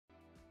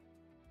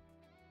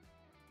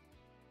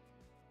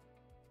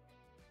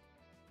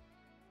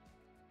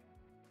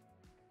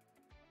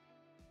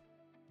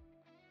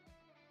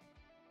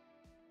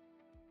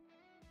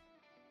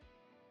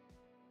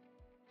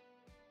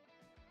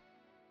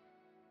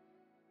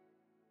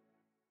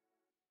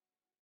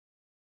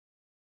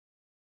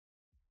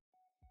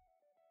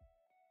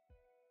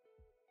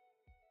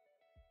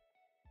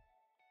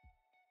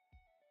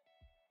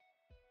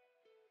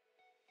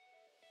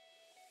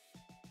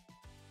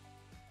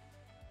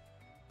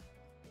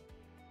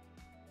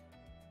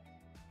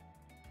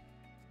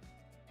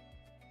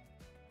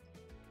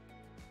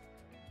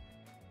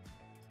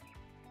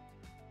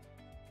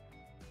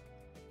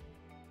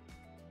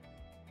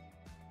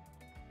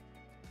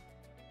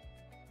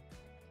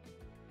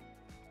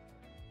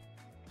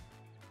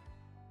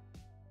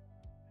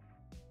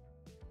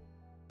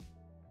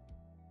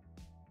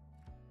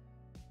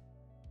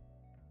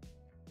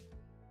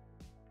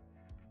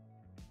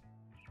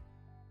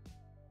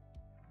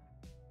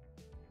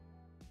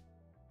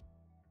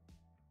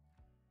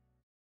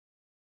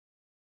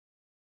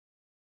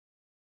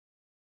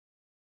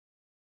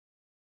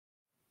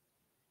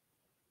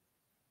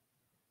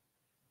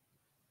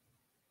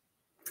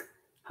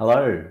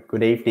Hello,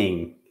 good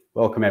evening.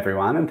 Welcome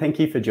everyone, and thank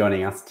you for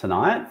joining us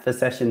tonight for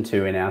session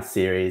 2 in our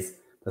series,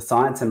 The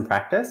Science and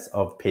Practice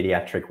of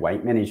Pediatric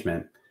Weight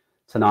Management.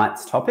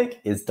 Tonight's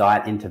topic is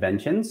diet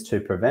interventions to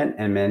prevent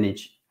and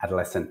manage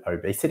adolescent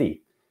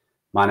obesity.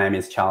 My name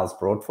is Charles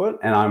Broadfoot,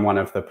 and I'm one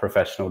of the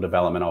professional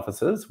development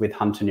officers with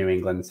Hunter New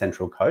England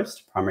Central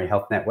Coast Primary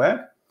Health Network.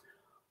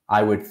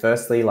 I would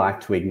firstly like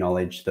to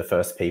acknowledge the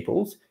First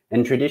Peoples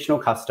and traditional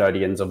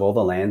custodians of all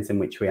the lands in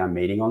which we are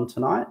meeting on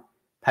tonight,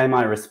 pay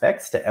my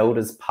respects to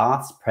elders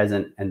past,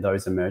 present, and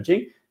those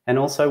emerging, and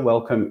also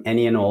welcome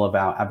any and all of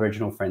our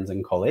Aboriginal friends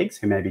and colleagues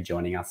who may be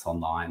joining us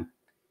online.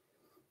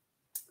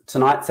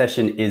 Tonight's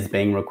session is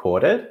being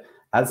recorded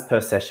as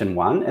per session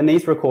 1, and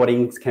these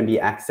recordings can be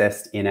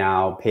accessed in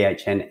our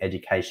PHN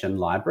Education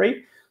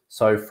Library.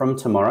 So from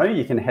tomorrow,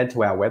 you can head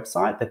to our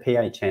website,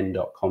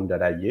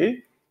 thephn.com.au,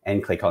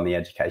 and click on the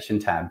Education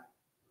tab.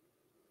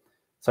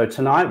 So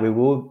tonight we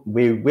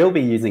will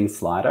be using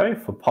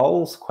Slido for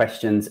polls,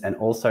 questions, and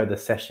also the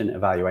session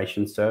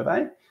evaluation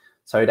survey.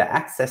 So to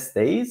access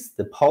these,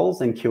 the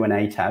polls and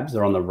Q&A tabs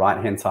are on the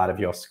right-hand side of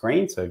your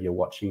screen. So if you're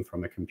watching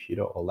from a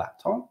computer or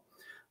laptop.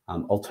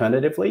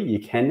 Alternatively, you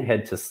can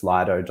head to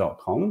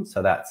slido.com.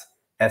 So that's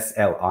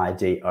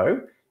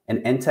SLIDO,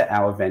 and enter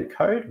our event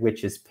code,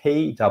 which is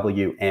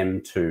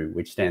PWM2,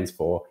 which stands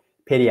for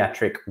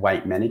Pediatric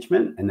Weight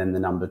Management, and then the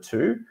number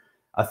 2.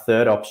 A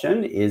third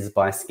option is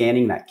by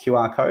scanning that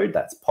QR code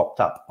that's popped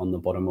up on the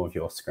bottom of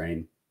your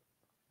screen.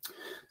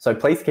 So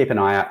please keep an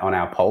eye out on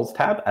our polls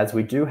tab, as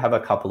we do have a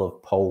couple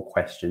of poll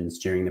questions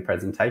during the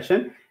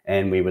presentation,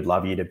 and we would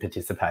love you to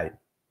participate.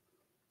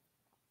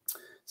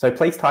 So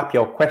please type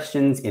your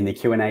questions in the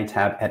Q&A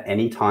tab at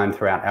any time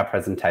throughout our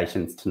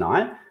presentations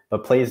tonight,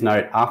 but please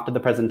note after the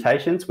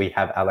presentations, we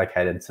have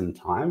allocated some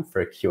time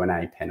for a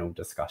Q&A panel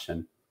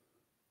discussion.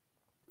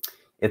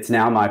 It's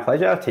now my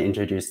pleasure to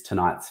introduce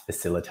tonight's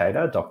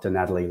facilitator, Dr.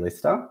 Natalie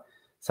Lister.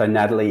 So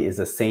Natalie is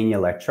a senior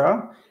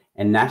lecturer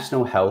and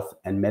National Health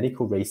and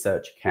Medical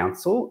Research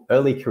Council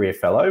Early Career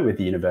Fellow with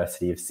the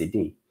University of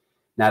Sydney.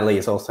 Natalie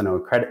is also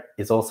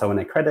an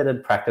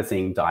accredited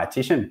practicing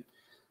dietitian.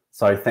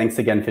 So thanks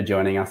again for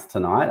joining us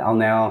tonight. I'll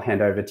now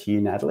hand over to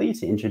you, Natalie,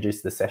 to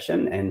introduce the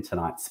session and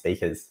tonight's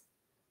speakers.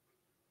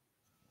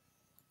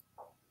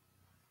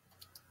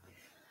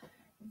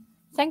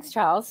 Thanks,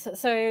 Charles.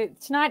 So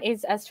tonight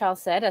is, as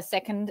Charles said, a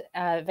second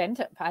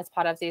event as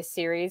part of this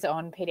series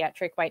on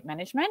pediatric weight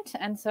management.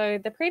 And so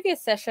the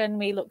previous session,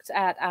 we looked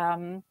at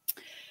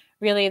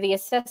really the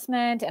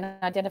assessment and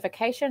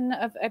identification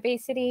of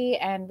obesity,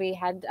 and we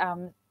had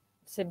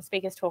some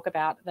speakers talk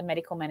about the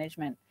medical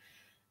management.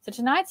 So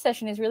tonight's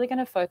session is really going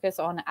to focus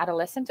on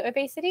adolescent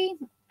obesity,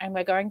 and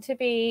we're going to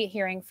be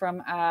hearing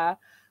from a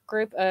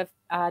group of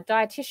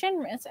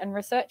dietitians and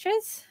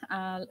researchers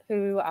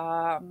who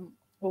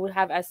we'll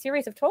have a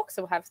series of talks.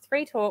 So we'll have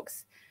 3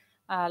 talks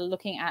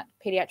looking at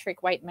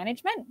pediatric weight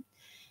management.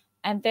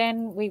 And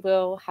then we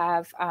will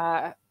have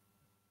a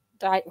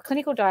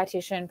clinical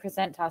dietitian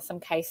present us some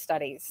case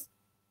studies.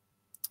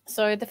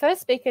 So the first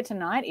speaker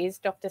tonight is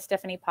Dr.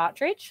 Stephanie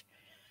Partridge,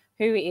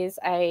 who is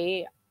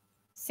a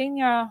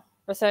senior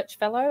research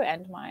fellow,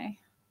 and my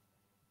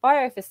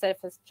bio for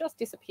Steph has just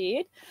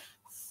disappeared.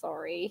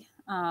 Sorry.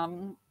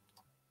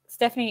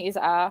 Stephanie is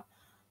a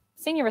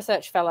Senior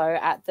Research Fellow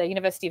at the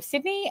University of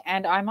Sydney,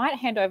 and I might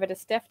hand over to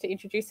Steph to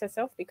introduce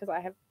herself because I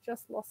have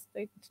just lost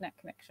the internet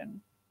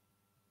connection.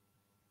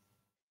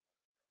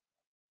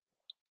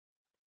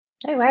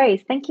 No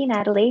worries. Thank you,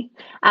 Natalie.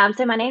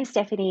 So my name's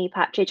Stephanie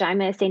Partridge. I'm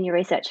a Senior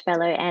Research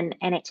Fellow and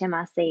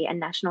NHMRC and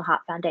National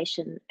Heart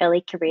Foundation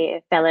Early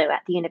Career Fellow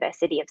at the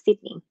University of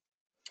Sydney.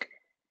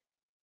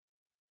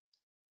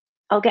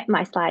 I'll get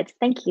my slides.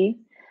 Thank you.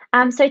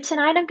 So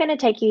tonight I'm going to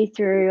take you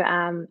through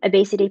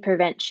obesity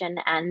prevention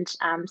and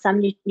some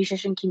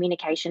nutrition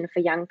communication for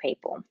young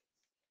people.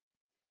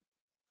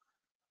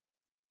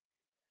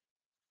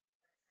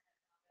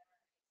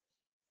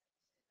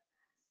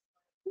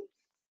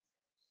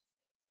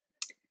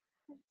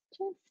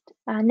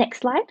 Next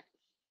slide.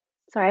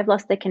 Sorry, I've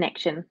lost the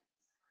connection.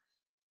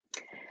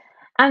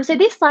 So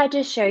this slide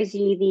just shows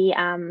you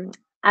the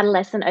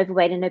adolescent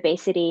overweight and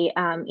obesity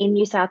in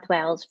New South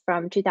Wales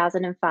from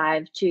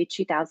 2005 to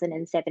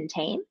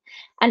 2017.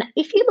 And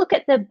if you look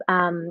at the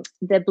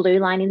blue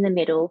line in the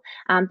middle,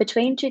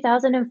 between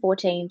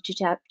 2014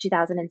 to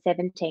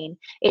 2017,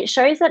 it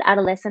shows that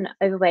adolescent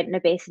overweight and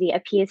obesity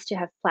appears to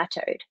have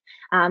plateaued.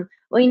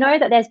 We know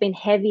that there's been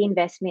heavy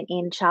investment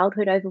in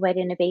childhood overweight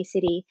and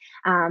obesity,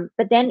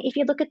 but then if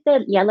you look at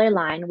the yellow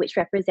line, which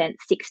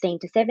represents 16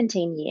 to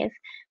 17 years,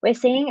 we're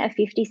seeing a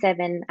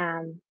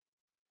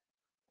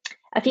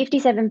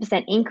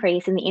 57%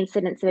 increase in the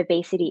incidence of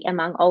obesity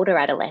among older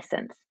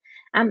adolescents.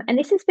 And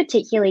this is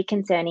particularly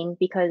concerning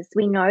because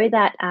we know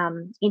that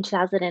in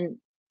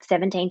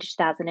 2017 to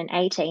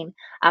 2018,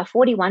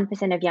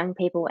 41% of young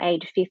people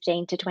aged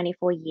 15 to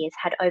 24 years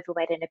had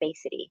overweight and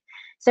obesity.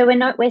 So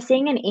we're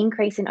seeing an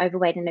increase in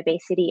overweight and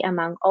obesity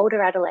among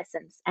older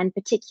adolescents, and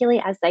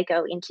particularly as they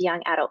go into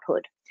young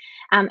adulthood.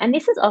 And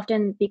this is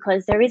often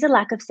because there is a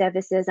lack of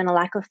services and a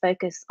lack of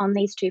focus on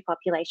these two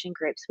population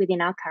groups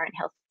within our current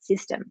health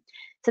system.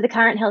 So the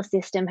current health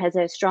system has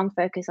a strong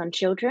focus on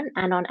children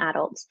and on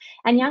adults,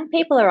 and young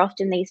people are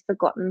often these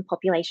forgotten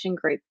population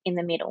group in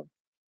the middle.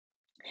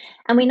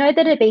 And we know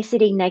that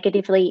obesity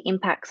negatively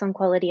impacts on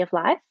quality of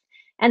life,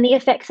 and the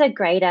effects are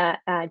greater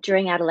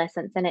during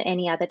adolescence than at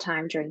any other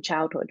time during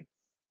childhood.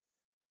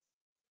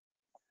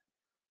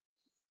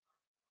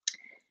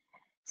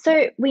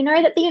 So we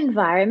know that the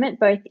environment,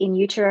 both in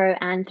utero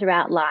and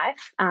throughout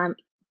life,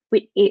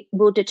 it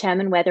will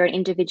determine whether an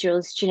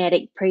individual's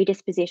genetic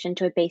predisposition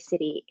to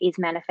obesity is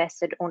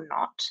manifested or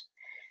not.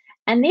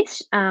 And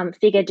this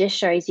figure just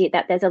shows you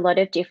that there's a lot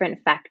of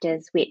different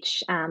factors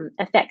which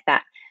affect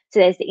that. So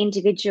there's the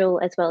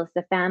individual as well as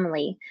the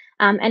family.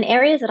 And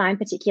areas that I'm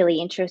particularly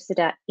interested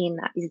in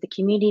is the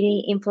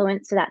community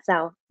influence. So that's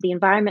the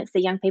environments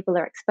that young people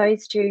are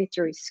exposed to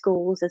through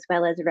schools as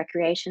well as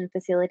recreation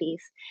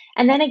facilities.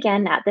 And then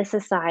again at the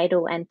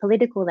societal and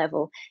political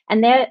level.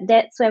 And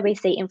that's where we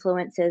see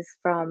influences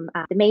from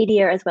the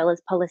media as well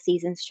as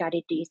policies and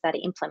strategies that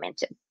are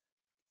implemented.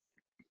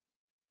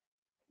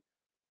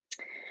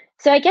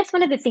 So I guess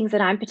one of the things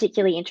that I'm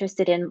particularly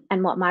interested in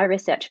and what my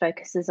research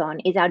focuses on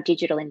is our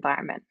digital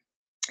environment.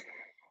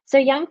 So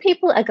young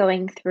people are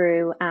going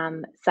through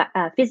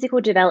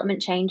physical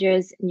development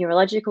changes,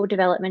 neurological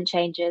development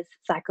changes,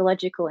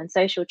 psychological and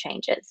social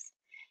changes.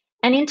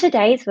 And in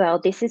today's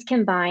world, this is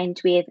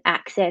combined with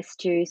access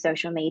to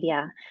social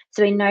media.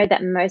 So we know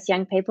that most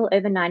young people,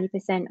 over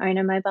 90%, own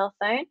a mobile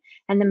phone,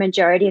 and the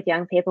majority of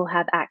young people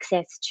have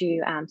access to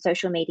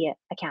social media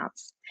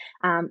accounts.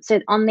 So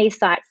on these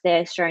sites,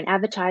 they're shown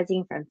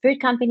advertising from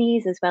food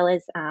companies as well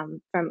as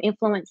from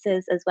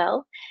influencers as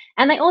well.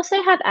 And they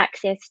also have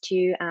access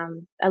to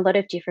a lot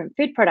of different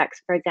food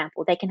products. For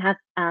example, they can have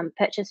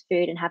purchase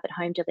food and have it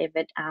home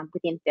delivered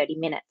within 30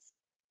 minutes.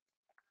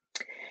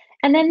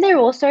 And then they're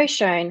also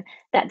shown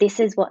that this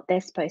is what they're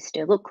supposed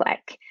to look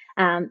like.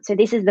 So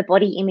this is the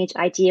body image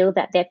ideal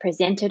that they're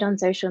presented on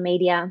social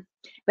media,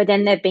 but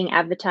then they're being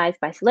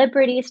advertised by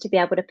celebrities to be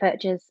able to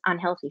purchase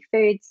unhealthy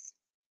foods.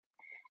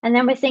 And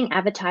then we're seeing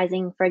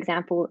advertising, for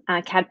example,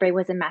 Cadbury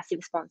was a massive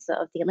sponsor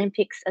of the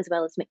Olympics as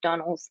well as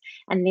McDonald's.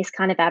 And this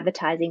kind of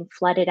advertising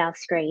flooded our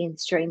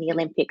screens during the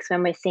Olympics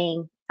when we're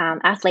seeing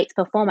athletes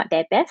perform at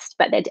their best,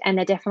 but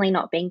they're definitely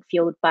not being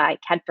fueled by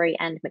Cadbury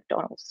and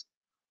McDonald's.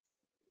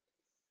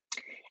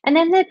 And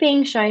then they're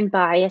being shown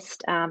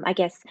biased,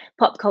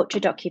 pop culture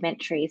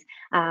documentaries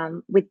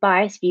with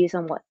biased views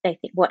on what they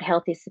think what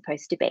health is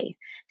supposed to be.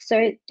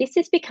 So this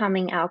is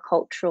becoming our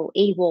cultural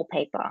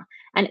e-wallpaper,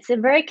 and it's a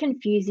very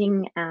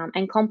confusing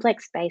and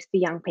complex space for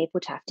young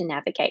people to have to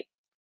navigate.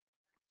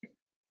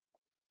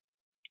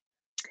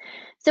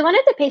 So one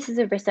of the pieces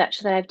of research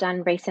that I've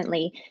done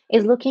recently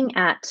is looking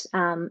at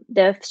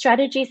the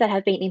strategies that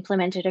have been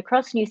implemented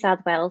across New South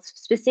Wales,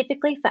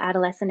 specifically for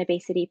adolescent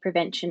obesity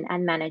prevention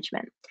and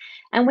management.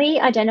 And we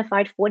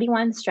identified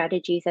 41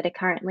 strategies that are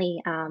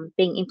currently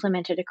being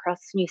implemented across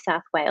New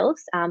South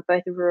Wales,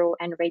 both rural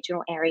and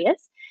regional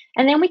areas.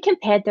 And then we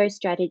compared those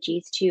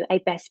strategies to a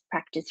best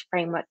practice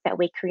framework that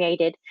we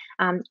created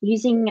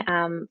using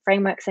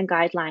frameworks and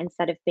guidelines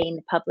that have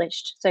been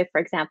published. So, for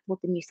example,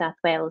 the New South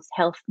Wales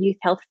Youth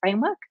Health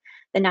Framework,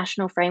 the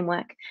national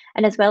framework,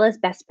 and as well as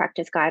best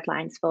practice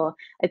guidelines for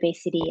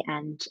obesity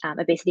and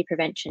obesity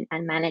prevention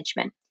and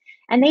management.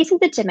 And these are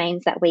the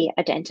domains that we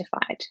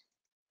identified.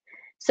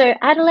 So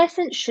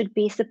adolescents should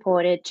be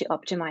supported to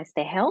optimize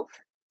their health.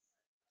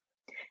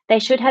 They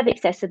should have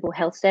accessible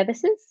health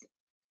services.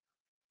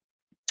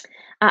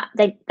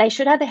 They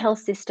should have a health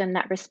system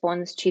that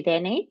responds to their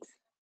needs.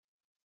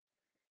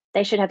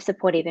 They should have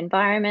supportive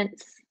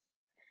environments.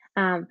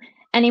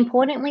 And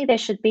importantly, there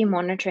should be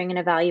monitoring and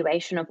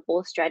evaluation of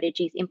all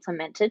strategies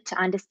implemented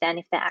to understand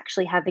if they're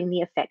actually having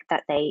the effect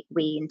that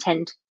we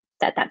intend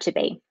that to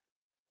be.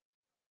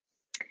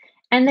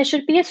 And there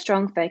should be a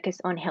strong focus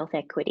on health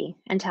equity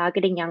and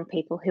targeting young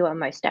people who are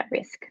most at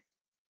risk.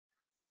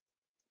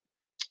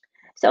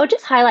 So I'll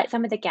just highlight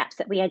some of the gaps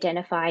that we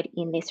identified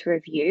in this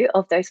review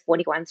of those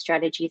 41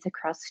 strategies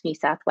across New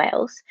South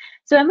Wales.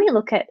 So when we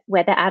look at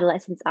whether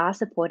adolescents are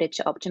supported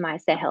to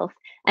optimise their health,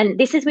 and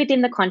this is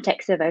within the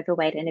context of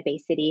overweight and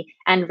obesity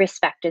and risk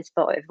factors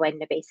for overweight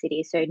and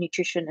obesity, so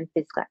nutrition and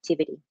physical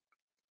activity.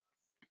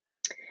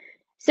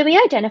 So we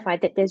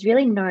identified that there's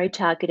really no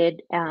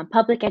targeted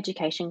public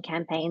education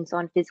campaigns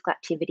on physical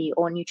activity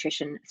or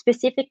nutrition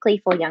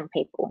specifically for young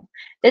people.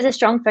 There's a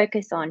strong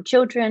focus on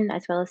children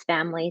as well as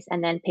families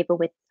and then people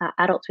with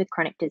adults with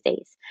chronic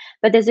disease.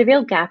 But there's a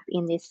real gap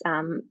in this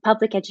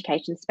public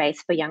education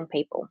space for young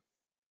people.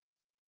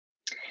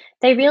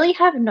 They really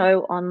have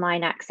no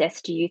online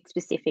access to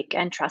youth-specific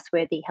and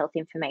trustworthy health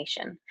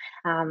information.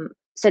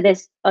 So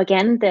there's,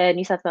 again, the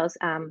New South Wales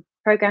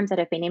programs that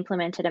have been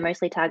implemented are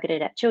mostly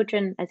targeted at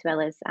children as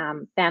well as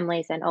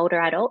families and older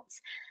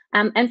adults.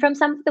 And from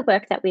some of the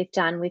work that we've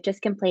done, we've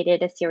just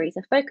completed a series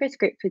of focus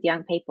groups with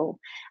young people.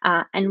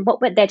 And what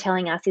they're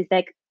telling us is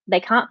they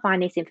can't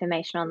find this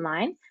information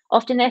online.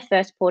 Often their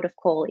first port of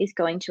call is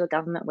going to a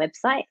government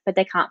website, but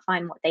they can't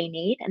find what they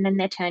need. And then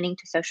they're turning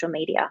to social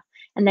media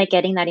and they're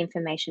getting that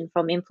information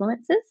from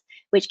influencers,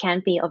 which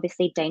can be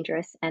obviously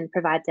dangerous and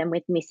provide them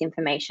with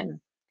misinformation.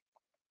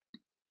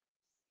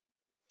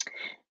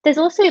 There's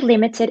also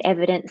limited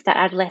evidence that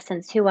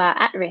adolescents who are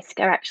at risk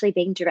are actually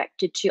being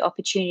directed to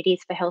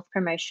opportunities for health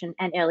promotion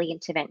and early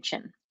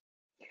intervention.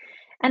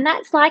 And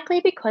that's likely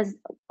because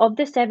of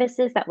the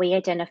services that we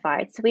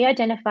identified. So we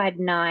identified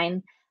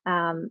 9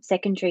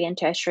 secondary and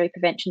tertiary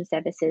prevention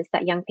services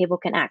that young people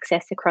can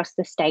access across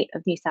the state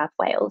of New South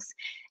Wales.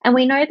 And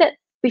we know that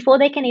before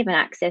they can even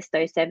access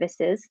those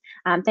services,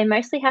 they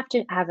mostly have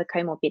to have a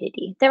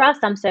comorbidity. There are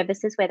some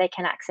services where they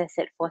can access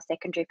it for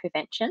secondary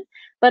prevention,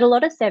 but a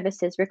lot of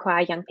services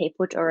require young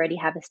people to already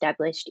have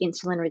established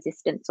insulin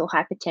resistance or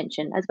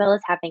hypertension, as well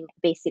as having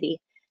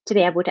obesity to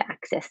be able to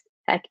access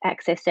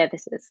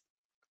services.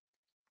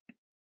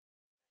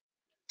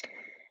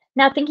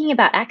 Now, thinking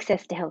about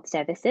access to health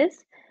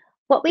services,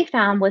 what we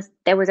found was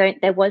there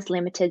was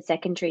limited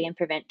secondary and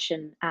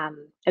prevention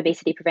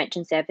obesity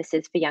prevention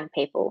services for young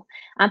people,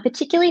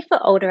 particularly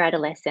for older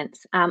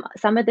adolescents.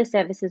 Some of the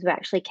services were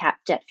actually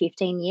capped at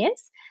 15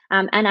 years.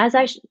 And as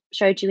I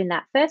showed you in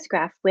that first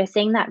graph, we're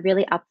seeing that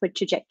really upward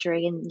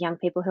trajectory in young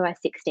people who are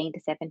 16 to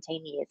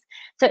 17 years.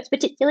 So it's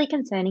particularly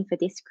concerning for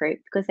this group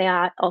because they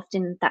are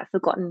often that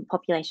forgotten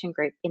population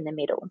group in the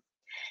middle.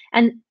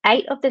 And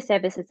 8 of the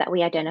services that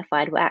we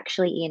identified were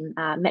actually in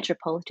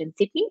metropolitan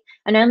Sydney,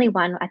 and only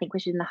one, I think,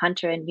 was in the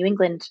Hunter and New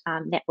England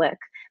network.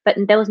 But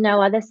there was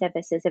no other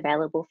services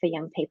available for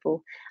young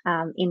people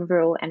in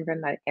rural and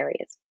remote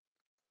areas.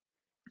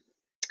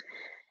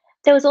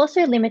 There was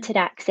also limited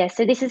access.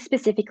 So this is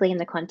specifically in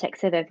the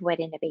context of overweight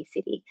and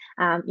obesity.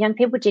 Young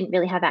people didn't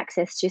really have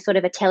access to sort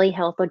of a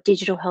telehealth or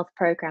digital health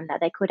program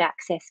that they could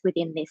access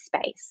within this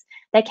space.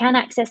 They can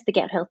access the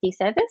Get Healthy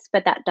service,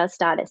 but that does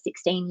start at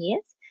 16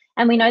 years.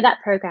 And we know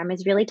that program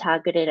is really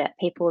targeted at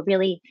people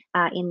really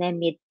in their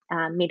mid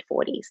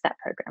 40s, that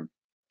program.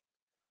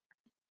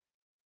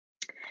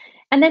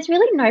 And there's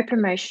really no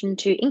promotion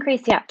to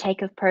increase the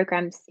uptake of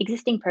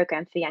existing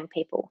programs for young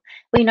people.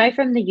 We know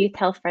from the Youth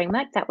Health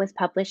Framework that was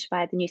published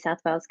by the New South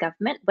Wales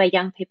Government, where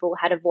young people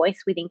had a voice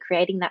within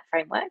creating that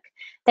framework.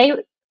 They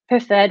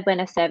preferred when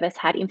a service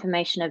had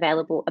information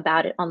available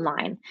about it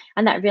online,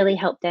 and that really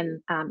helped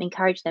them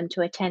encourage them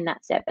to attend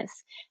that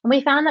service. And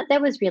we found that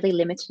there was really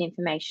limited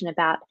information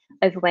about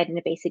overweight and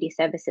obesity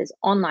services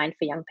online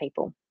for young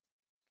people.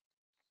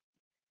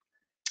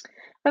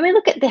 When we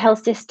look at the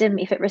health system,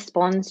 if it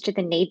responds to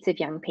the needs of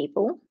young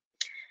people,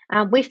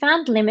 we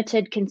found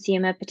limited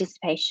consumer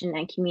participation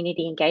and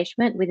community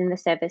engagement within the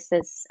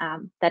services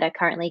that are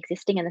currently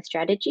existing in the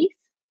strategies.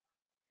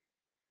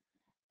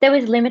 There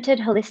was limited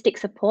holistic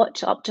support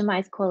to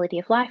optimise quality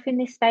of life in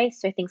this space,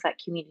 so things like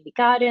community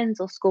gardens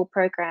or school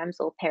programs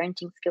or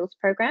parenting skills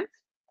programs.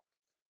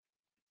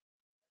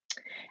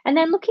 And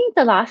then looking at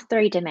the last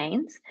 3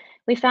 domains,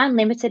 we found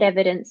limited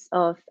evidence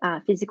of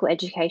physical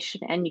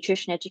education and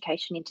nutrition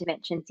education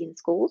interventions in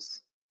schools.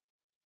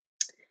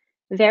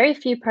 Very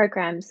few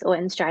programs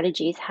or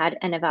strategies had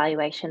an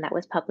evaluation that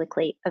was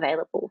publicly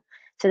available.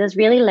 So there's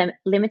really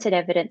limited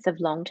evidence of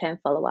long-term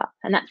follow-up.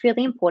 And that's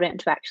really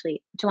important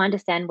to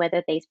understand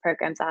whether these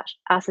programs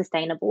are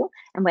sustainable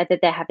and whether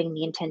they're having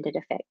the intended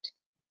effect.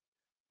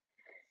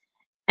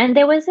 And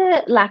there was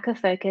a lack of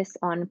focus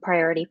on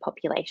priority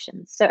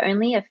populations. So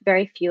only a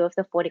very few of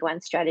the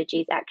 41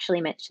 strategies actually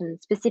mentioned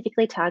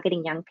specifically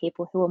targeting young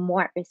people who are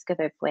more at risk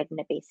of overweight and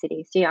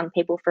obesity. So young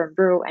people from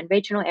rural and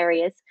regional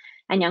areas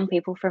and young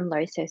people from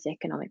low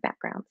socioeconomic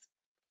backgrounds.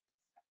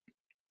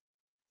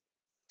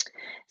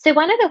 So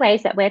one of the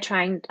ways that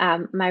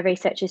my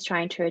research is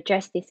trying to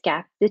address this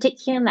gap,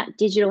 particularly in that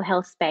digital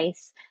health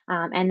space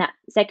and that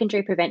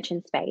secondary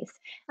prevention space,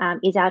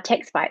 is our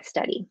Text Bite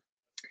study.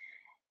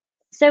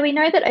 So we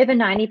know that over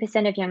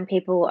 90% of young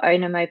people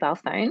own a mobile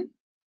phone.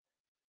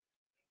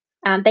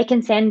 They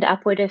can send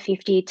upward of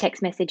 50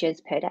 text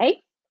messages per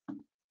day.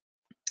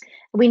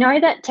 We know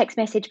that text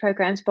message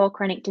programs for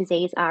chronic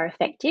disease are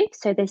effective.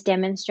 So there's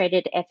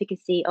demonstrated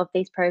efficacy of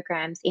these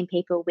programs in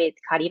people with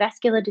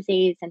cardiovascular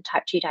disease and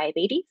type 2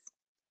 diabetes.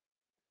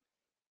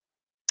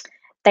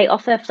 They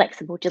offer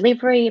flexible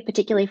delivery,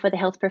 particularly for the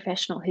health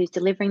professional who's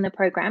delivering the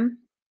program.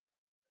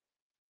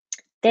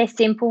 They're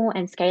simple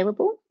and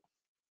scalable.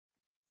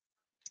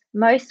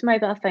 Most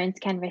mobile phones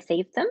can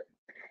receive them.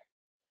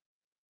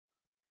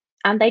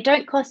 They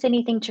don't cost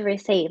anything to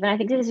receive. And I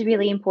think this is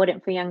really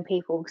important for young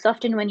people because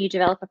often when you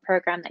develop a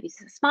program that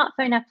uses a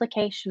smartphone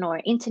application or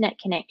internet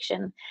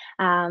connection,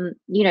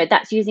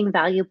 that's using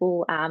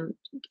valuable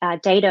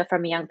data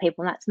from young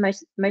people. And that's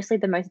mostly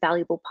the most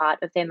valuable part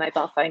of their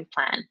mobile phone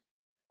plan.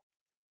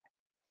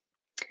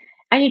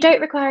 And you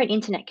don't require an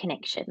internet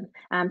connection.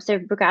 So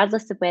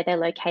regardless of where they're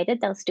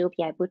located, they'll still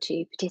be able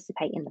to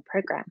participate in the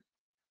program.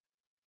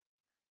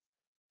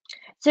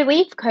 So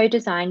we've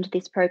co-designed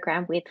this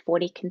program with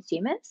 40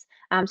 consumers.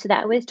 So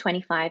that was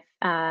 25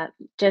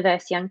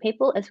 diverse young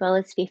people, as well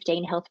as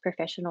 15 health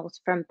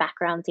professionals from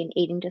backgrounds in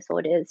eating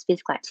disorders,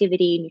 physical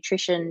activity,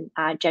 nutrition,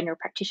 general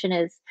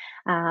practitioners,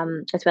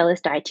 as well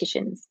as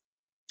dietitians.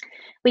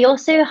 We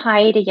also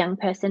hired a young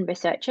person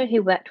researcher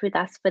who worked with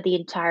us for the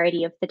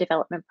entirety of the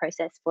development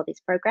process for this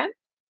program.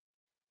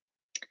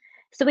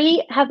 So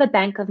we have a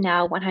bank of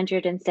now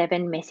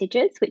 107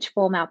 messages which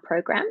form our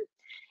program.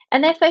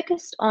 And it's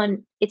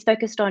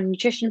focused on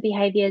nutrition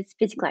behaviors,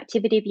 physical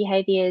activity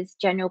behaviors,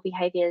 general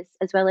behaviors,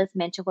 as well as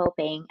mental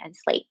well-being and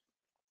sleep.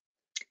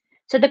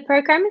 So the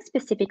program is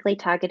specifically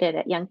targeted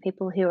at young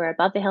people who are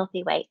above a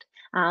healthy weight,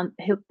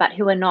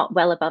 who are not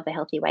well above a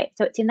healthy weight.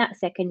 So it's in that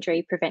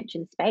secondary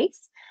prevention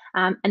space.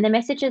 And the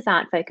messages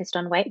aren't focused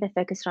on weight, they're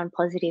focused on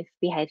positive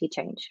behavior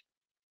change.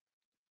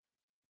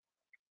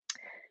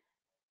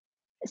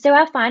 So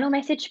our final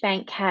message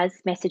bank has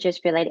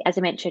messages related, as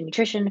I mentioned,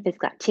 nutrition,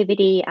 physical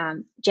activity,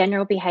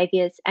 general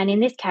behaviours. And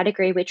in this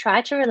category, we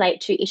try to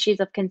relate to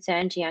issues of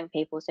concern to young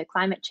people, so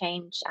climate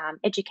change,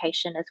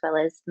 education, as well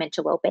as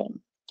mental wellbeing.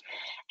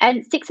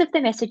 And 6 of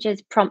the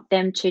messages prompt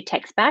them to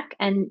text back,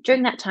 and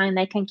during that time,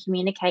 they can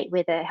communicate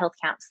with a health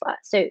counsellor.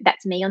 So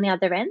that's me on the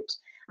other end.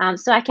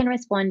 So I can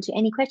respond to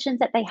any questions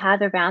that they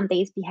have around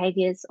these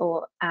behaviours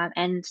or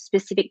and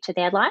specific to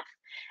their life.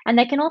 And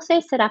they can also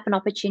set up an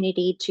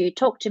opportunity to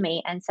talk to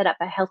me and set up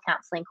a health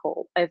counselling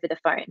call over the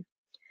phone.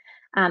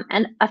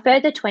 And a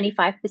further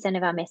 25%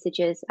 of our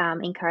messages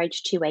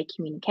encourage two-way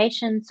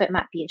communication. So it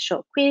might be a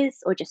short quiz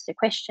or just a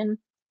question.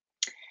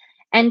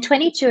 And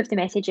 22 of the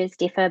messages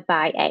differ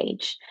by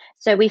age.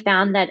 So we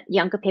found that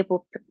younger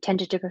people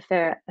tended to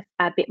prefer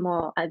a bit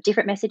more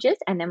different messages,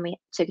 and then we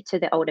to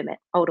the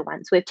older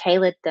ones. We've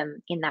tailored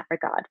them in that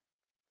regard.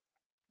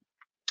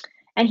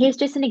 And here's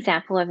just an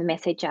example of a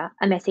message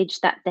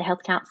that the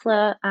health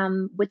counsellor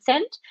would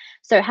send.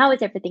 So, how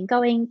is everything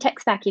going?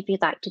 Text back if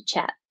you'd like to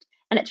chat.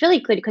 And it's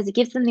really good because it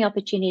gives them the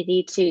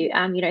opportunity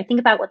to, think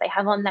about what they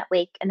have on that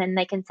week, and then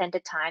they can send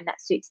a time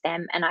that suits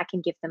them, and I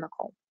can give them a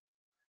call.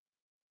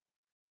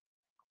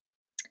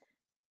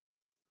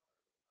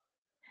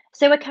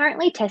 So we're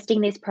currently testing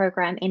this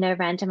program in a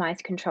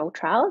randomized control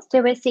trial.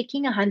 So we're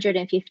seeking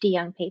 150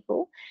 young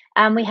people.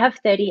 We have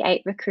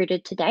 38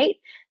 recruited to date.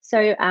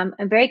 So I'm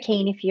very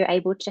keen if you're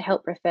able to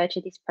help refer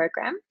to this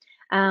program.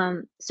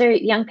 So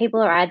young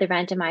people are either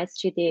randomized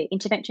to the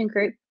intervention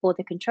group or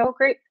the control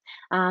group.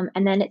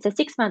 And then it's a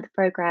 6-month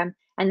program.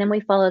 And then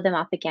we follow them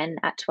up again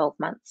at 12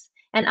 months.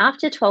 And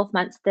after 12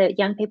 months, the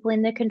young people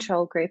in the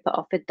control group are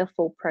offered the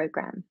full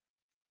program.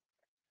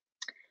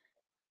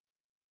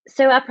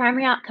 So our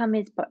primary outcome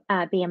is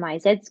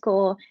BMI Z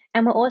score,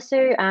 and we're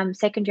also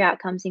secondary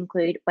outcomes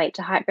include weight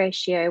to height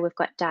ratio. We've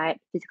got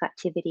diet, physical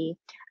activity,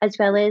 as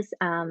well as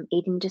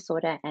eating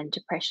disorder and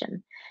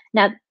depression.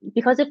 Now,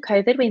 because of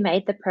COVID, we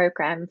made the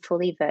program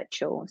fully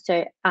virtual,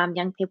 so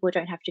young people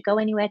don't have to go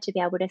anywhere to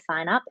be able to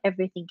sign up.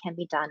 Everything can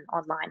be done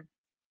online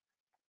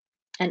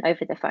and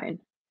over the phone.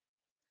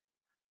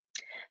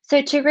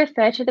 So to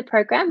refer to the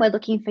program, we're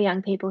looking for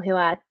young people who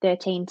are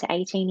 13 to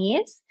 18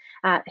 years.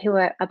 Who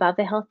are above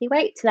a healthy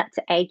weight. So that's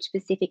an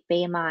age-specific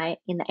BMI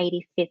in the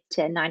 85th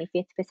to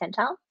 95th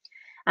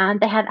percentile.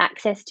 They have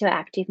access to an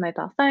active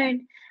mobile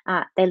phone.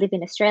 They live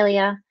in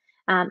Australia.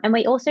 And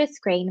we also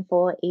screen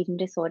for eating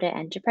disorder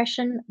and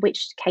depression,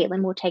 which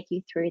Caitlin will take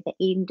you through the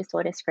eating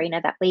disorder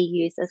screener that we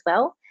use as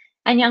well.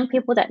 And young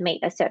people that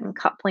meet a certain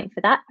cut point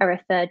for that are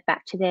referred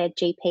back to their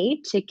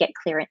GP to get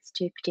clearance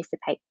to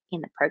participate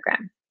in the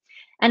program.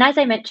 And as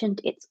I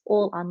mentioned, it's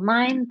all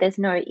online. There's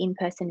no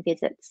in-person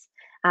visits.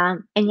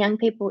 And young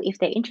people, if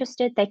they're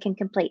interested, they can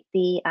complete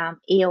the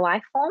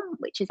EOI form,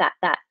 which is at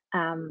that.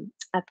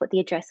 I've put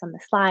the address on the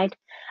slide,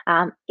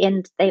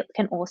 and they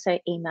can also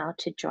email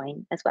to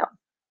join as well.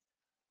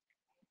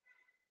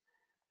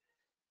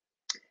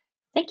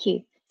 Thank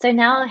you. So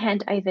now I'll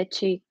hand over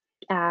to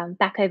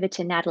back over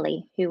to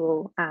Natalie, who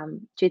will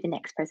do the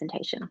next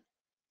presentation.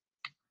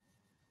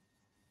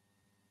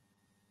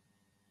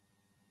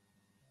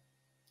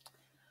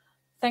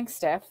 Thanks,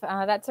 Steph.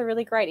 That's a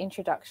really great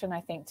introduction,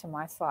 I think, to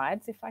my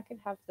slides. If I could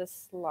have the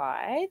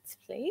slides,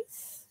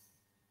 please.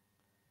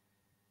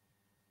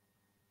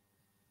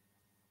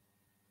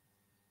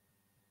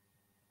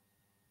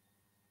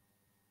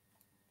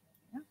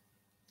 Yeah.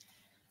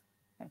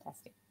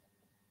 Fantastic.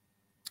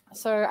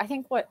 So I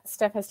think what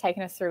Steph has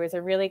taken us through is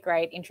a really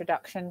great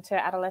introduction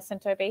to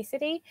adolescent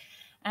obesity.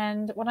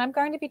 And what I'm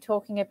going to be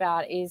talking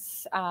about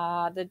is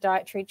the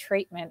dietary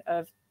treatment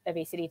of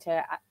obesity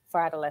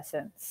for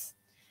adolescents.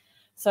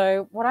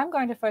 So what I'm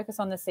going to focus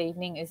on this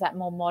evening is that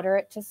more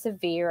moderate to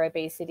severe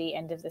obesity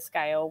end of the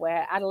scale,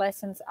 where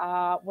adolescents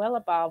are well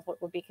above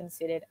what would be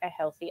considered a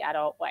healthy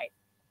adult weight.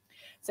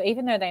 So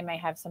even though they may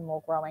have some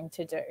more growing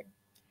to do.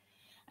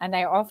 And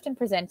they are often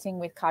presenting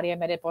with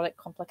cardiometabolic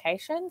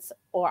complications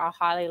or are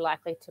highly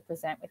likely to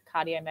present with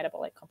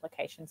cardiometabolic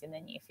complications in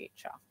the near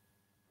future.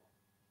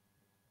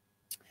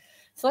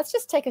 So let's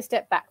just take a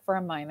step back for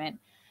a moment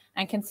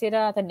and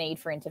consider the need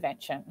for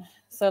intervention.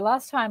 So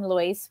last time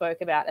Louise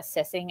spoke about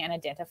assessing and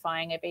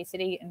identifying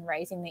obesity and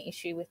raising the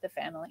issue with the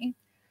family.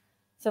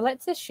 So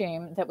let's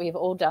assume that we've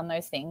all done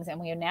those things and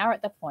we are now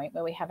at the point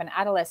where we have an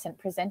adolescent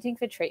presenting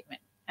for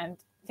treatment, and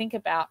think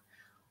about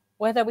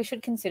whether we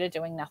should consider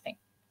doing nothing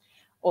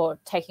or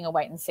taking a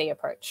wait and see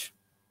approach.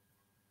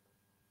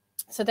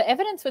 So the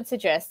evidence would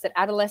suggest that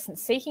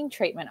adolescents seeking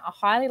treatment are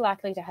highly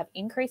likely to have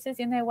increases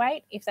in their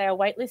weight if they are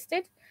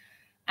waitlisted,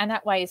 and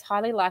that way is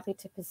highly likely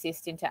to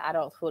persist into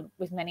adulthood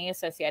with many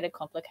associated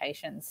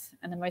complications.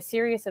 And the most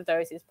serious of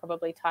those is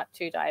probably type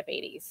 2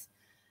 diabetes.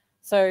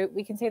 So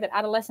we can see that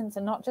adolescents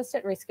are not just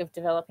at risk of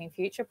developing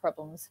future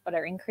problems, but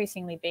are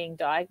increasingly being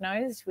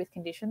diagnosed with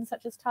conditions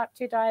such as type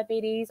 2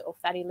 diabetes or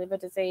fatty liver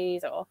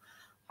disease or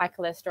high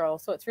cholesterol.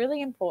 So it's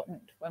really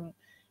important when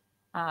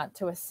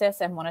to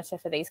assess and monitor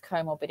for these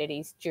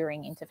comorbidities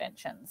during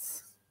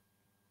interventions.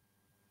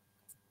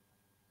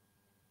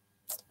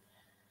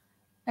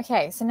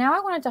 Okay, so now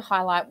I wanted to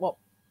highlight what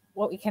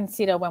we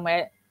consider when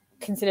we're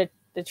considered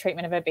the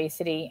treatment of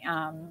obesity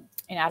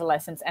in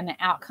adolescents and the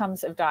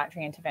outcomes of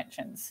dietary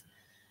interventions.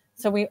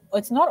 So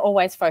it's not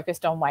always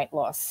focused on weight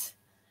loss.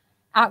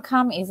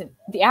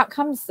 The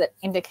outcomes that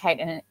indicate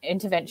an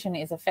intervention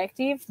is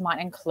effective might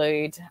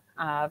include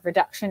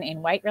reduction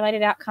in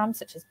weight-related outcomes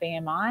such as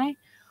BMI,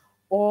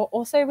 or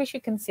also we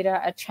should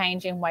consider a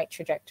change in weight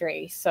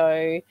trajectory.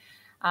 So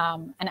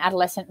an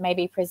adolescent may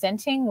be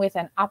presenting with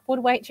an upward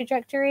weight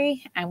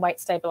trajectory, and weight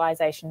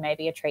stabilization may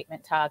be a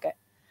treatment target.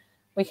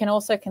 We can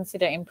also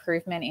consider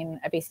improvement in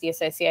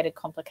obesity-associated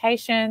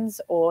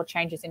complications or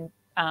changes in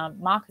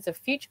markers of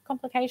future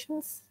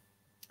complications,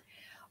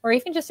 or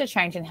even just a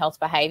change in health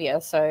behaviour,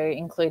 so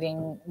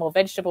including more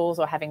vegetables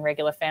or having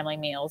regular family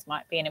meals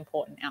might be an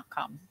important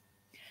outcome.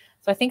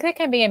 So I think there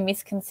can be a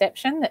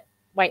misconception that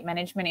weight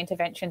management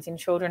interventions in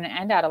children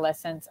and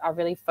adolescents are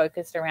really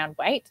focused around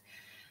weight.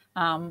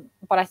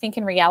 But I think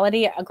in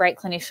reality, a great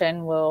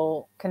clinician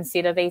will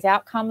consider these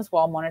outcomes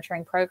while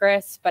monitoring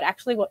progress, but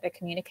actually what they're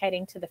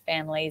communicating to the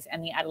families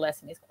and the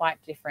adolescent is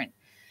quite different.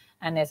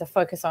 And there's a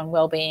focus on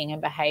well-being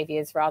and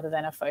behaviours rather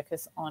than a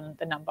focus on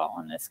the number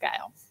on the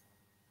scale.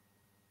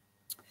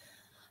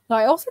 So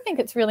I also think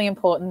it's really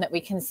important that we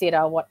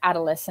consider what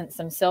adolescents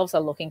themselves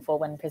are looking for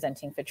when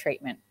presenting for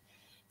treatment.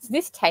 So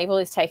this table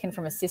is taken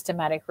from a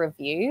systematic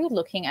review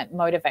looking at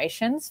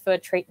motivations for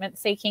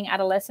treatment-seeking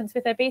adolescents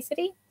with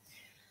obesity.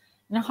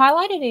 And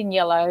highlighted in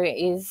yellow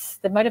is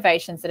the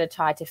motivations that are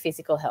tied to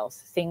physical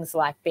health, things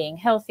like being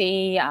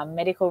healthy,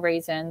 medical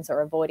reasons,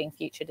 or avoiding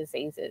future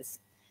diseases.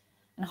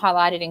 And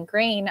highlighted in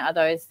green are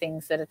those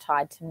things that are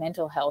tied to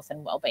mental health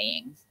and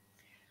well-being.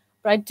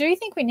 But I do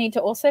think we need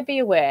to also be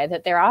aware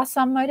that there are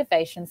some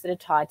motivations that are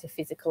tied to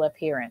physical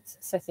appearance.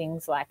 So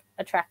things like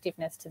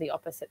attractiveness to the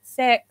opposite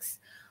sex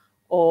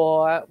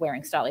or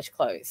wearing stylish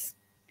clothes.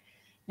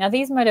 Now,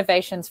 these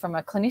motivations from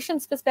a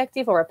clinician's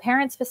perspective or a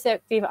parent's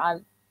perspective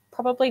are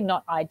probably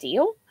not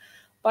ideal,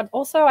 but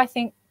also I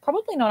think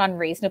probably not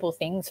unreasonable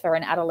things for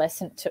an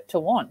adolescent to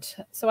want.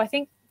 So I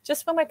think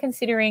just when we're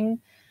considering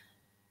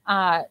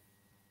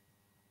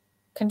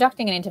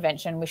conducting an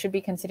intervention, we should be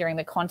considering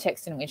the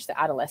context in which the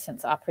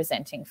adolescents are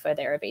presenting for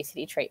their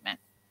obesity treatment.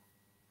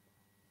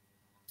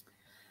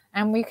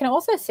 And we can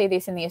also see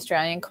this in the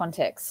Australian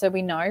context. So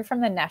we know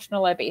from the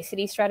National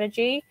Obesity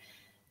Strategy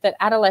that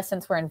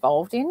adolescents were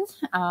involved in,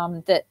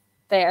 that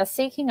they are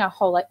seeking a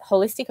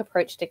holistic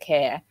approach to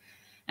care.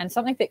 And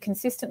something that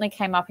consistently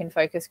came up in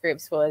focus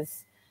groups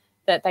was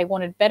that they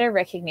wanted better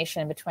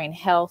recognition between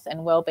health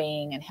and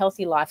well-being and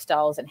healthy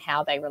lifestyles and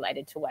how they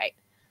related to weight.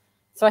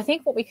 So I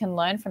think what we can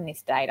learn from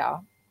this data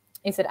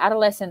is that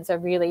adolescents are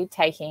really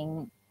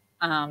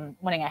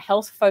wanting a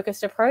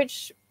health-focused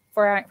approach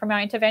from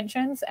our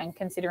interventions and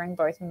considering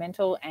both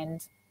mental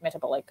and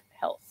metabolic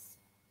health.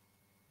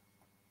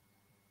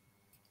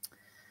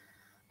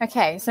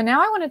 Okay, so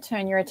now I want to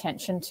turn your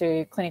attention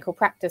to clinical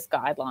practice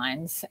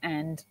guidelines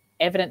and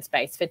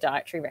evidence-based for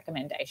dietary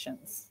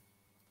recommendations.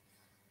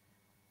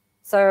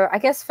 So I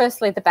guess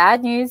firstly, the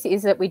bad news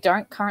is that we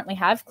don't currently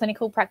have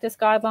clinical practice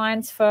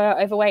guidelines for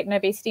overweight and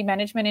obesity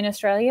management in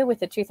Australia, with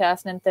the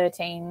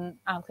 2013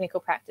 clinical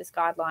practice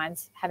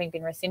guidelines having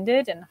been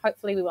rescinded, and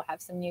hopefully we will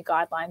have some new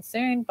guidelines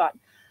soon, but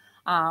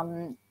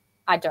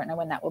I don't know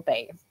when that will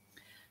be.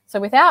 So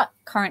without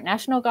current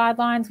national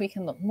guidelines, we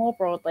can look more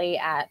broadly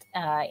at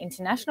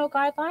international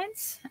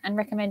guidelines and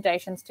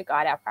recommendations to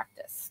guide our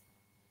practice.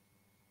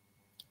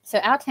 So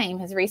our team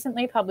has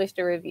recently published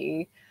a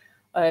review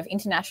of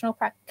international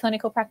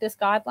clinical practice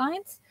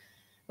guidelines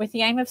with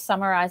the aim of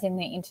summarising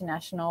the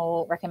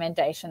international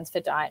recommendations for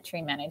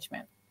dietary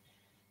management.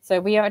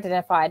 So we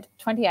identified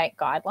 28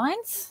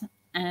 guidelines,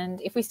 and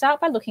if we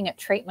start by looking at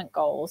treatment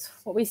goals,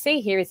 what we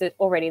see here is that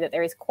already that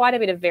there is quite a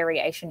bit of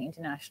variation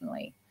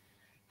internationally.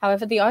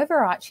 However, the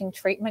overarching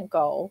treatment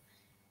goal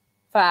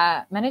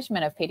for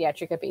management of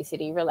paediatric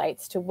obesity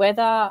relates to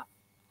whether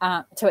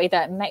to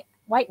either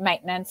weight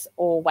maintenance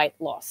or weight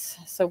loss.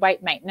 So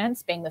weight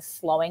maintenance, being the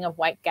slowing of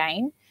weight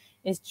gain,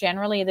 is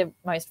generally the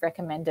most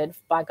recommended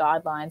by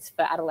guidelines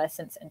for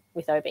adolescents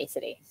with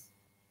obesity.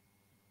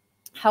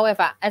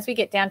 However, as we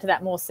get down to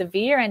that more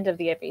severe end of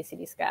the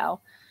obesity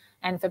scale,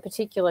 and for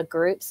particular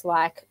groups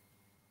like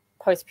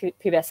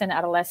post-pubescent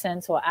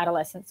adolescents or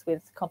adolescents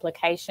with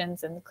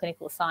complications and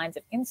clinical signs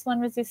of insulin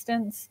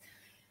resistance,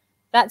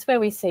 that's where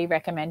we see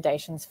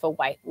recommendations for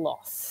weight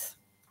loss.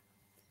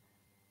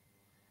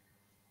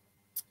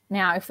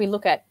 Now, if we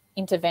look at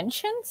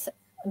interventions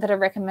that are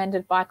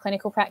recommended by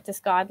clinical practice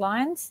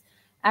guidelines,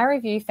 our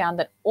review found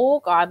that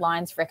all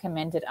guidelines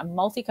recommended a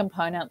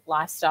multi-component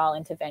lifestyle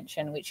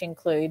intervention, which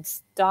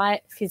includes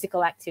diet,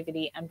 physical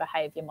activity, and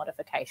behaviour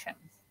modification.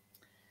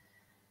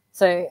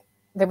 So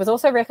there were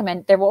also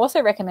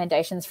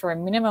recommendations for a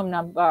minimum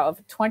number of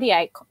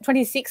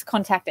 26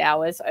 contact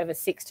hours over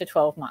 6 to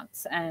 12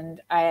 months.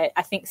 And I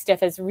think Steph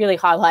has really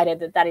highlighted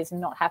that that is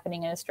not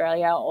happening in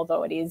Australia,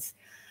 although it is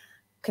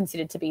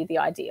considered to be the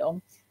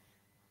ideal.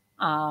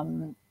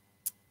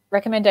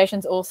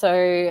 Recommendations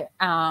also,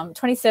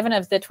 27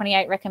 of the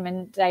 28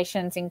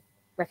 recommendations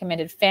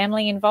recommended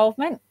family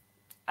involvement,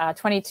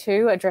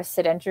 22 addressed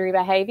sedentary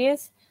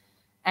behaviours,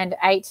 and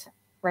 8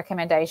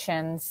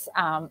 recommendations,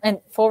 and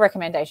 4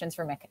 recommendations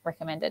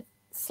recommended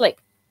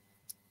sleep,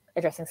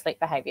 addressing sleep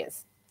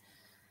behaviours.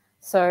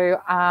 So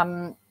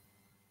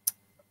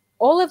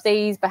all of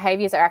these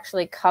behaviours are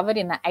actually covered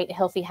in the 8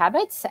 healthy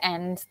habits,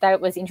 and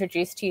that was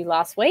introduced to you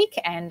last week.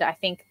 And I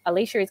think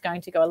Alicia is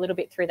going to go a little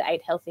bit through the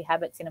 8 healthy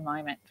habits in a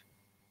moment.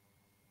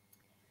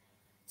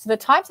 So the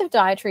types of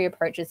dietary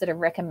approaches that are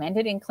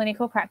recommended in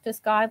clinical practice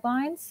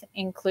guidelines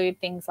include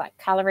things like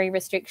calorie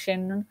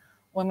restriction,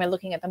 when we're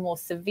looking at the more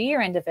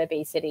severe end of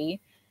obesity,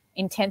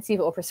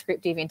 intensive or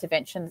prescriptive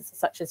interventions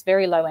such as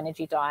very low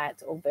energy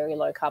diets or very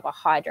low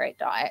carbohydrate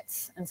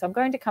diets. And so I'm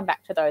going to come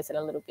back to those in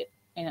a little bit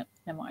in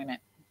a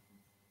moment.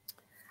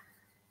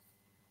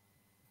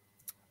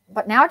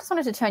 But now I just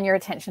wanted to turn your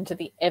attention to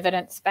the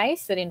evidence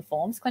base that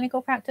informs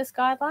clinical practice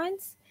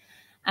guidelines.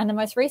 And the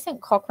most recent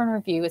Cochrane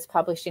review was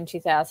published in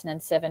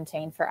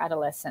 2017 for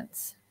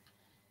adolescents.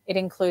 It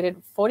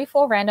included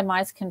 44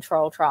 randomized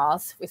control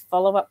trials with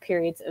follow-up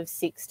periods of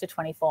 6 to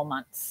 24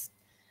 months.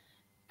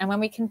 And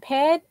when we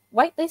compared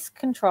waitlist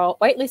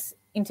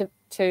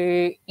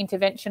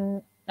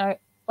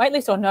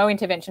or no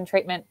intervention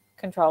treatment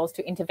controls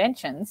to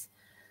interventions,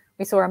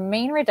 we saw a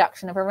mean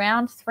reduction of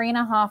around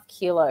 3.5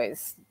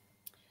 kilos.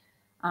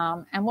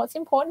 And what's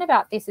important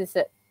about this is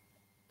that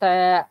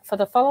for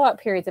the follow-up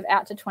periods of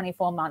out to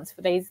 24 months,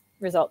 these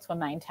results were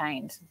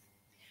maintained.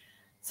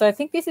 So I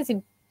think this is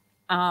in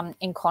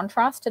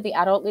contrast to the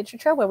adult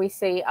literature, where we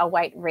see a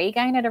weight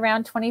regain at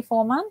around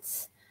 24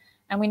 months.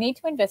 And we need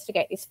to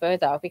investigate this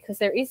further because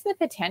there is the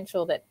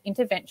potential that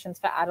interventions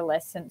for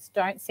adolescents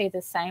don't see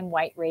the same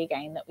weight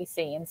regain that we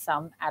see in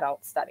some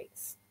adult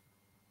studies.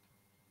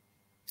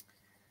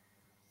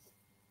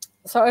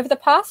 So over the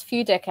past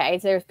few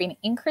decades, there has been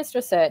increased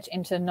research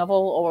into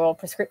novel oral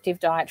prescriptive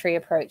dietary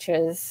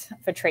approaches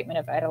for treatment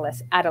of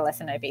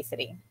adolescent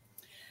obesity.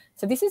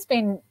 So this has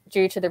been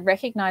due to the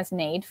recognised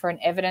need for an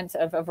evidence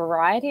of a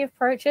variety of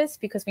approaches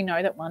because we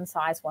know that one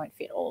size won't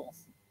fit all.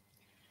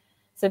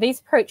 So these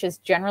approaches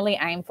generally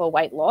aim for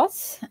weight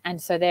loss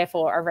and so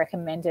therefore are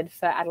recommended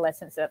for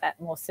adolescents at that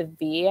more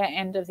severe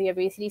end of the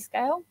obesity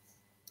scale.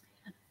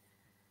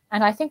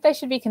 And I think they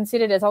should be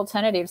considered as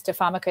alternatives to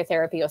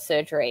pharmacotherapy or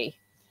surgery.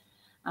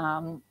 So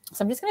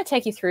I'm just going to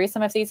take you through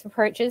some of these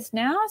approaches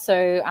now.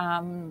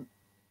 So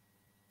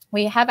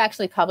we have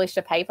actually published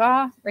a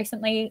paper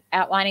recently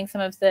outlining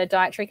some of the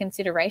dietary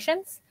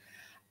considerations,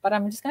 but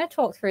I'm just going to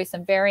talk through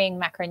some varying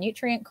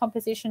macronutrient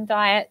composition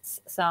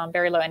diets, some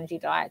very low energy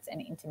diets, and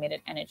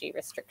intermittent energy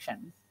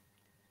restriction.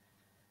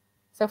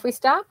 So if we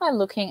start by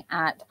looking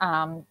at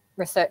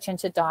research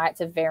into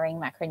diets of varying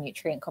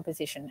macronutrient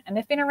composition, and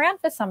they've been around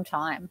for some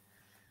time.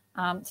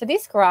 So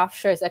this graph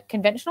shows a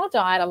conventional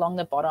diet along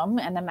the bottom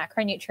and the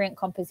macronutrient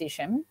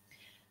composition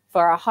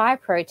for a high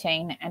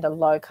protein and a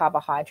low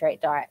carbohydrate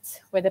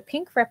diets, where the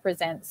pink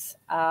represents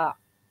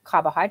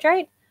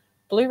carbohydrate,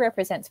 blue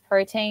represents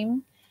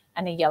protein,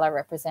 and the yellow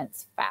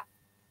represents fat.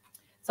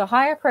 So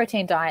higher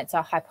protein diets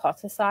are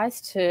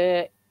hypothesized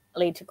to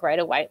lead to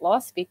greater weight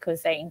loss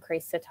because they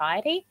increase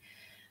satiety.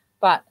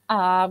 But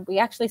we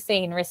actually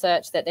see in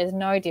research that there's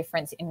no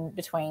difference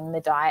between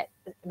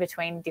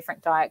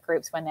different diet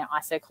groups when they're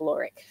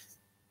isocaloric.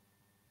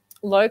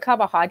 Low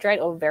carbohydrate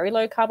or very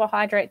low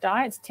carbohydrate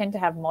diets tend to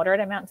have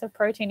moderate amounts of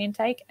protein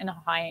intake and a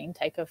higher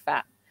intake of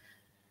fat.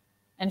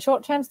 And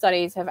short-term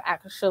studies have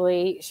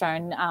actually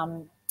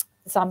shown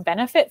some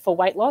benefit for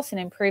weight loss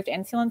and improved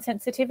insulin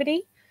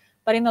sensitivity.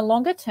 But in the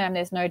longer term,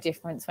 there's no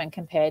difference when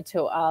compared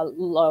to a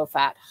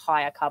low-fat,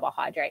 higher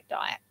carbohydrate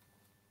diet.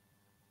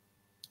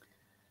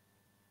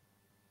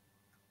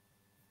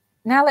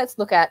 Now let's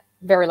look at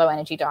very low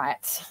energy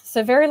diets.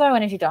 So very low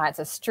energy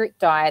diets are strict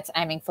diets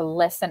aiming for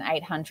less than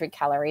 800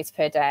 calories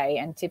per day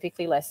and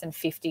typically less than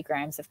 50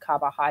 grams of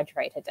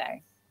carbohydrate a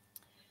day.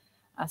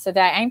 So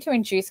they aim to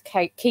induce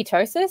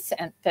ketosis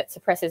and that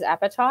suppresses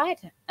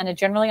appetite and are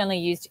generally only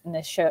used in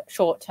the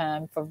short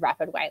term for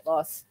rapid weight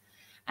loss.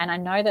 And I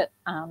know that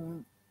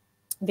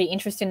the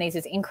interest in these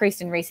has increased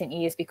in recent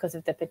years because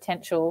of the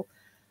potential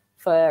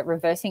for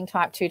reversing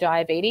type 2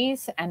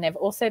 diabetes, and they've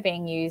also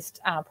been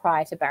used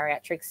prior to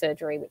bariatric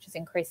surgery, which is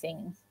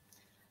increasingly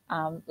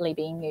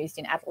being used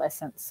in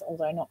adolescents,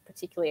 although not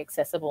particularly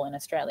accessible in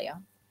Australia.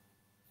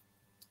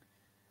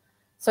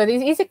 So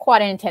this is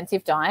quite an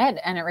intensive diet,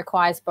 and it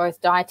requires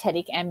both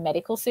dietetic and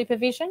medical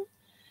supervision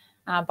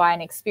by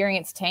an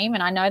experienced team.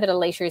 And I know that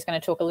Alicia is going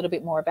to talk a little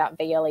bit more about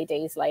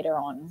VLEDs later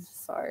on,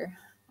 so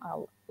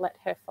I'll let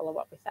her follow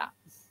up with that.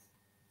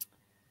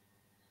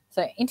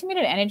 So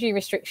intermittent energy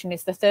restriction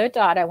is the third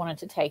diet I wanted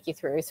to take you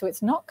through. So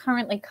it's not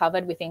currently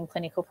covered within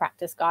clinical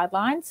practice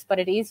guidelines, but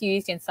it is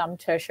used in some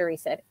tertiary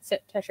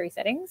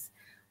settings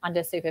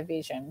under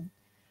supervision.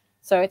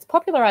 So it's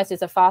popularized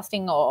as a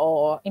fasting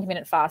or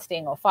intermittent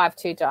fasting or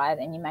 5-2 diet,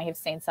 and you may have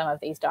seen some of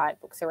these diet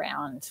books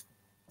around.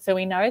 So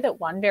we know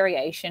that one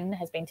variation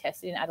has been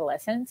tested in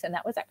adolescents, and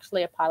that was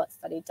actually a pilot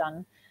study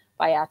done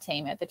by our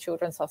team at the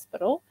Children's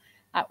Hospital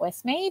at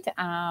Westmead,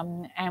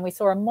 and we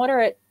saw a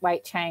moderate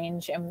weight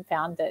change and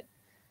found that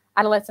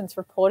adolescents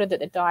reported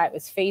that the diet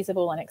was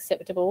feasible and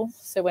acceptable.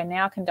 So we're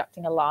now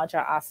conducting a larger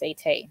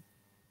RCT.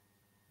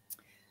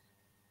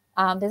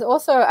 There's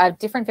also a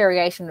different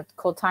variation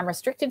called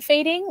time-restricted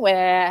feeding,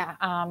 where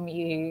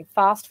you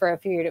fast for a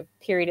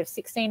period of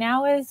 16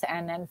 hours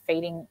and then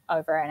feeding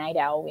over an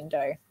 8-hour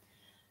window.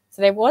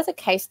 So there was a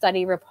case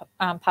study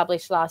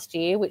published last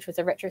year, which was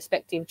a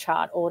retrospective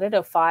chart audit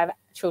of 5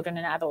 children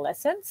and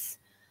adolescents,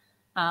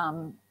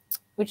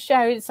 which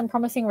showed some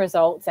promising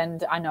results.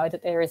 And I know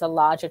that there is a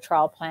larger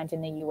trial planned in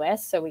the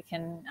US, so we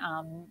can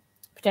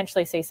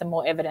potentially see some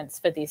more evidence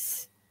for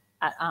this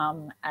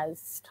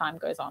as time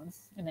goes on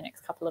in the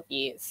next couple of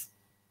years.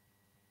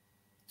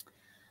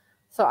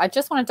 So I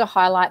just wanted to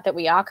highlight that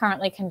we are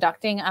currently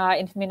conducting our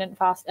intermittent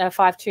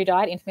 5-2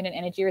 diet, intermittent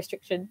energy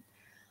restriction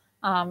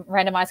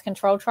randomized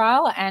control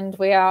trial, and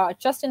we are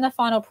just in the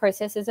final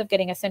processes of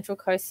getting a Central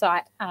Coast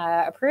site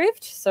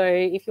approved. So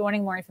if you're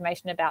wanting more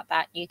information about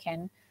that, you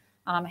can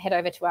head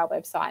over to our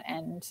website,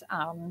 and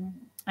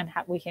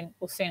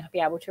we'll soon be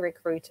able to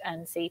recruit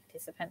and see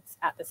participants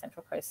at the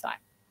Central Coast site.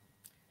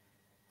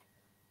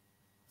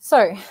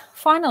 So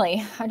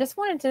finally, I just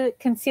wanted to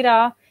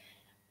consider,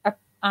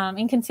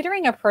 in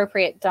considering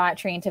appropriate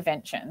dietary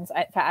interventions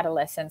for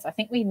adolescents, I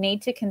think we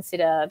need to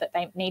consider that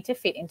they need to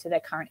fit into their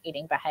current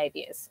eating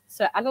behaviours.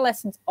 So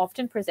adolescents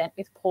often present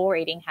with poor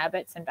eating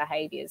habits and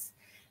behaviours,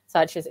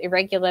 such as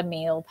irregular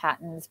meal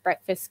patterns,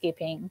 breakfast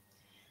skipping,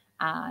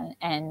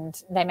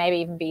 and they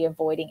may even be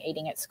avoiding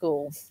eating at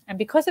school. And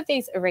because of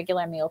these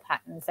irregular meal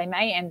patterns, they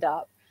may end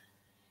up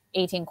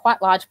eating quite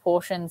large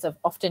portions of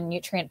often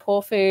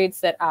nutrient-poor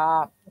foods that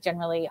are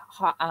generally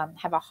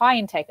have a high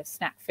intake of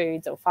snack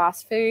foods or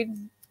fast food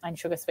and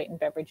sugar-sweetened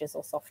beverages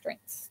or soft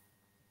drinks.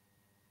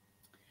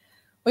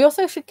 We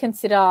also should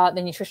consider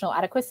the nutritional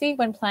adequacy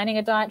when planning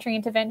a dietary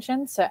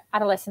intervention. So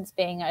adolescence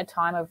being a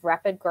time of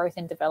rapid growth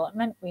and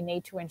development, we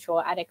need to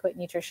ensure adequate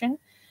nutrition,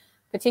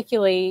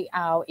 particularly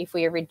if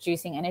we are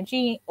reducing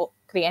energy or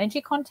the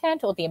energy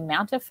content or the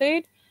amount of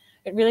food.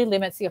 It really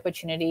limits the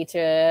opportunity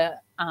to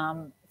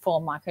for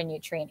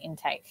micronutrient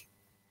intake.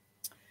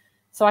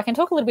 So I can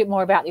talk a little bit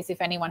more about this if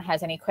anyone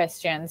has any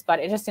questions, but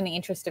just in the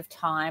interest of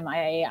time,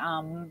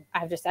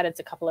 I've just added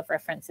a couple of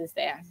references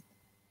there.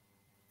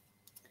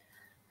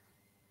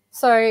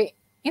 So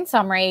in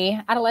summary,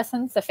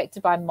 adolescents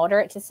affected by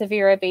moderate to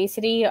severe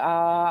obesity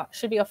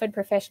should be offered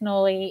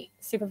professionally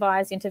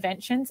supervised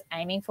interventions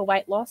aiming for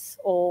weight loss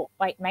or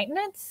weight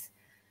maintenance,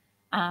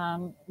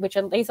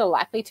 these are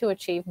likely to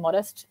achieve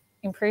modest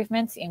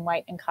improvements in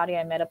weight and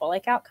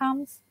cardiometabolic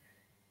outcomes.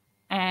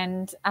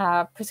 And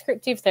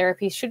prescriptive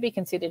therapies should be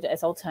considered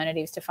as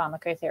alternatives to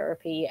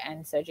pharmacotherapy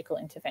and surgical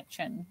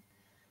intervention.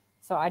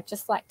 So I'd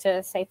just like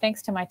to say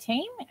thanks to my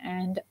team,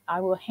 and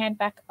I will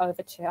hand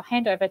over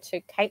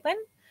to Caitlin,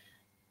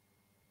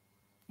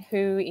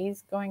 who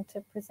is going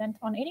to present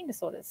on eating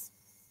disorders.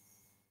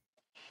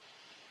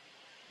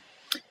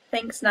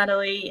 Thanks,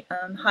 Natalie.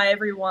 Hi,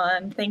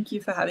 everyone. Thank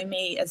you for having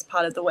me as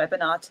part of the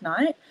webinar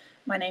tonight.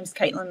 My name's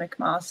Caitlin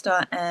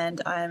McMaster,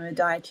 and I am a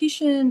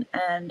dietitian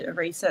and a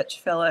research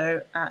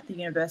fellow at the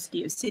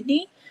University of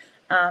Sydney.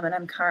 And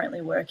I'm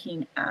currently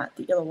working at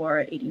the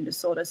Illawarra Eating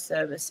Disorder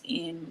Service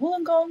in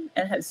Wollongong,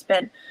 and have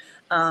spent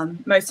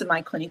most of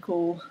my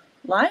clinical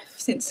life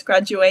since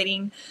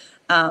graduating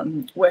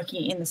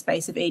working in the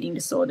space of eating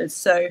disorders.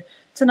 So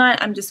tonight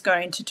I'm just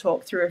going to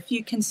talk through a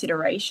few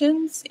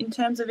considerations in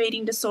terms of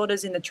eating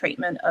disorders in the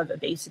treatment of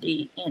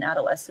obesity in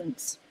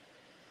adolescents.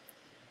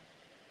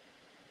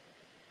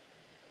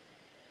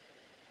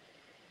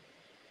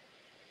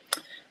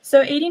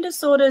 So eating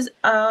disorders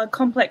are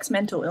complex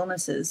mental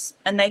illnesses,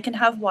 and they can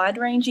have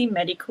wide-ranging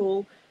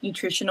medical,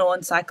 nutritional,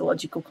 and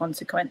psychological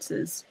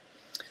consequences.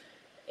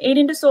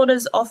 Eating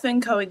disorders often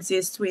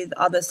coexist with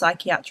other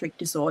psychiatric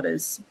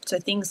disorders, so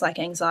things like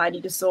anxiety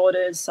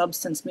disorders,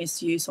 substance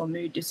misuse, or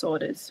mood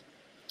disorders.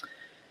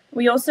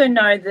 We also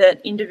know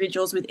that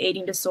individuals with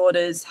eating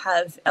disorders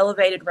have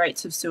elevated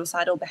rates of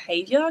suicidal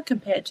behaviour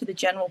compared to the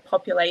general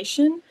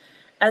population,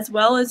 as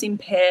well as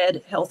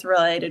impaired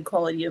health-related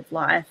quality of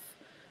life,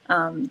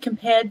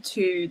 compared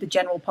to the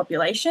general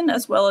population,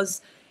 as well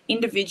as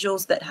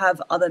individuals that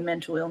have other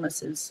mental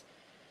illnesses.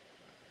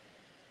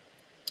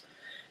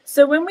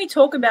 So when we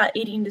talk about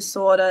eating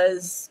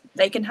disorders,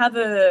 they can have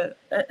a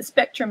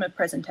spectrum of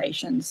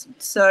presentations.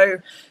 So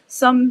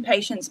some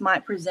patients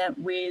might present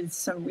with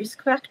some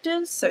risk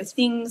factors, so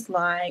things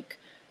like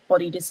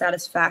body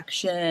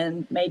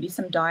dissatisfaction, maybe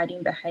some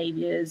dieting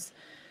behaviors.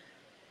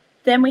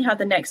 Then we have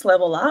the next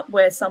level up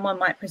where someone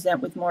might present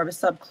with more of a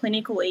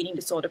subclinical eating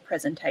disorder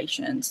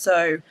presentation.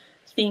 So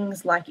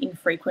things like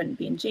infrequent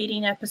binge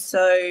eating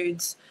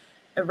episodes,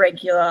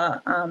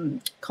 irregular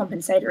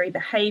compensatory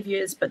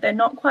behaviors, but they're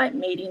not quite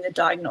meeting the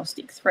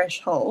diagnostic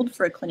threshold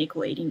for a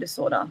clinical eating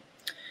disorder.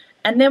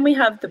 And then we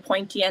have the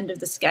pointy end of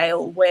the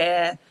scale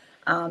where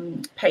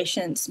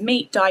patients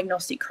meet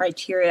diagnostic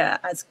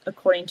criteria as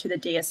according to the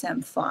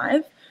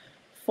DSM-5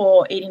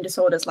 for eating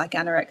disorders like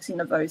anorexia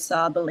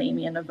nervosa,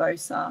 bulimia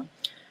nervosa.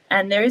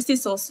 And there is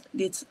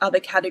this other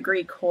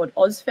category called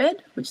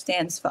OSFED, which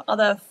stands for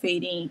other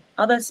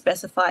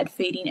specified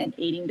feeding and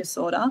eating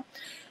disorder.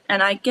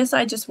 And I guess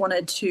I just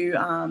wanted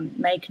to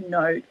make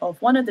note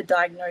of one of the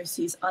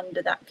diagnoses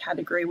under that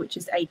category, which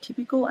is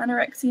atypical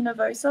anorexia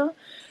nervosa.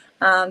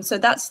 So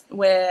that's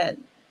where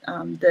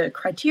the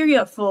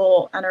criteria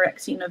for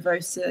anorexia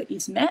nervosa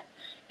is met,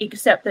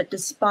 except that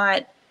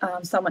despite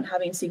someone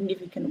having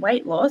significant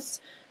weight loss,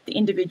 the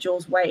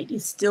individual's weight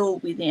is still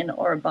within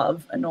or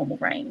above a normal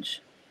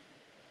range.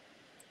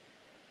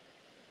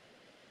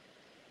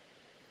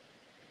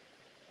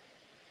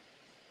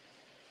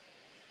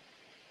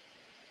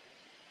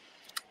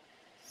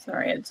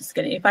 Sorry, I'm just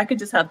getting, if I could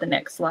just have the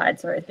next slide.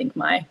 Sorry, I think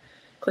my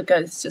clicker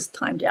is just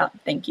timed out.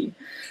 Thank you.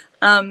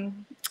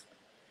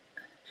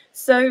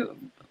 So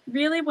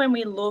really when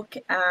we look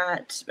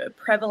at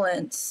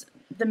prevalence,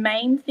 the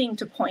main thing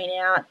to point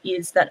out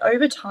is that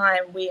over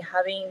time we're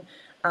having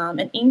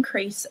an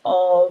increase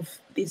of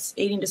this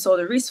eating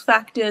disorder risk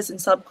factors and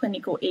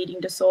subclinical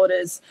eating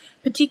disorders,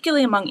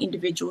 particularly among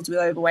individuals with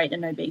overweight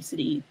and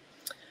obesity.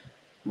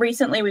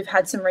 Recently, we've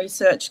had some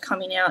research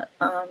coming out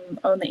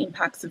on the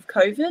impacts of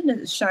COVID, and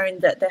it's shown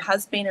that there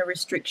has been a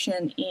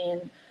restriction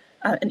in,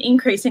 an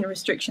increase in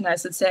restriction, I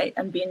should say,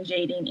 and binge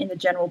eating in the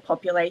general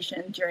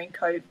population during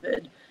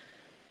COVID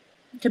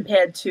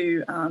compared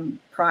to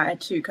prior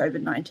to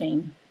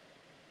COVID-19.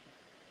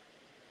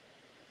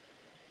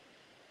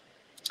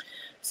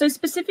 So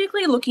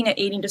specifically looking at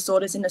eating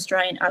disorders in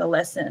Australian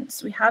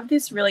adolescents, we have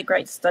this really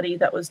great study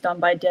that was done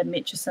by Deb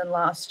Mitchison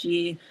last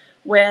year,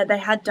 where they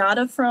had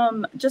data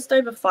from just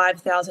over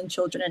 5,000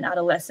 children and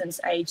adolescents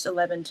aged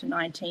 11 to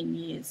 19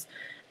 years.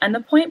 And the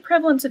point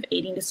prevalence of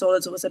eating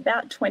disorders was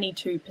about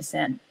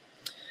 22%.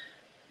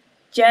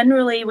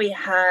 Generally, we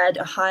had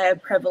a higher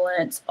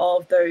prevalence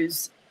of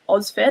those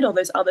OSFED or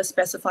those other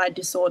specified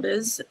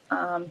disorders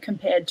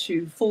compared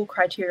to full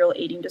criterial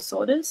eating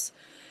disorders.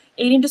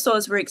 Eating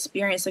disorders were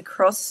experienced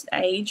across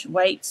age,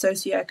 weight,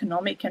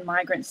 socioeconomic, and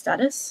migrant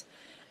status.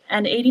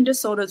 And eating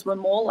disorders were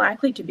more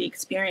likely to be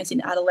experienced in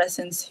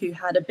adolescents who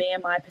had a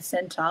BMI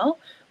percentile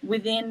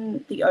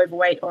within the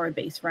overweight or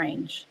obese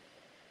range.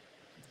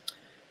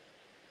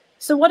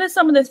 So what are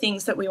some of the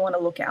things that we want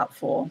to look out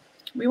for?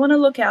 We want to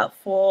look out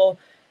for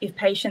if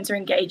patients are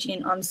engaging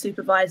in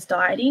unsupervised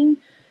dieting,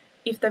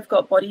 if they've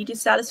got body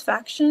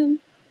dissatisfaction,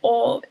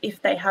 or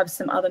if they have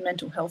some other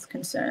mental health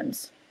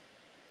concerns.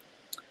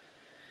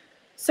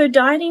 So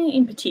dieting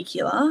in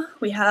particular,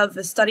 we have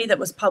a study that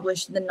was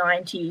published in the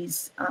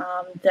 90s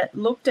that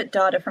looked at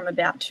data from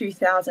about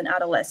 2,000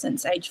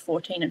 adolescents aged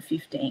 14 and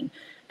 15.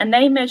 And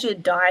they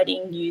measured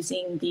dieting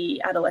using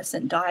the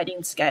adolescent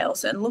dieting scale,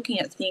 so looking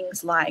at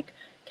things like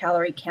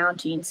calorie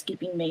counting,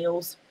 skipping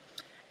meals.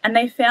 And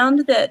they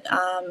found that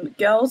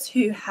girls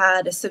who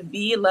had a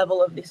severe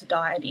level of this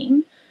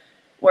dieting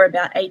were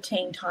about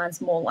 18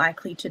 times more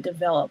likely to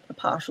develop a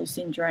partial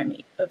syndrome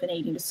of an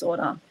eating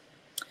disorder.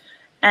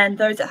 And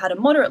those that had a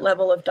moderate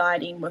level of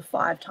dieting were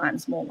 5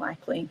 times more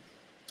likely.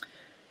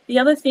 The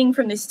other thing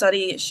from this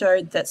study, it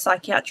showed that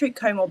psychiatric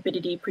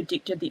comorbidity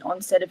predicted the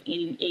onset of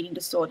eating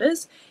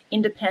disorders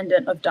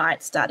independent of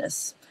diet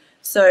status.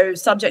 So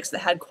subjects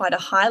that had quite a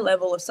high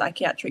level of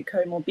psychiatric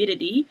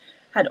comorbidity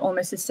had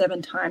almost a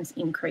 7 times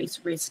increased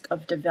risk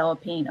of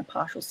developing a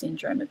partial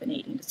syndrome of an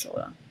eating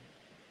disorder.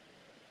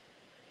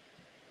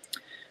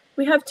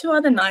 We have 2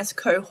 other nice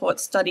cohort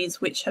studies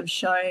which have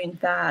shown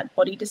that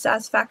body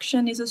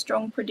dissatisfaction is a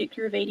strong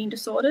predictor of eating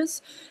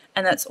disorders,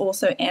 and that's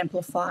also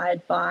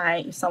amplified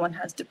by if someone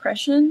has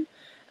depression,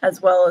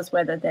 as well as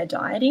whether they're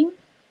dieting.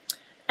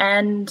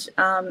 And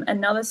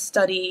another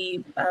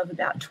study of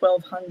about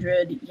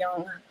 1,200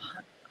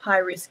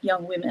 high-risk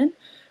young women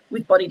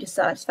with body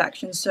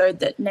dissatisfaction showed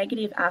that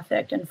negative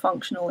affect and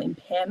functional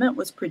impairment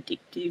was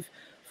predictive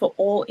for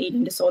all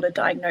eating disorder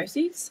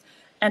diagnoses,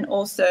 and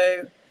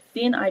also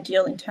thin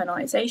ideal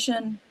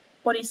internalization,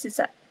 body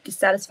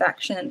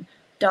dissatisfaction,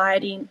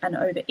 dieting, and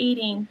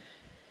overeating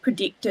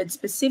predicted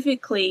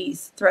specifically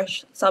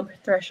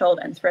subthreshold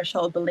and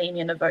threshold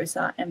bulimia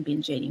nervosa and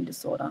binge eating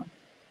disorder.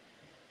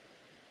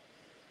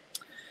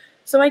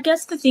 So I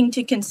guess the thing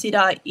to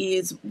consider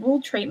is,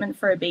 will treatment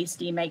for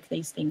obesity make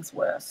these things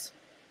worse?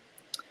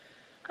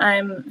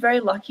 I'm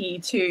very lucky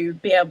to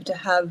be able to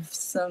have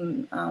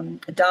some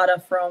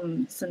data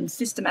from some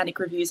systematic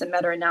reviews and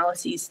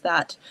meta-analyses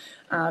that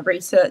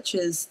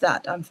researchers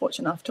that I'm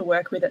fortunate enough to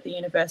work with at the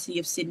University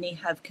of Sydney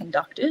have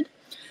conducted.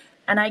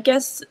 And I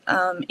guess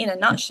in a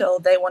nutshell,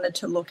 they wanted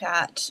to look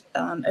at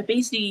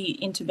obesity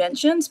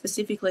interventions,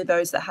 specifically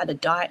those that had a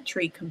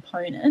dietary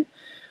component,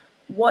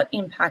 what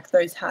impact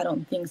those had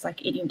on things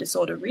like eating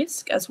disorder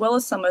risk, as well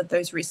as some of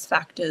those risk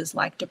factors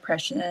like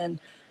depression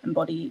and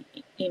body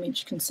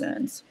image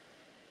concerns.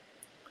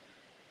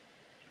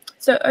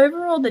 So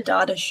overall, the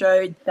data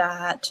showed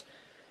that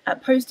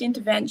at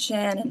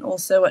post-intervention and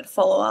also at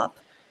follow-up,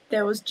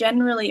 there was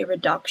generally a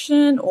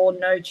reduction or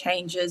no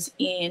changes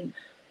in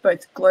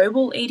both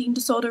global eating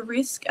disorder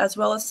risk, as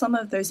well as some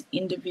of those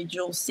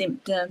individual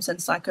symptoms and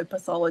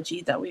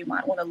psychopathology that we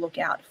might want to look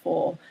out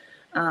for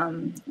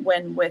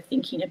when we're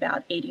thinking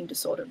about eating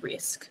disorder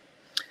risk.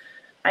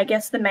 I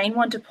guess the main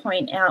one to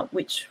point out,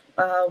 which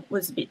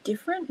was a bit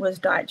different, was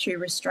dietary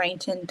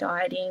restraint and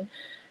dieting.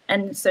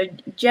 And so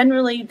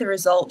generally the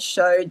results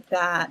showed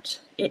that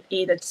it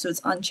either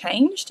was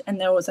unchanged, and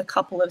there was a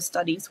couple of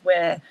studies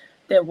where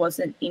there was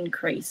an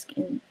increase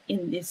in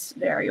this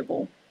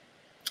variable.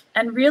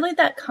 And really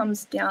that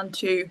comes down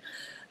to,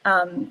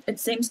 it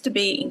seems to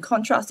be in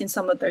contrast in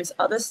some of those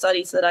other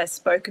studies that I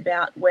spoke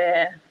about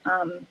where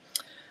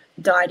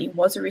dieting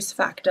was a risk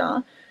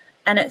factor,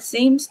 and it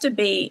seems to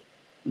be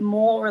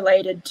more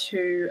related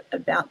to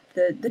about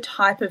the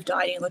type of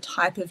dieting or the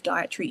type of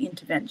dietary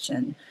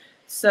intervention.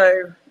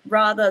 So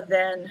rather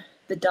than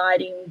the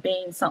dieting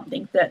being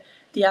something that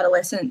the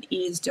adolescent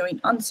is doing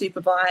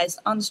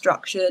unsupervised,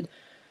 unstructured,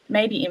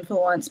 maybe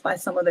influenced by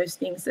some of those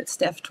things that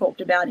Steph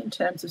talked about in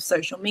terms of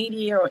social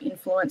media or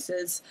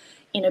influences,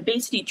 in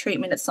obesity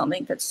treatment, it's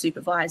something that's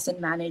supervised and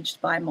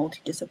managed by a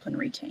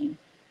multidisciplinary team.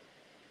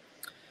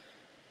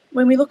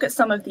 When we look at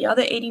some of the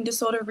other eating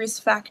disorder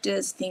risk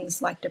factors,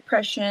 things like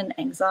depression,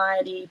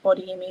 anxiety,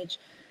 body image,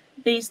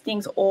 these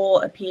things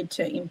all appeared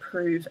to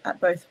improve at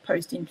both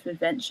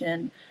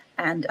post-intervention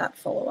and at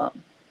follow-up.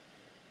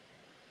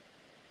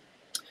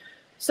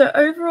 So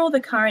overall,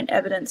 the current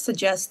evidence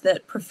suggests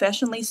that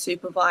professionally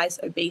supervised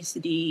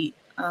obesity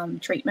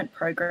treatment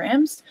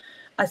programs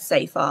are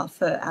safer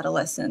for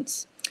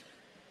adolescents.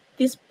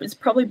 This is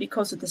probably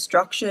because of the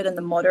structured and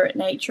the moderate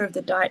nature of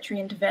the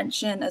dietary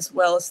intervention, as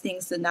well as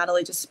things that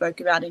Natalie just spoke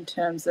about in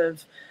terms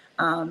of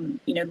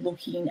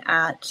looking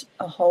at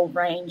a whole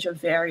range of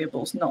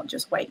variables, not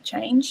just weight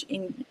change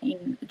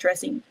in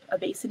addressing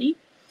obesity.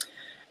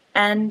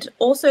 And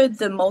also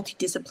the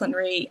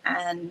multidisciplinary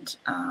and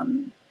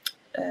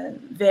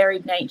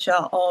varied nature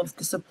of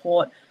the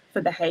support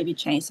for behavior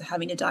change. So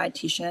having a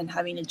dietitian,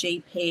 having a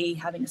GP,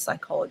 having a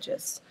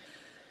psychologist.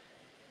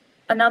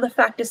 Another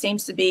factor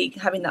seems to be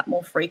having that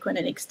more frequent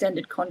and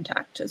extended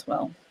contact as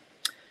well.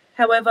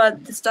 However,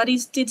 the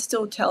studies did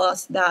still tell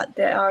us that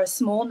there are a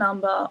small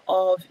number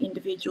of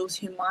individuals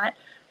who might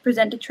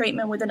present to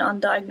treatment with an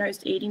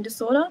undiagnosed eating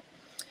disorder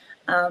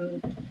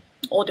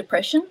or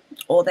depression,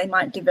 or they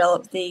might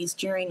develop these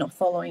during or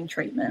following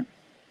treatment.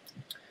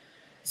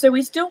 So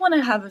we still want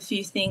to have a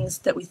few things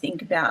that we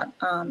think about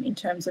in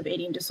terms of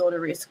eating disorder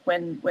risk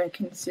when we're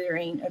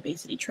considering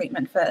obesity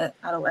treatment for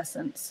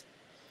adolescents.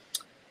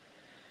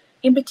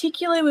 In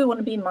particular, we want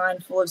to be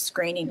mindful of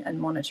screening and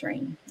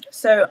monitoring.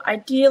 So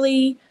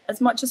ideally, as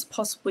much as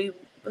possible,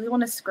 we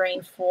want to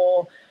screen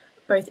for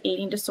both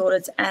eating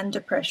disorders and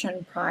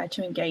depression prior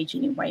to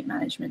engaging in weight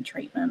management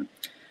treatment.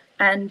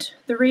 And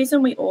the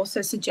reason we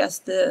also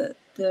suggest the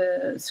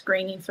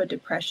screening for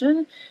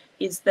depression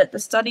is that the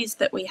studies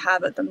that we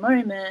have at the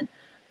moment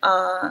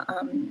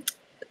are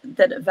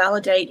that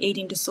validate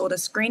eating disorder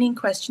screening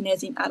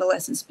questionnaires in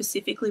adolescents,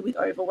 specifically with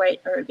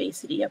overweight or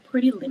obesity, are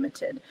pretty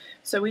limited.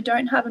 So we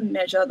don't have a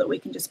measure that we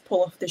can just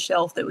pull off the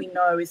shelf that we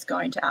know is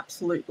going to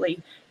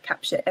absolutely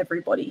capture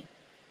everybody.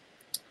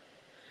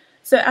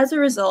 So as a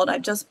result,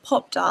 I've just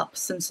popped up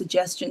some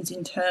suggestions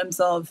in terms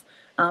of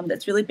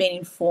that's really been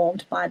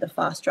informed by the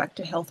Fast Track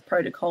to Health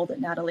protocol that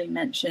Natalie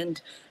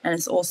mentioned, and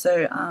it's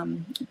also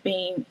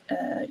being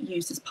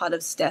used as part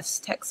of Steph's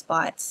Text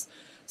Bites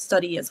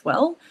study as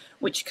well,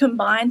 which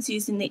combines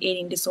using the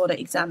eating disorder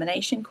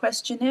examination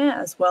questionnaire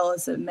as well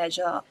as a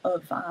measure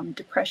of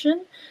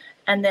depression.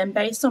 And then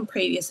based on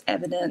previous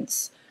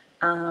evidence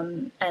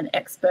and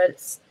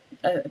experts'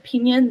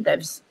 opinion,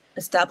 they've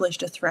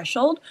established a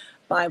threshold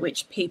by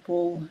which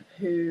people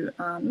who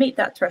meet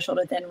that threshold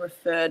are then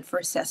referred for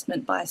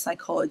assessment by a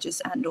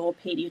psychologist and or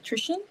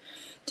pediatrician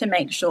to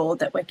make sure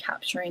that we're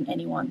capturing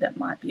anyone that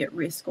might be at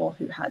risk or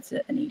who has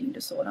an eating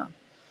disorder.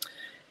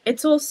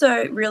 It's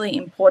also really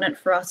important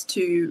for us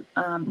to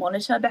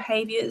monitor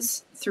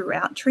behaviours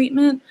throughout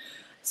treatment.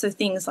 So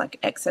things like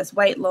excess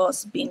weight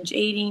loss, binge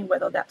eating,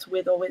 whether that's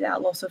with or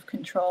without loss of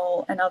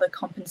control, and other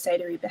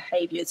compensatory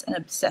behaviours and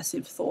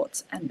obsessive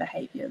thoughts and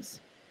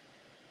behaviours.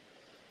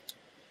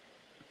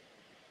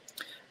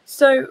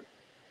 So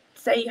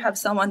say you have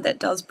someone that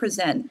does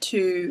present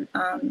to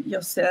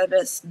your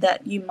service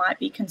that you might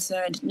be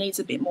concerned needs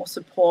a bit more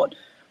support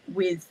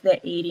with their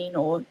eating,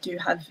 or you do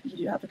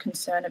have a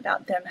concern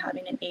about them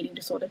having an eating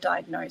disorder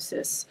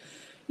diagnosis,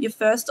 your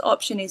first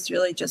option is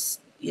really just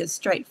your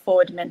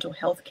straightforward mental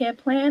health care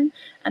plan,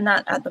 and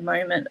that at the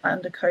moment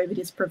under COVID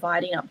is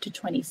providing up to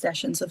 20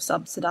 sessions of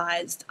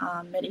subsidised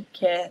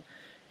Medicare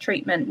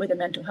treatment with a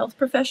mental health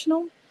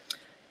professional.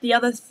 The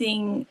other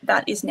thing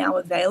that is now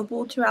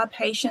available to our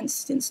patients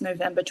since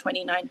November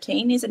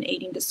 2019 is an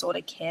eating disorder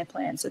care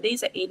plan. So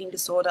these are eating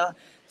disorder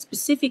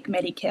specific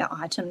Medicare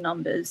item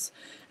numbers.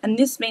 And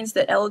this means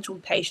that eligible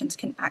patients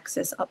can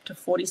access up to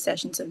 40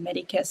 sessions of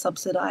Medicare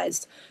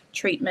subsidized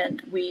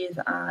treatment with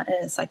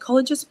a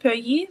psychologist per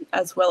year,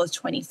 as well as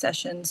 20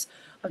 sessions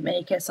of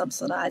Medicare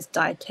subsidized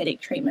dietetic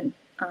treatment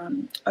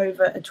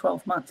over a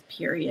 12-month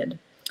period.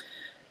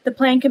 The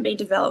plan can be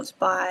developed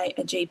by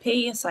a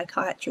GP, a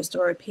psychiatrist,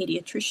 or a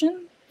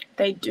paediatrician.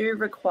 They do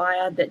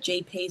require that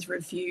GPs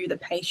review the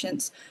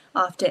patients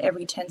after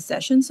every 10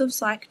 sessions of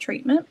psych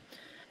treatment,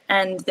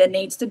 and there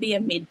needs to be a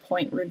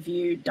midpoint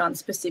review done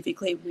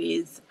specifically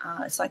with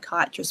a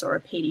psychiatrist or a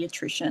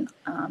paediatrician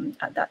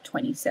at that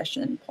 20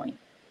 session point.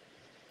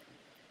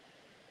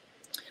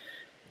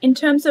 In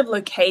terms of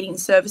locating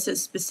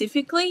services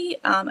specifically,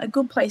 a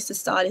good place to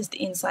start is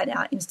the Inside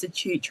Out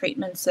Institute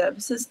Treatment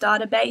Services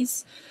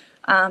database.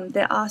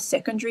 There are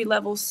secondary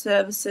level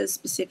services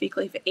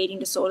specifically for eating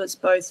disorders,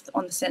 both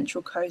on the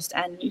Central Coast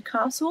and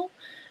Newcastle.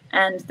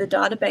 And the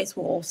database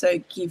will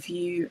also give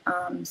you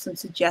some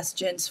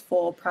suggestions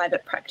for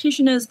private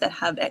practitioners that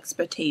have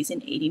expertise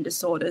in eating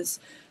disorders,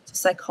 so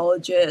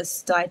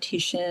psychologists,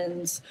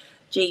 dietitians,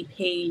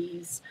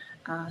 GPs,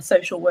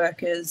 social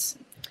workers.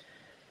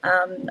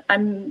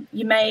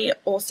 You may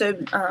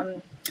also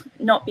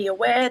not be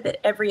aware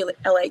that every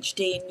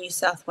LHD in New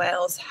South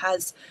Wales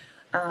has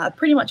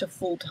pretty much a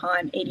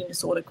full-time eating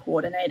disorder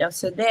coordinator.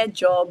 So their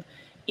job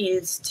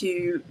is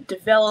to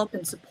develop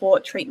and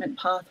support treatment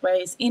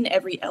pathways in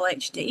every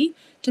LHD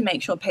to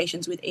make sure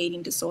patients with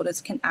eating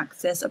disorders can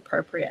access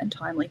appropriate and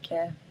timely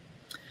care.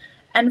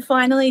 And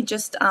finally,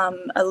 just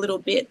a little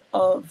bit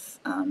of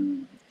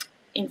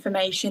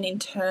information in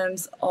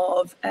terms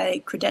of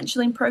a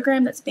credentialing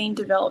program that's being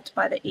developed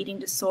by the eating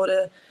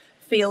disorder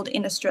field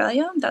in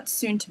Australia that's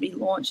soon to be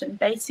launched, and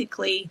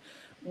basically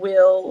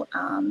will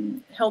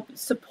help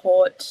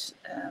support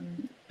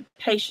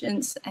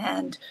patients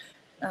and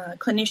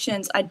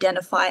clinicians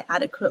identify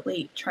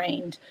adequately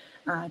trained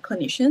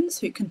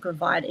clinicians who can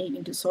provide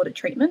eating disorder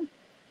treatment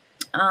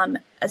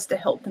as to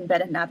help them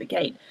better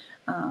navigate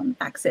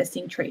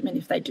accessing treatment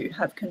if they do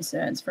have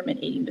concerns from an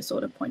eating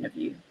disorder point of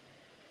view.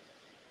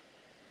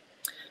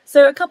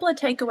 So a couple of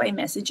takeaway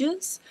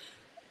messages.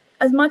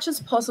 As much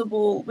as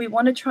possible, we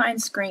want to try and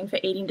screen for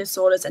eating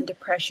disorders and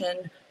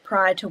depression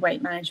prior to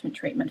weight management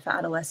treatment for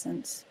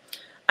adolescents.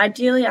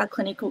 Ideally, our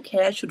clinical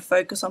care should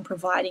focus on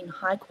providing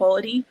high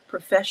quality,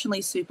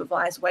 professionally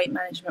supervised weight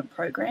management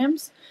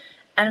programs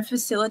and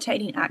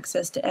facilitating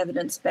access to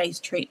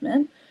evidence-based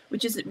treatment,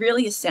 which is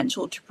really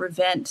essential to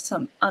prevent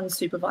some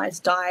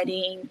unsupervised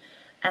dieting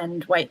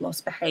and weight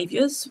loss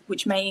behaviours,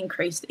 which may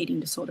increase eating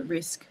disorder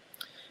risk.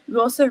 We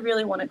also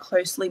really want to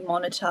closely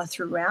monitor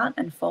throughout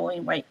and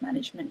following weight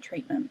management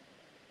treatment.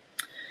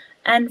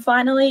 And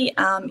finally,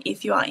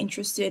 if you are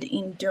interested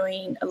in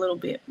doing a little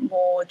bit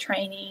more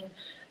training,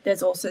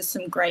 there's also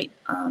some great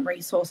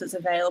resources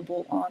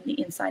available on the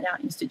Inside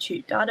Out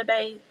Institute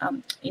database,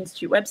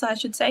 Institute website, I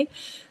should say.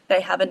 They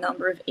have a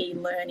number of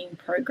e-learning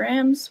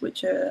programs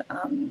which are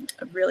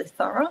really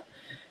thorough.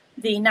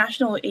 The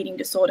National Eating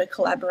Disorder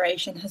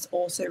Collaboration has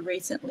also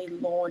recently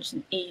launched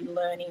an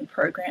e-learning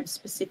program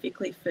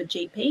specifically for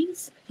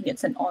GPs. I think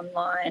it's an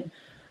online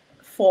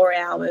 4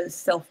 hours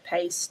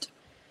self-paced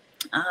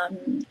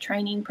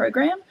training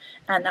program,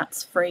 and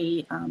that's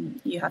free.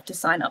 You have to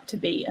sign up to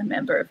be a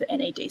member of the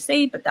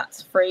NEDC, but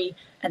that's free,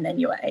 and then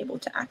you are able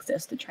to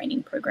access the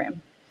training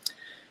program.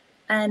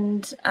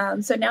 And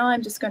so now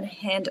I'm just going to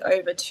hand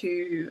over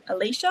to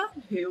Alicia,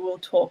 who will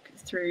talk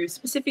through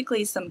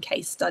specifically some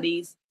case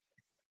studies.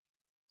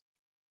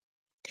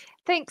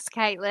 Thanks,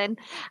 Caitlin.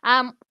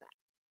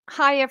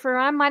 Hi,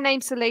 everyone. My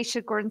name's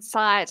Alicia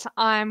Grunsite.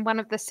 I'm one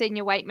of the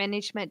senior weight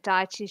management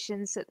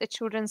dietitians at the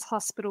Children's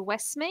Hospital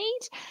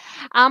Westmead.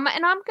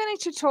 And I'm going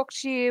to talk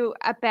to you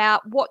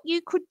about what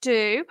you could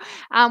do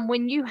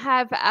when you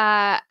have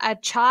a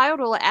child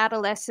or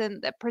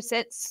adolescent that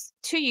presents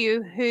to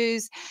you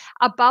who's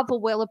above or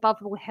well above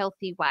a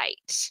healthy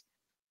weight.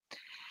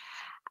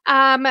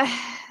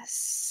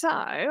 So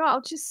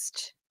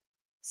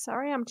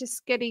I'm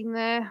just getting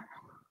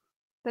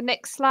the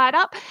next slide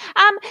up.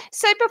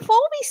 So before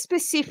we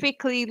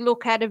specifically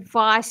look at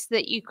advice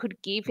that you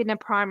could give in a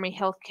primary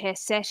healthcare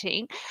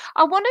setting,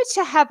 I wanted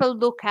to have a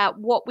look at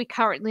what we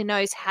currently know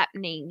is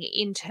happening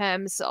in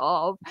terms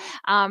of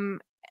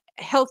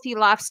healthy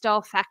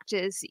lifestyle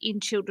factors in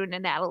children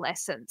and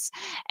adolescents.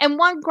 And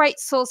one great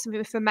source of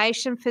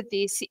information for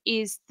this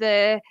is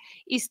the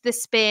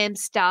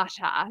SPAMS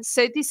data.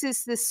 So this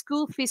is the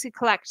School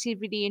Physical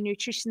Activity and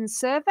Nutrition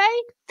Survey.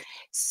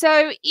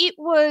 So it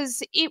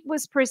was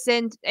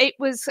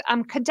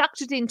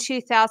conducted in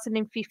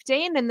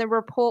 2015, and the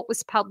report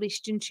was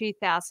published in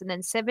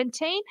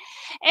 2017.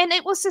 And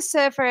it was a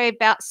survey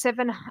about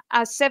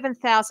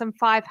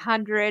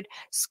 7,500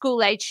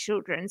 school-age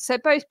children, so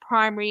both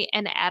primary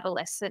and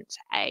adolescent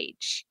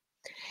age.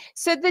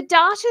 So the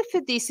data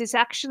for this is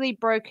actually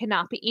broken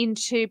up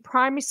into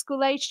primary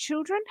school age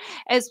children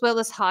as well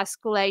as high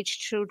school age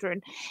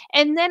children.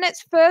 And then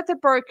it's further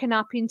broken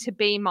up into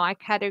BMI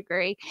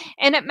category,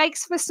 and it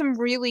makes for some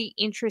really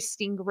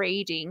interesting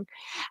reading.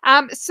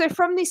 So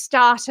from this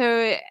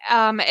data,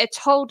 it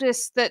told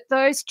us that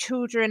those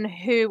children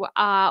who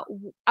are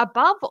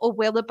above or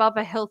well above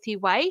a healthy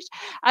weight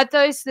are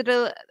those that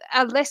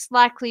are less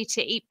likely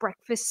to eat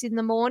breakfast in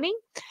the morning,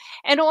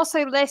 and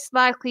also less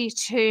likely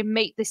to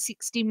meet the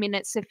 60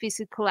 minutes of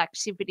physical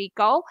activity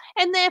goal,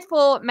 and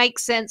therefore it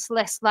makes sense,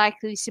 less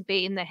likely to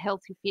be in the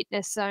healthy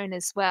fitness zone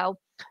as well.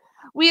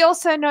 We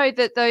also know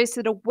that those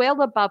that are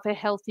well above a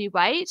healthy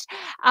weight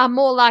are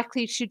more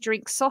likely to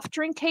drink soft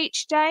drink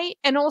each day,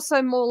 and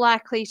also more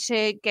likely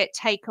to get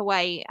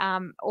takeaway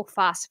or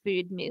fast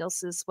food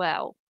meals as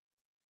well.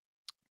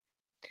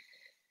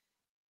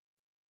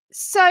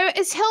 So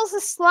it tells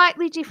a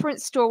slightly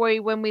different story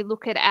when we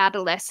look at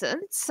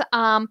adolescents.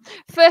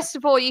 First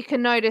of all, you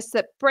can notice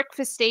that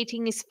breakfast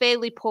eating is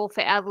fairly poor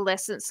for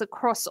adolescents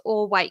across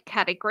all weight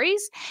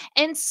categories.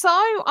 And so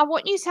I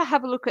want you to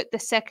have a look at the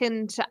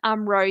second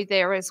row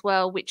there as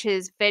well, which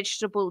is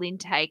vegetable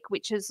intake,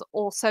 which is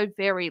also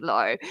very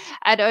low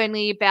at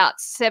only about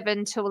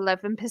 7 to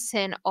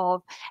 11%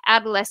 of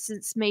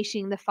adolescents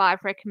meeting the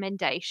 5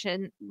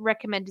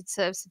 recommended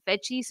serves of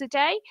veggies a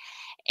day.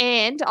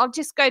 And I'll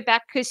just go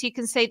back because you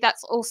can see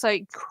that's also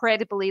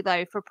incredibly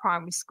low for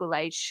primary school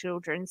age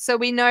children. So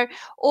we know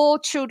all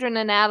children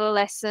and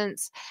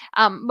adolescents,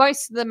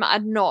 most of them are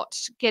not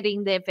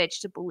getting their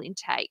vegetable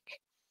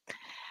intake.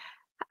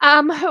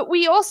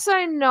 We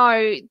also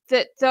know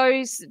that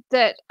those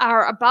that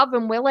are above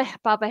and well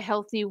above a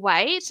healthy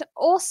weight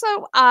also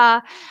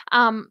are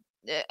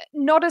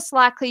not as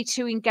likely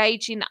to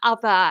engage in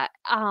other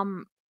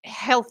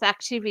health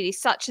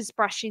activities, such as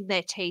brushing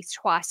their teeth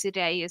twice a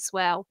day as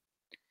well.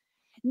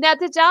 Now,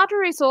 the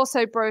data is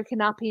also broken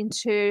up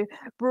into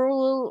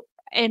rural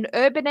and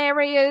urban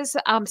areas,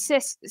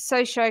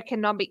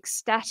 socioeconomic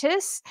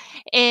status,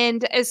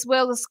 and as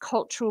well as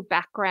cultural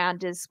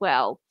background as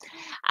well.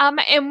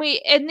 And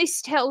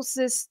this tells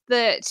us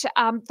that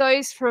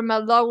those from a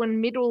low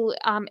and middle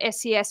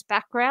SES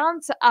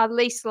backgrounds are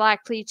least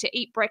likely to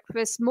eat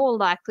breakfast, more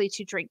likely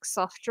to drink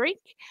soft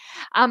drink,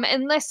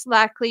 and less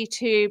likely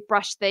to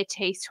brush their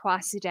teeth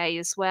twice a day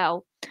as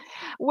well.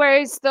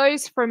 Whereas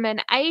those from an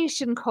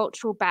Asian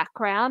cultural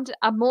background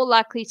are more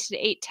likely to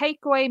eat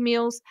takeaway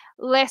meals,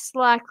 less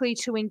likely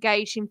to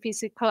engage in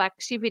physical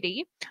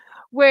activity,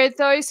 where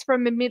those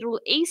from a Middle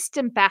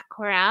Eastern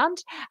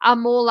background are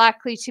more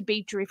likely to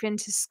be driven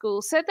to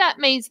school. So that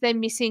means they're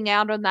missing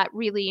out on that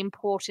really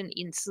important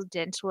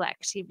incidental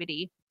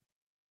activity.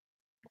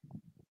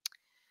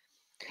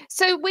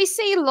 So we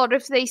see a lot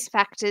of these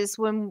factors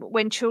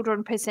when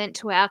children present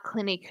to our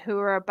clinic who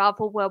are above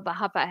or well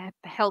above a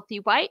healthy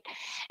weight.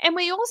 And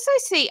we also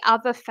see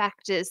other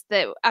factors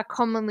that are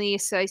commonly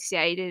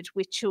associated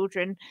with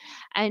children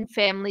and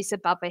families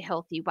above a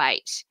healthy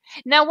weight.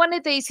 Now, one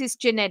of these is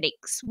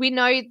genetics. We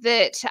know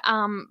that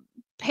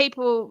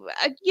people,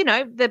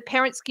 the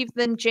parents give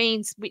them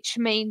genes, which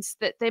means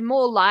that they're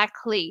more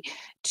likely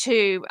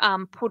to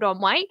put on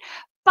weight.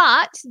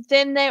 But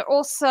then they're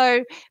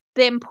also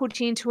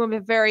put into a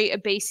very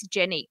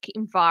obesogenic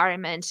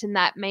environment, and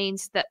that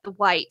means that the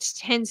weight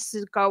tends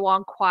to go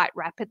on quite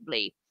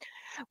rapidly.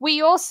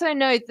 We also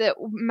know that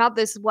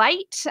mother's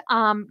weight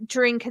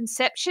during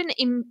conception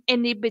and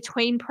in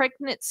between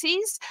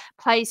pregnancies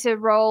plays a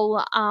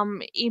role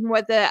in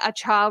whether a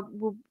child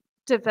will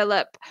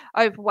develop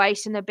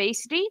overweight and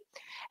obesity,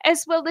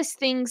 as well as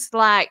things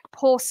like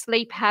poor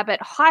sleep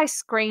habit, high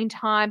screen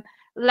time,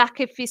 lack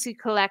of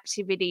physical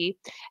activity,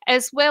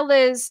 as well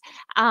as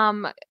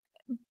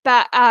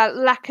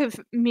lack of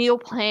meal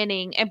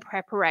planning and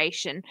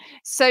preparation.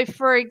 So,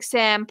 for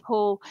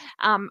example,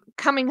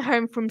 coming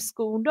home from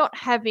school, not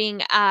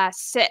having a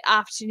set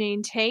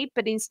afternoon tea,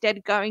 but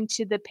instead going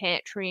to the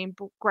pantry and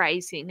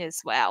grazing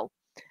as well.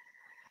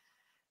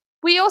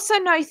 We also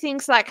know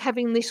things like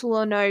having little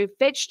or no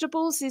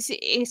vegetables is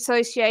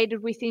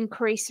associated with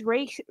increased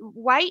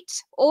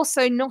weight.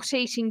 Also, not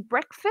eating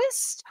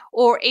breakfast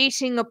or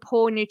eating a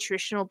poor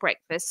nutritional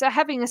breakfast. So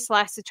having a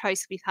slice of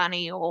toast with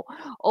honey or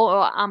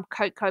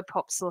Cocoa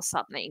Pops or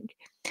something.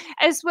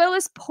 as well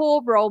as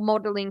poor role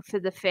modeling for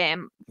the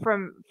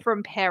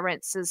from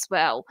parents as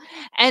well.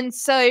 And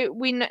so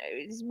we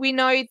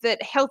know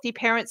that healthy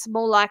parents are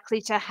more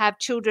likely to have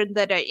children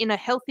that are in a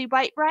healthy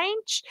weight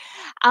range.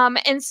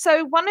 And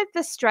so one of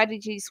the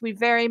strategies we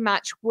very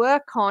much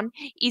work on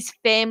is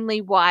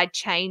family-wide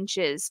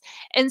changes.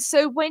 And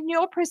so when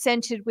you're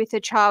presented with a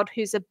child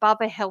who's above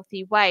a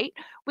healthy weight,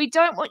 we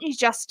don't want you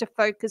just to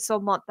focus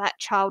on what that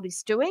child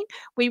is doing.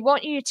 We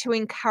want you to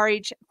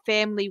encourage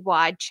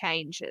family-wide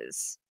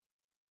changes.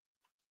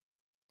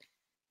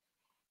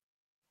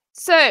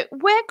 So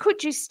where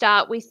could you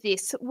start with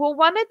this? Well,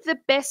 one of the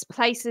best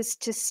places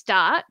to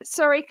start,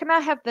 sorry, can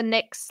I have the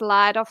next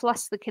slide? I've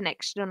lost the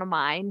connection on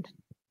mine.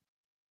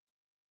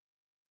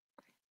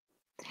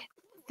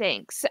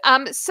 Thanks.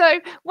 So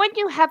when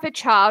you have a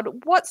child,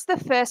 what's the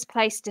first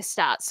place to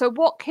start? So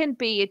what can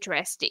be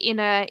addressed in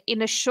a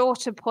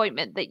short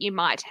appointment that you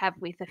might have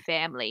with a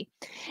family?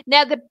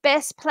 Now, the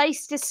best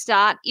place to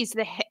start is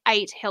the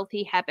 8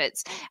 healthy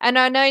habits. And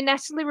I know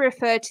Natalie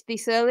referred to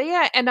this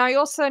earlier, and I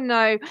also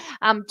know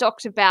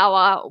Dr.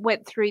 Bauer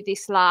went through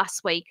this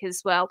last week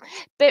as well.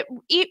 But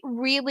it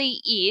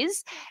really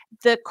is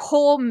the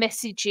core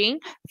messaging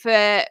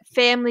for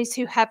families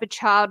who have a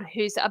child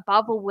who's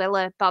above or well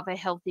above a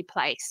healthy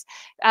place,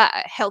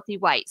 healthy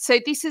weight. So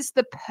this is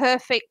the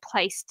perfect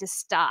place to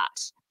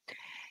start.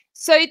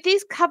 So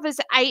this covers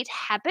 8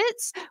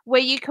 habits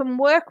where you can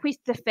work with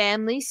the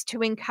families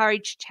to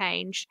encourage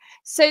change.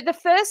 So the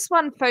first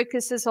one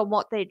focuses on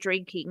what they're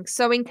drinking.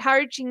 So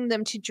encouraging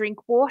them to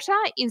drink water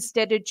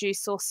instead of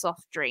juice or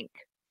soft drink.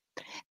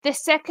 The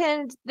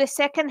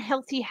second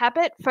healthy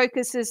habit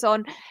focuses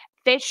on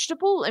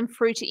vegetable and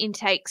fruit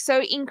intake.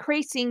 So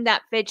increasing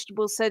that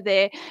vegetable so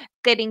they're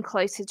getting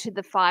closer to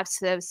the 5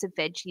 serves of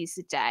veggies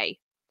a day.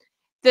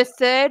 The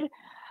third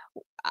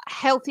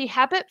healthy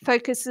habit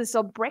focuses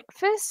on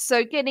breakfast.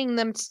 So getting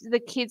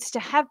the kids to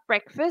have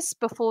breakfast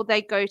before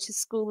they go to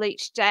school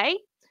each day.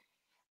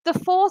 The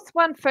fourth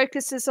one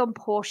focuses on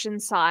portion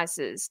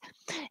sizes.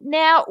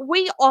 Now,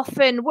 we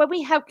often, when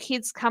we have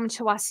kids come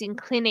to us in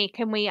clinic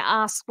and we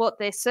ask what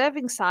their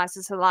serving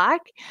sizes are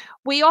like,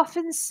 we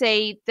often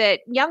see that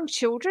young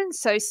children,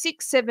 so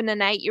 6, 7, and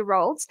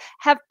 8-year-olds,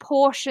 have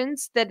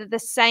portions that are the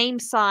same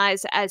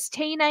size as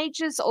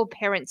teenagers or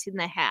parents in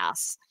the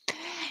house.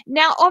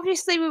 Now,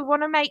 obviously, we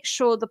want to make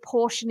sure the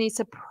portion is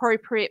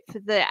appropriate for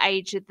the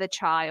age of the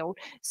child.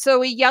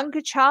 So a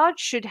younger child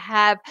should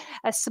have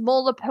a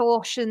smaller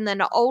portion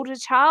than an older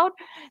child,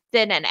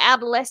 then an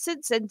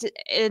adolescent,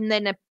 and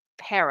then a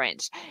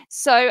parent.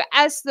 So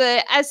as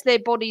their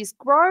bodies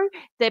grow,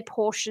 their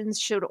portions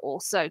should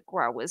also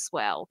grow as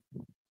well.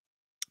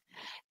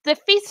 The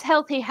fifth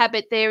healthy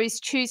habit there is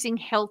choosing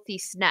healthy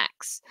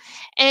snacks.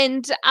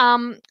 And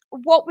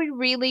what we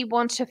really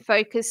want to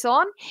focus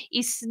on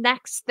is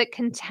snacks that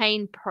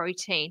contain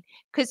protein,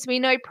 because we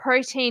know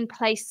protein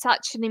plays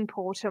such an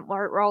important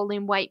role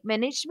in weight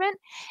management,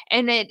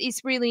 and it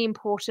is really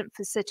important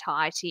for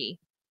satiety.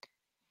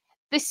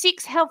 The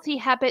sixth healthy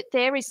habit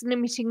there is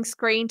limiting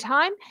screen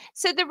time.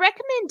 So the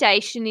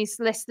recommendation is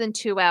less than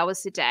 2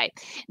 hours a day.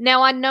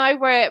 Now, I know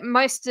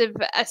most of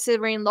us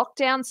are in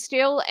lockdown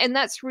still, and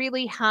that's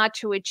really hard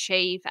to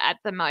achieve at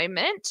the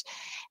moment.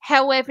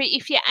 However,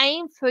 if you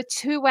aim for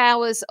 2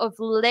 hours of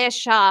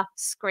leisure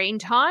screen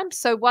time,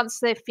 so once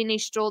they've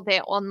finished all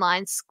their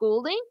online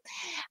schooling,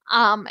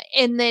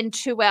 and then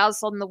 2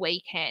 hours on the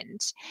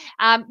weekend.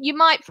 You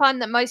might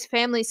find that most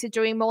families are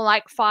doing more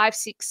like 5,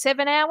 6,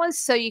 7 hours,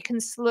 so you can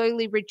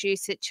slowly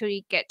reduce it till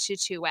you get to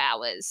 2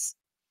 hours.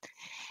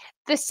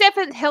 The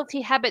seventh healthy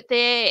habit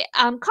there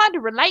kind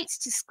of relates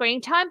to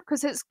screen time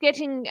because it's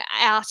getting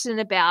out and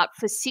about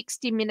for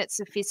 60 minutes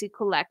of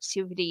physical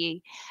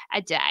activity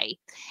a day.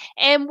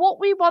 And what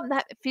we want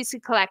that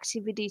physical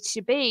activity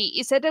to be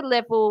is at a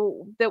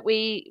level that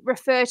we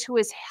refer to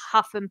as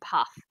huff and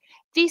puff.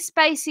 This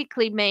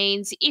basically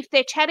means if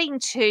they're chatting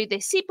to their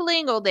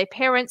sibling or their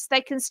parents,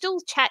 they can still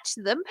chat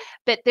to them,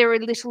 but they're a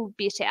little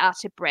bit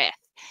out of breath.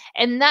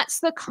 And that's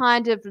the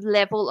kind of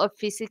level of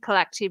physical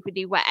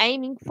activity we're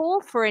aiming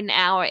for an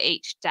hour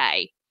each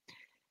day.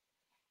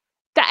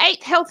 The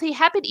eighth healthy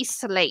habit is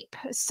sleep.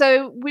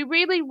 So we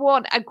really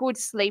want a good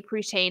sleep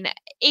routine,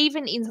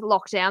 even in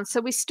lockdown.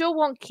 So we still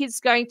want kids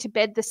going to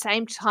bed the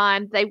same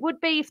time they would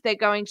be if they're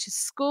going to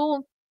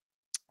school.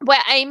 We're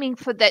aiming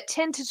for that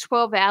 10 to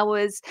 12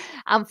 hours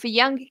for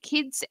younger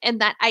kids and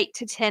that 8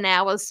 to 10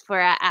 hours for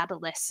our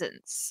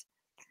adolescents.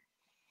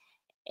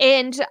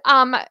 And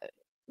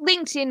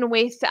linked in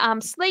with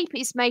sleep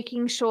is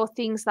making sure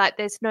things like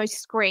there's no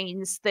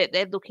screens that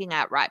they're looking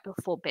at right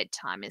before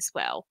bedtime as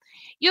well.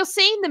 You'll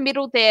see in the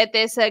middle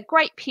there's a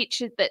great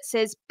picture that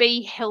says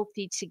be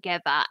healthy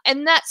together.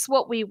 And that's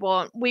what we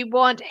want. We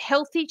want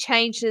healthy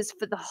changes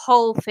for the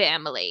whole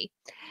family.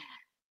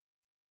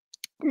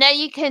 Now,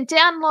 you can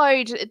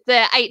download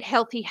the 8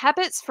 healthy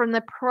habits from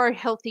the Pro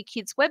Healthy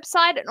Kids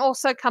website. It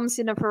also comes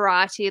in a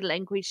variety of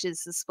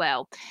languages as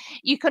well.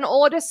 You can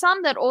order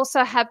some that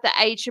also have the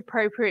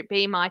age-appropriate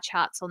BMI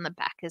charts on the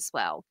back as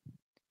well.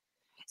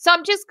 So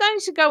I'm just going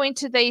to go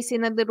into these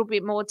in a little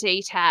bit more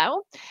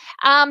detail.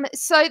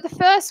 So the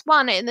first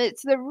one, and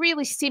it's the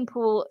really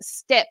simple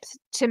step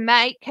to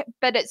make,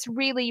 but it's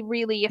really,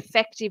 really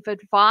effective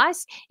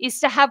advice, is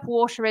to have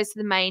water as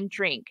the main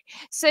drink.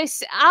 So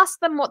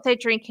ask them what they're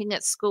drinking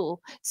at school.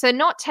 So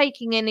not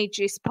taking any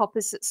juice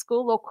poppers at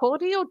school or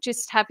cordial,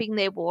 just having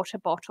their water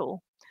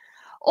bottle.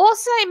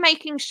 Also,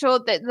 making sure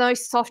that no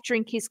soft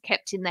drink is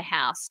kept in the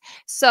house.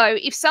 So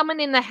if someone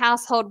in the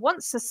household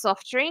wants a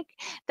soft drink,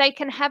 they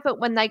can have it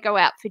when they go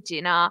out for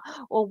dinner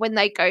or when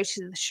they go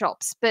to the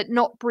shops, but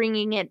not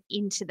bringing it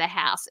into the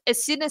house.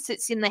 As soon as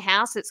it's in the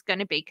house, it's going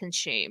to be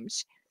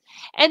consumed.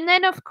 And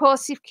then, of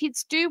course, if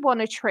kids do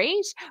want a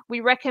treat, we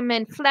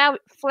recommend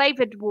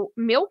flavored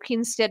milk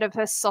instead of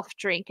a soft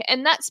drink.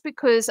 And that's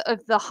because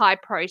of the high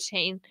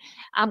protein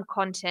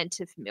content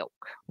of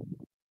milk.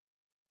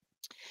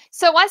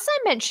 So as I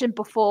mentioned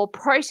before,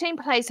 protein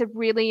plays a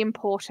really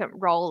important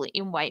role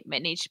in weight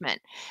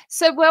management.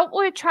 So what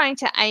we're trying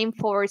to aim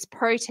for is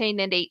protein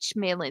at each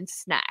meal and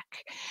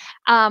snack.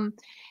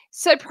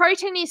 So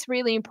protein is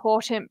really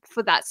important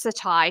for that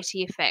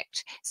satiety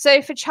effect. So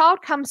if a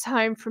child comes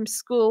home from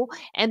school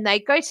and they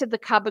go to the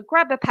cupboard,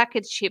 grab a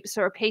packet of chips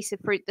or a piece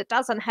of fruit that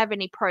doesn't have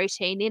any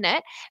protein in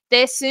it,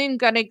 they're soon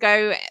going to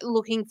go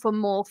looking for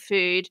more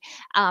food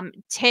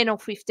 10 or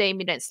 15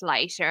 minutes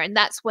later. And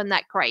that's when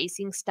that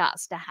grazing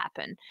starts to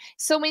happen.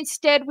 So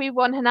instead, we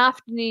want an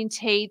afternoon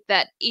tea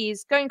that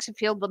is going to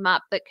fill them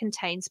up that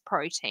contains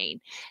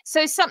protein.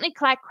 So something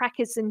like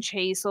crackers and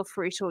cheese or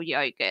fruit or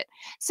yogurt.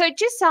 So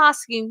just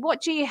asking, what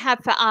do you have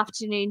for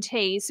afternoon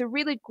tea is a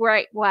really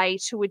great way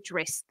to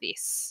address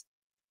this.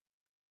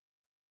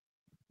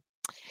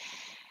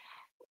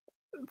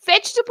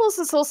 Vegetables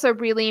is also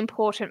really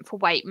important for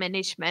weight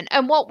management,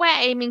 and what we're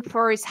aiming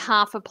for is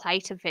half a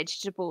plate of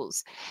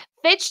vegetables.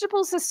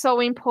 Vegetables are so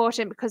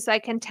important because they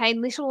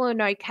contain little or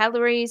no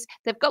calories,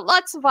 they've got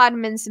lots of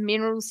vitamins and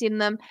minerals in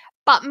them,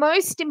 but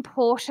most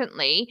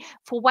importantly,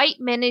 for weight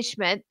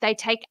management, they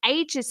take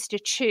ages to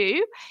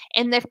chew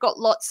and they've got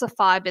lots of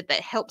fiber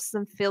that helps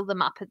them fill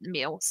them up at the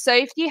meal. So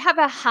if you have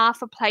a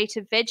half a plate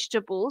of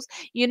vegetables,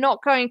 you're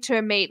not going to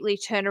immediately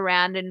turn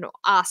around and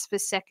ask for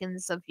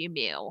seconds of your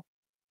meal.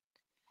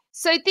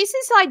 So this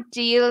is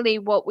ideally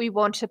what we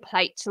want a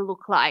plate to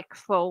look like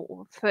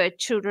for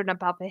children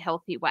above a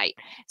healthy weight.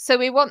 So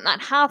we want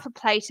that half a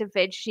plate of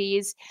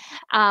veggies,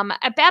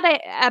 about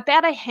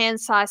a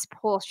hand-sized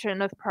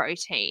portion of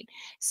protein.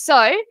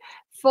 So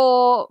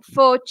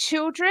for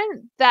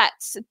children,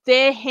 that's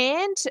their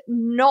hand,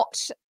 not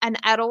an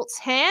adult's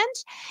hand.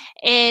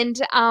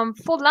 And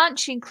for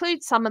lunch,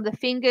 include some of the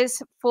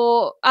fingers.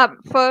 For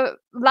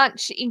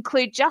lunch,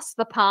 include just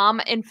the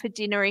palm, and for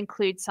dinner,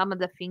 include some of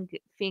the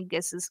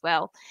fingers as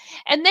well.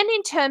 And then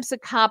in terms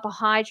of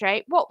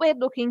carbohydrate, what we're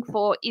looking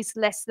for is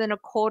less than a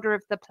quarter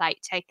of the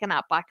plate taken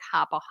up by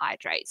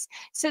carbohydrates.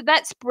 So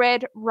that's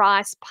bread,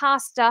 rice,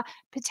 pasta,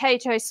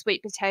 potato,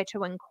 sweet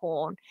potato, and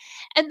corn.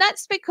 And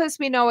that's because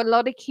we know a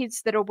lot of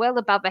kids that are well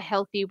above a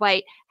healthy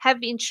weight have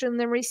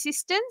insulin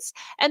resistance,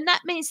 and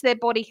that means their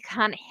body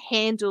can't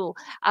handle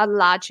a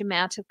large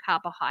amount of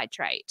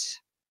carbohydrate.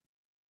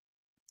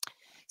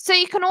 So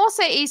you can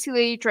also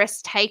easily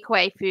address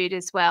takeaway food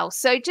as well.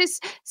 So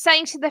just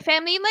saying to the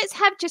family, let's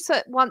have just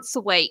once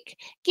a week.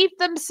 Give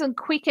them some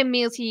quick and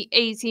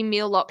easy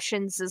meal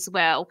options as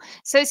well.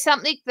 So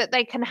something that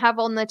they can have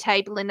on the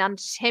table in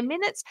under 10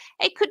 minutes.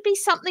 It could be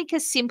something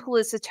as simple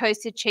as a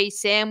toasted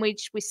cheese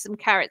sandwich with some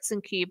carrots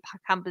and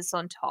cucumbers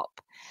on top.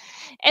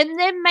 And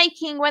then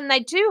when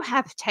they do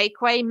have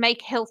takeaway,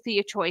 make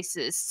healthier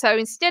choices. So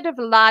instead of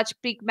a large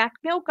Big Mac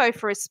meal, go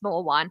for a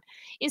small one.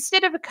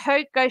 Instead of a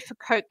Coke, go for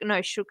Coke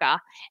no sugar.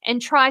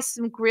 And try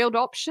some grilled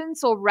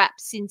options or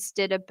wraps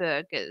instead of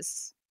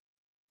burgers.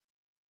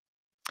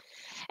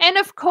 And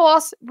of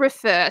course,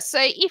 refer. So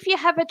if you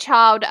have a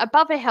child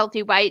above a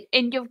healthy weight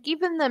and you've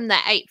given them the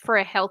 8 for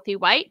a healthy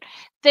weight,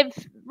 then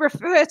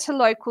refer to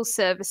local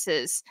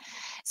services.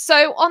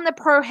 So on the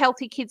Pro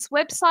Healthy Kids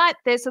website,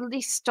 there's a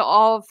list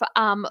of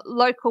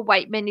local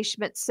weight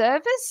management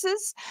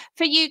services.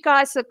 For you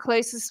guys, the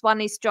closest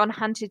one is John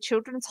Hunter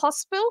Children's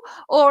Hospital,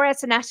 or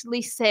as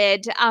Natalie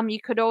said, you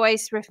could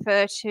always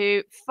refer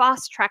to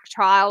Fast Track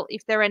Trial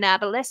if they're an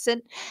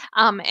adolescent,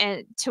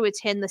 and to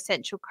attend the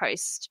Central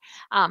Coast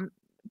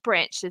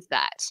branch of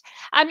that.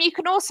 You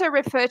can also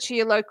refer to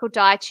your local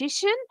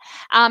dietitian,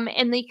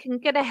 and you can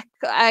get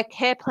a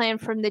care plan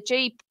from the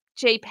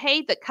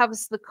GP that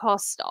covers the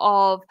cost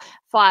of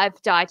 5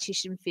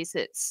 dietitian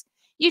visits.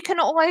 You can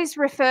always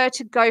refer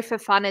to Go for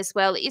Fun as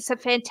well. It's a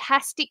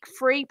fantastic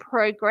free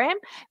program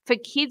for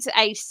kids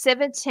aged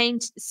 7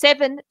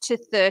 to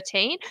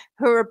 13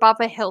 who are above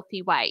a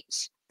healthy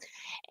weight.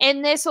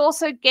 And there's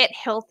also Get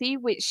Healthy,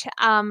 which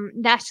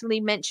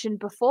Natalie mentioned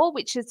before,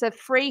 which is a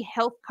free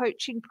health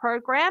coaching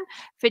program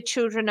for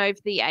children over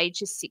the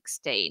age of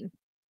 16.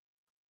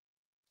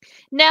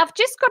 Now, I've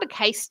just got a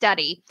case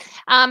study.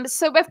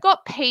 So we've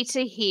got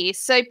Peter here.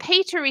 So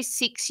Peter is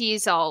 6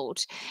 years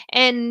old,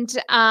 and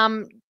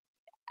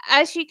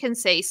as you can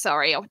see,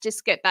 sorry, I'll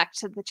just get back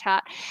to the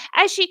chart.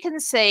 As you can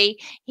see,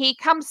 he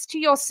comes to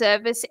your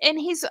service and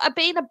he's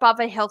been above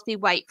a healthy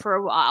weight for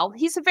a while.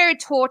 He's a very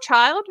tall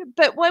child,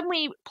 but when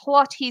we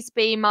plot his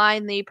BMI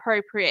in the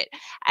appropriate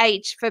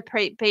age for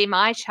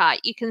BMI chart,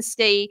 you can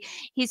see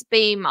his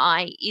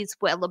BMI is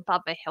well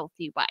above a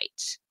healthy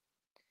weight.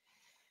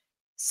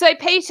 So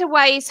Peter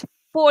weighs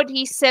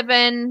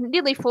 47,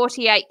 nearly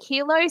 48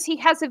 kilos. He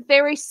has a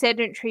very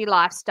sedentary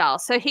lifestyle.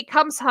 So he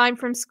comes home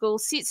from school,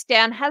 sits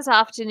down, has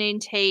afternoon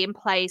tea, and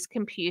plays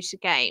computer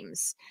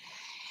games.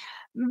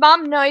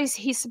 Mum knows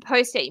he's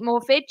supposed to eat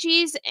more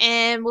veggies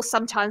and will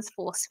sometimes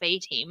force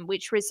feed him,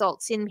 which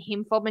results in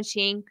him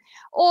vomiting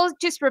or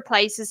just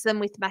replaces them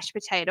with mashed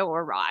potato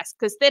or rice,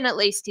 because then at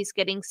least he's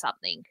getting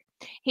something.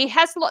 He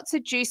has lots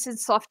of juice and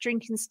soft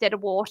drink instead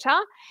of water,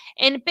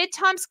 and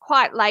bedtime's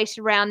quite late,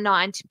 around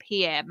 9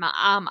 p.m.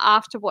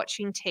 After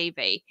watching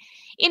TV.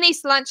 In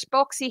his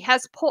lunchbox, he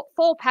has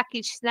 4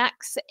 packaged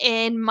snacks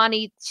and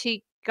money to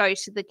go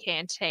to the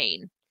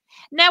canteen.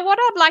 Now, what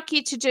I'd like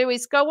you to do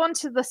is go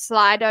onto the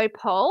Slido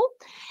poll,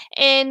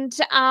 and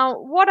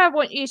what I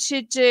want you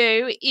to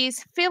do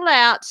is fill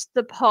out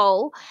the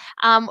poll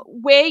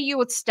where you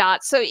would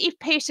start. So if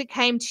Peter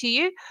came to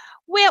you,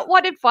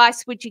 what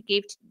advice would you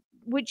give?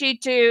 Would you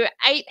do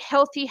 8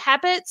 healthy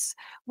habits?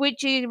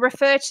 Would you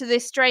refer to the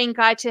Australian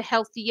Guide to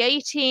Healthy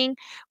Eating?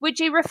 Would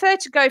you refer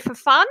to Go for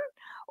Fun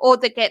or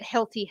the Get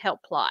Healthy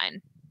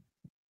helpline?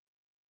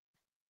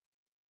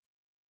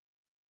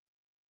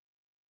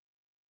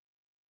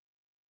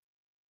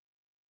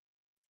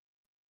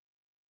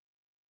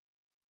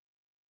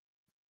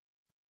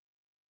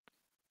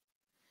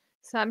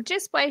 So I'm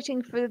just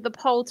waiting for the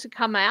poll to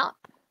come out.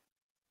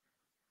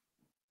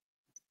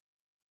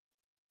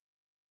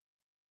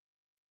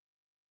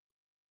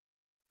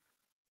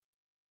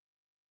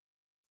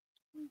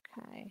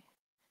 Okay.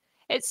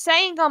 It's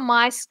saying on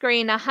my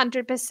screen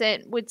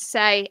 100% would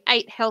say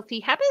 8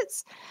 healthy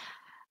habits.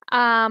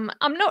 I'm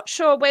not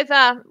sure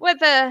whether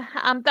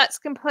that's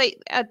complete.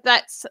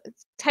 That's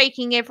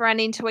taking everyone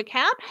into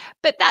account,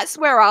 but that's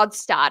where I'd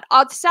start.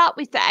 I'd start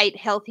with the 8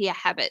 healthier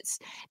habits.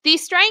 The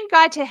Australian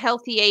Guide to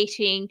Healthy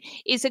Eating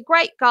is a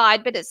great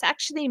guide, but it's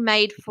actually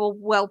made for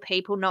well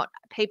people, not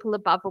people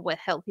above a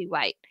healthy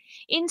weight.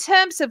 In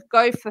terms of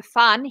Go for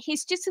Fun,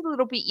 he's just a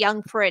little bit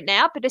young for it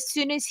now, but as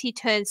soon as he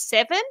turns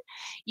 7,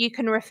 you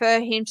can refer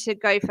him to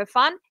Go for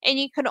Fun, and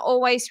you can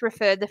always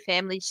refer the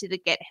family to the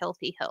Get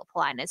Healthy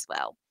helpline as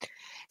well.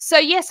 So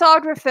yes, I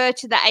would refer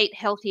to the 8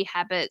 healthy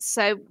habits.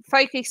 So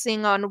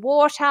focusing on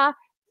water,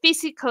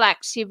 physical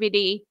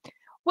activity,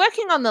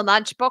 working on the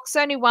lunchbox,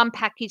 only 1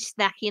 packaged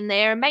snack in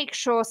there, and make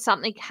sure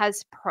something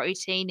has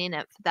protein in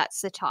it for that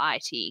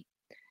satiety.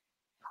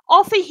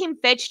 Offer him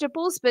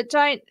vegetables, but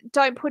don't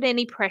put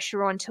any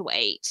pressure on to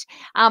eat.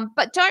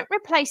 But don't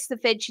replace the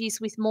veggies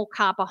with more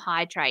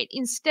carbohydrate.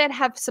 Instead,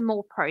 have some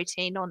more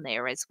protein on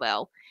there as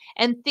well.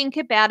 And think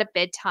about a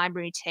bedtime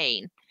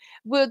routine.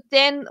 We'll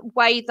then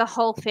weigh the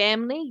whole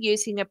family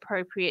using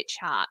appropriate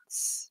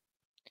charts.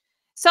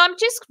 So I'm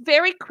just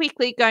very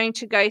quickly going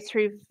to go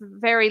through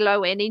very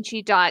low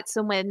energy diets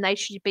and when they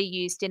should be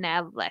used in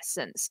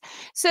adolescence.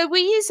 So we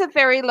use a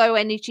very low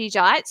energy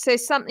diet, so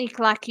something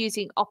like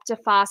using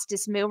Optifast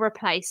as meal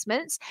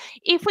replacements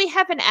if we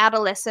have an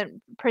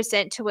adolescent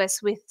present to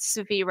us with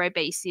severe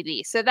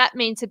obesity. So that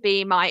means a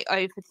BMI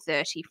over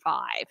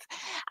 35.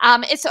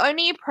 It's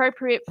only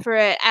appropriate for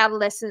an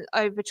adolescent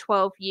over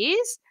 12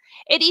 years.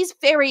 It is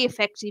very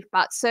effective,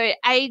 but so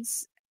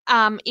aids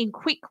in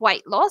quick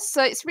weight loss.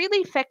 So it's really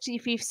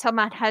effective if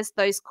someone has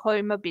those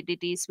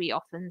comorbidities we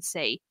often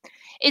see.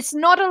 It's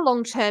not a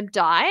long-term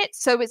diet,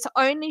 so it's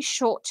only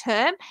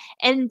short-term.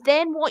 And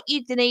then what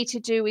you need to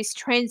do is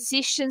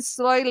transition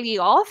slowly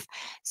off.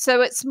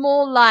 So it's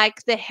more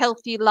like the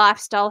healthy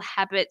lifestyle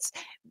habits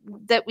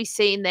that we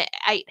see in the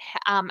eight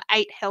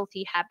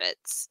healthy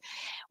habits.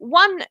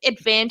 One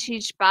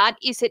advantage, but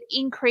is it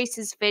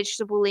increases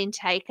vegetable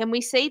intake, and we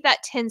see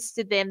that tends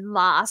to then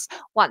last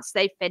once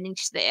they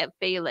finish their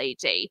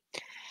VLED.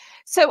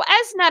 So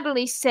as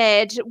Natalie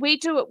said, we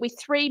do it with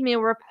 3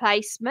 meal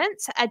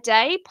replacements a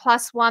day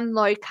plus 1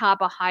 low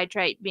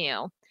carbohydrate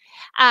meal.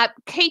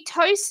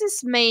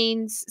 Ketosis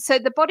means, so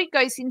the body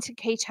goes into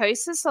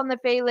ketosis on the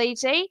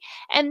VLED,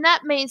 and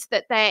that means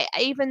that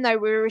even though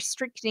we're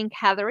restricting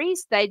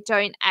calories, they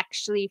don't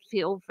actually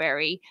feel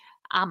very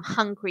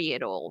hungry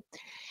at all.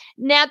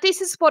 Now,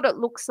 this is what it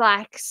looks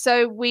like.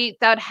 So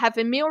they'd have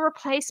a meal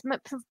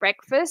replacement for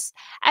breakfast.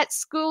 At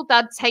school,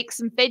 they'd take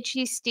some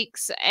veggie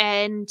sticks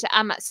and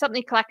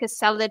something like a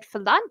salad for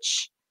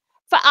lunch.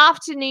 For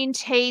afternoon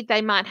tea,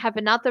 they might have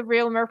another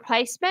meal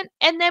replacement,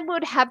 and then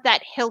we'd have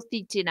that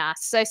healthy dinner.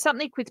 So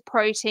something with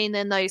protein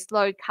and those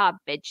low carb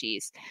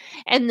veggies,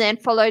 and then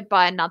followed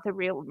by another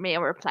real meal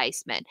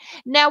replacement.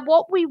 Now,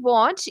 what we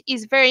want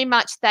is very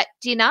much that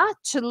dinner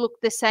to look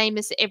the same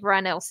as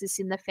everyone else's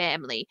in the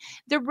family.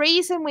 The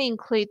reason we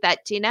include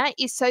that dinner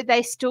is so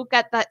they still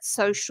get that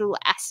social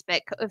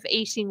aspect of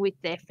eating with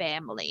their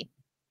family.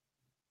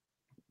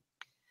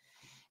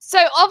 So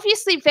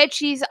obviously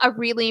veggies are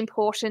really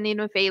important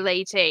in a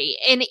VLED.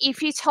 And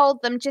if you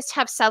told them just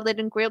have salad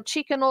and grilled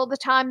chicken all the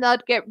time,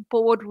 they'd get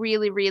bored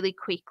really, really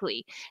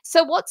quickly.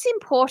 So what's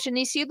important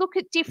is you look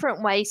at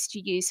different ways to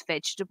use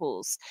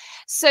vegetables.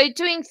 So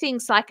doing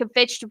things like a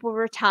vegetable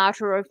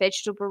rattata or a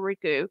vegetable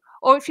ragu,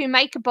 or if you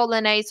make a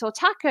bolognese or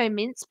taco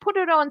mince, put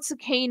it on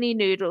zucchini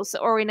noodles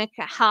or in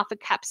half a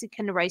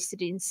capsicum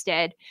roasted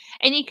instead.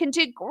 And you can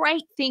do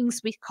great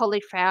things with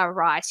cauliflower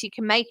rice. You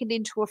can make it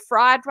into a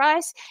fried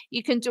rice.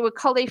 You can do a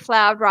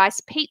cauliflower rice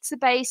pizza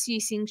base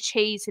using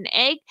cheese and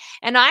egg.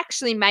 And I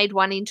actually made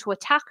one into a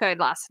taco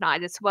last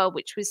night as well,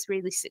 which was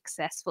really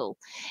successful.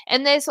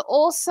 And there's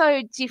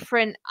also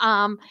different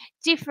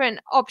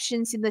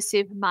options in the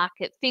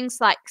supermarket, things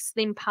like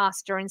slim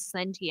pasta and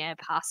slendier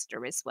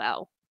pasta as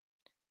well.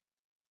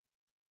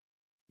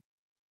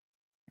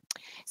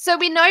 So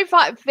we know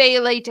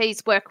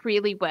VLEDs work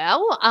really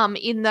well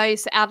in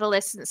those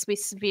adolescents with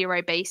severe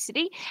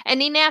obesity.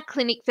 And in our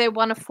clinic, they're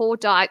one of 4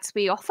 diets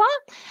we offer.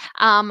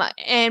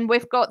 And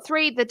we've got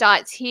 3 of the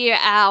diets here,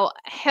 our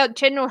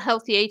general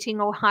healthy eating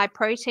or high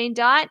protein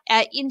diet,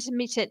 our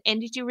intermittent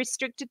energy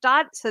restricted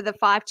diet, so the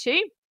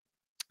 5-2,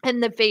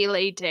 and the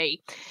VLED.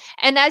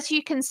 And as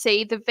you can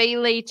see, the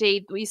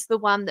VLED is the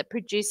one that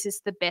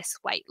produces the best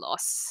weight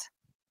loss.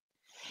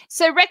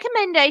 So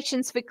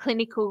recommendations for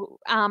clinical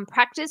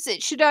practice,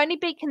 it should only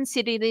be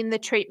considered in the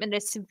treatment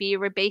of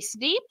severe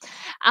obesity.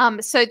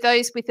 So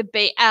those with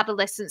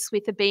adolescents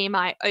with a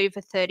BMI over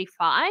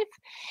 35.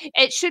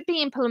 It should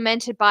be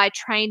implemented by a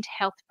trained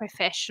health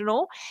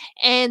professional,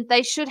 and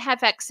they should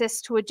have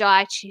access to a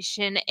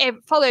dietitian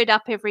followed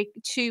up every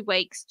 2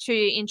 weeks to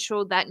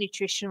ensure that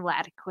nutritional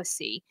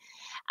adequacy.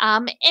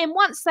 And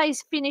once they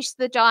finish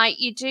the diet,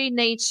 you do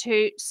need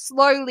to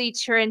slowly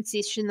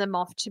transition them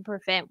off to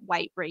prevent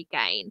weight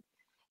regain.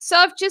 So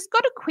I've just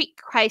got a quick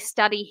case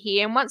study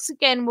here. And once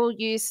again, we'll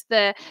use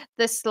the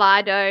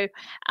Slido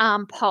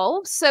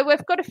poll. So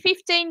we've got a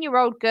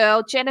 15-year-old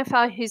girl,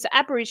 Jennifer, who's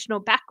Aboriginal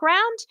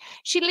background.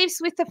 She lives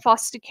with a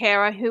foster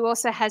carer who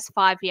also has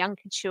 5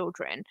 younger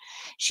children.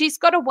 She's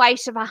got a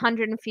weight of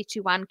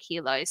 151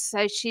 kilos.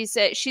 So she's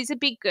a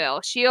big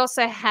girl. She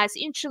also has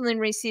insulin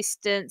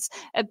resistance,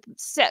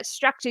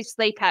 obstructive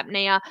sleep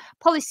apnea,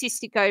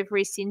 polycystic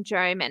ovary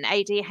syndrome, and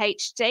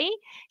ADHD.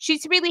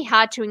 She's really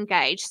hard to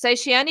engage. So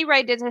she only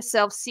rated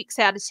herself 6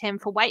 out of 10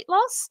 for weight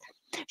loss.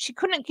 She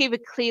couldn't give a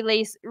clear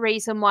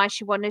reason why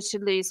she wanted to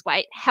lose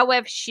weight.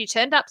 However, she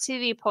turned up to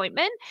the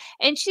appointment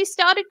and she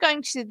started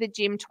going to the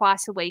gym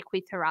twice a week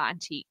with her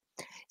auntie.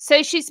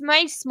 So she's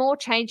made small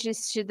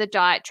changes to the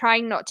diet,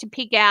 trying not to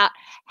pig out.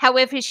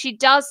 However, she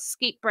does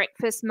skip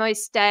breakfast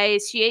most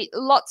days. She eats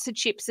lots of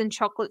chips and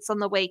chocolates on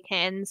the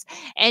weekends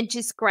and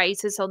just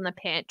grazes on the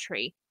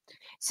pantry.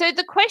 So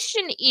the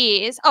question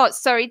is,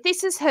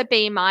 this is her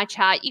BMI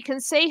chart. You can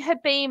see her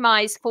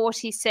BMI is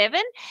 47.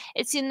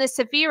 It's in the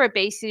severe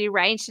obesity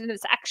range and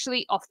it's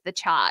actually off the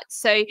chart.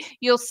 So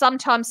you'll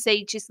sometimes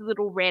see just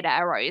little red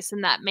arrows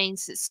and that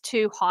means it's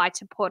too high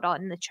to put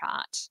on the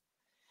chart.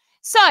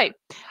 So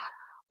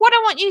what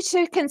I want you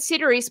to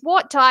consider is,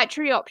 what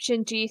dietary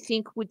option do you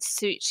think would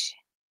suit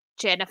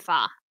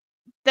Jennifer?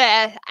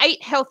 The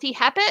 8 healthy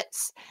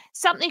habits,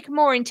 something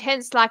more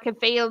intense like a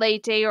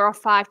VLED or a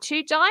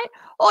 5-2 diet,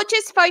 or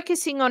just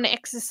focusing on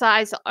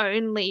exercise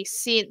only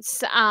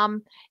since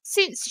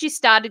she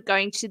started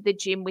going to the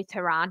gym with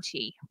her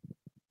auntie.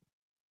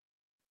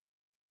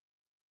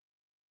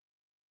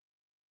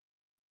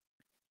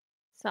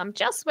 So I'm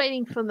just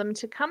waiting for them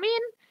to come in.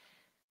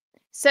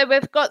 So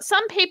we've got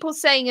some people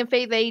saying a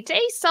VLED,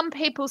 some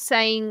people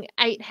saying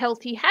 8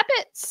 healthy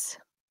habits.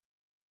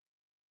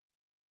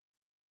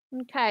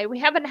 Okay, we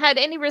haven't had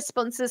any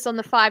responses on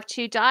the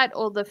 5-2 diet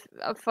or the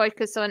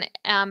focus on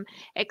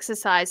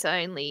exercise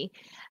only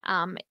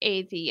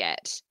either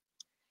yet.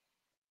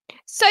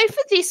 So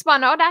for this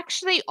one, I'd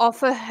actually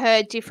offer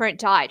her different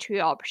dietary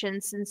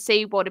options and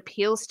see what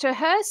appeals to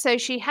her, so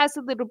she has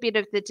a little bit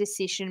of the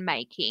decision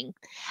making.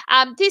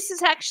 This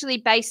is actually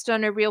based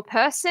on a real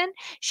person.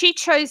 She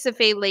chose a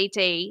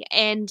VLED,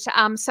 and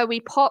so we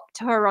popped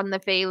her on the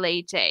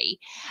VLED.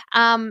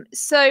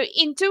 So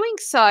in doing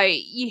so,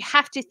 you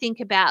have to think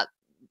about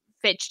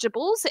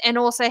vegetables and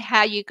also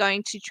how you're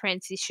going to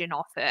transition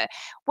off her.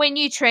 When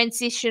you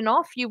transition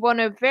off, you want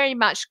to very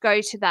much go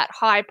to that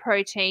high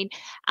protein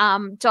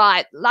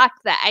diet like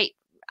the 8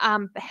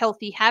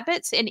 healthy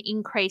habits and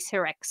increase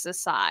her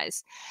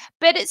exercise.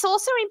 But it's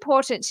also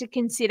important to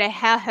consider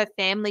how her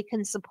family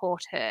can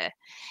support her.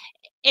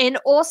 And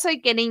also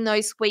getting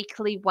those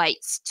weekly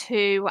weights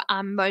to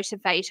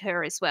motivate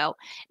her as well.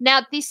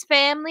 Now, this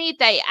family,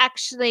 they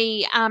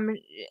actually,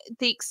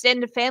 the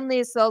extended family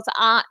as well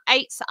as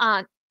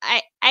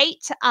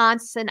 8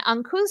 aunts and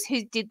uncles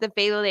who did the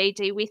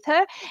VLED with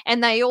her,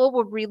 and they all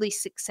were really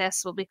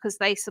successful because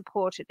they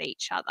supported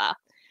each other.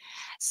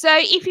 So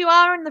if you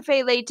are in the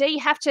VLED, you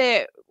have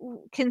to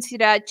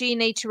consider, do you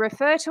need to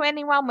refer to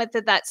anyone, whether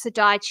that's a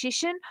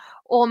dietitian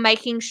or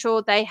making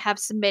sure they have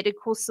some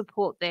medical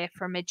support there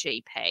from a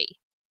GP.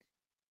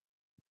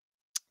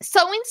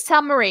 So in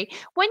summary,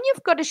 when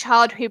you've got a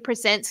child who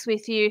presents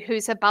with you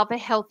who's above a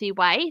healthy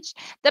weight,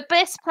 the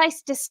best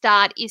place to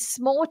start is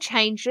small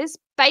changes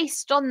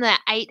based on the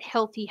 8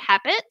 healthy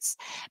habits,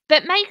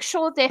 but make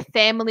sure they're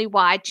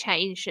family-wide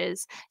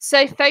changes.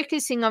 So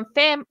focusing on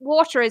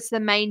water as the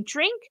main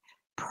drink,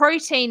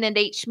 protein at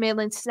each meal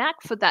and snack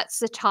for that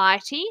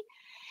satiety,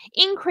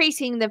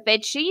 increasing the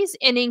veggies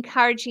and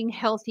encouraging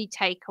healthy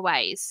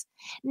takeaways.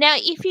 Now,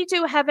 if you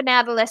do have an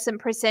adolescent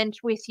present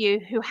with you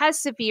who has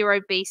severe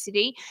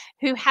obesity,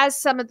 who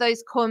has some of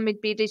those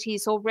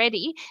comorbidities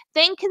already,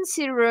 then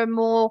consider a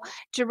more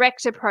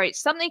direct approach,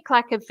 something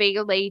like a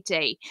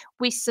VLED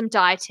with some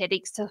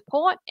dietetic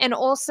support, and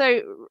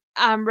also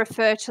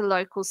refer to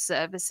local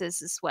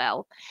services as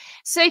well.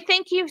 So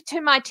thank you to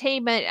my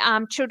team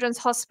at Children's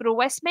Hospital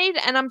Westmead,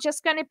 and I'm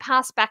just going to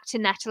pass back to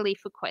Natalie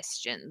for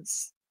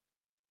questions.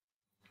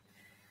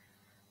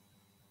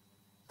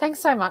 Thanks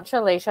so much,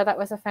 Alicia. That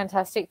was a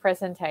fantastic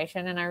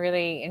presentation, and I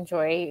really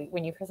enjoy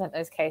when you present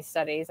those case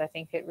studies. I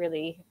think it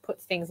really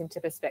puts things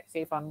into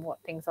perspective on what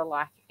things are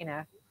like in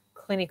a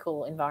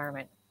clinical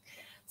environment.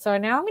 So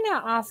now I'm going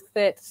to ask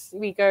that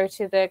we go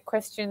to the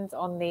questions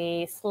on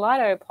the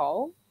Slido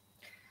poll.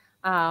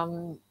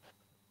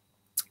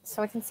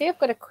 So I can see I've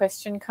got a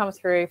question come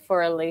through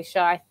for Alicia,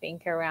 I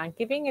think, around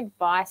giving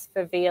advice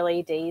for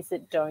VLEDs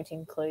that don't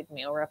include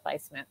meal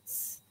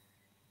replacements.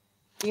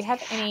 Do you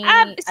have any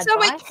advice?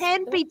 So it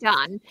can be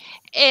done.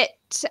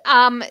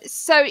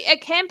 So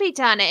it can be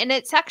done, and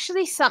it's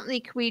actually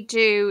something we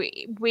do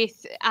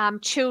with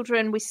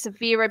children with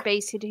severe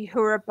obesity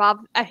who are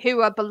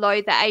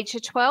below the age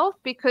of 12,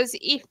 because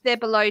if they're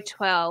below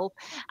 12,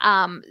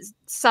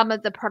 some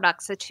of the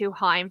products are too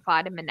high in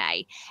vitamin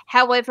A.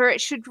 However,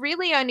 it should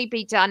really only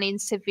be done in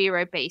severe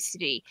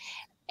obesity.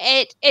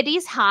 It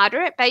is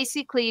harder. It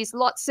basically is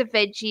lots of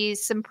veggies,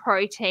 some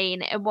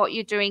protein, and what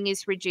you're doing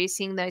is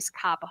reducing those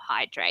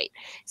carbohydrate.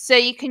 So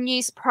you can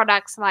use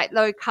products like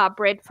low carb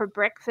bread for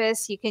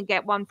breakfast. You can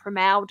get one from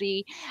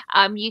Aldi.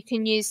 You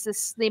can use the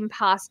slim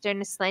pasta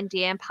and a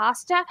Slendian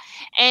pasta,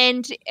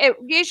 and it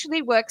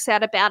usually works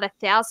out about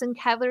 1,000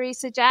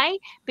 calories a day,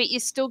 but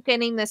you're still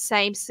getting the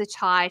same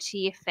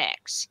satiety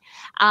effect.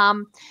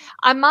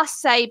 I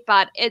must say,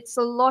 but it's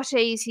a lot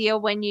easier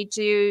when you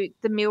do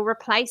the meal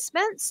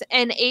replacements,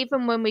 and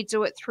even when we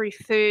do it through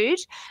food,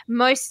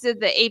 most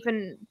of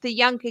even the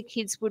younger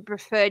kids would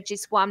prefer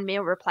just one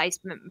meal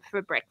replacement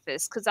for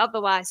breakfast, because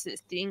otherwise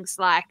it's things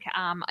like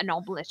an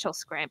omelette or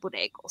scrambled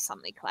egg or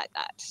something like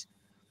that.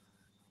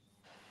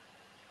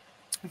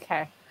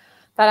 Okay.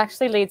 That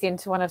actually leads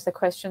into one of the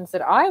questions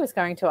that I was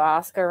going to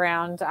ask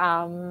around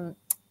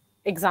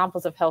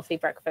examples of healthy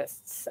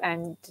breakfasts.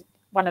 And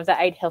one of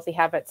the 8 healthy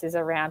habits is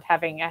around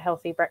having a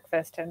healthy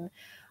breakfast. And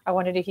I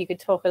wondered if you could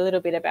talk a little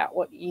bit about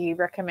what you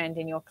recommend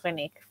in your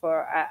clinic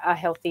for a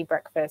healthy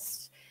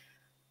breakfast.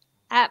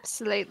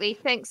 Absolutely.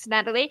 Thanks,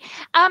 Natalie.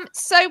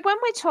 So when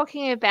we're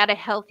talking about a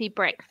healthy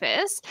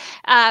breakfast,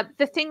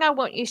 the thing I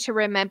want you to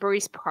remember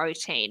is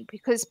protein,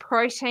 because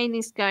protein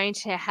is going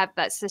to have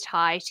that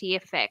satiety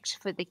effect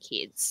for the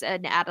kids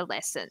and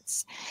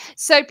adolescents.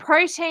 So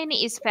protein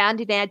is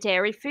found in our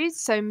dairy foods,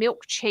 so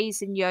milk,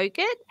 cheese, and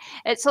yogurt.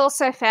 It's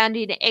also found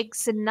in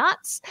eggs and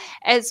nuts,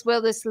 as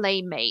well as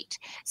lean meat.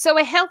 So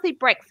a healthy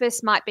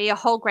breakfast might be a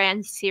whole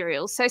grain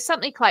cereal, so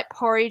something like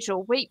porridge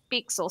or Wheat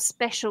Bix or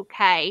Special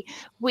K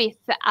with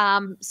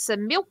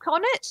some milk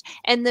on it,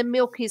 and the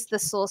milk is the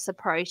source of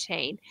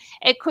protein.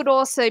 It could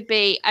also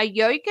be a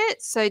yogurt,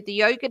 so the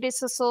yogurt is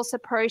the source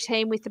of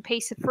protein with a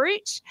piece of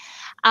fruit,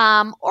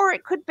 or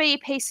it could be a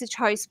piece of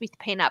toast with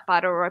peanut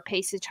butter or a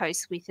piece of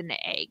toast with an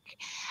egg.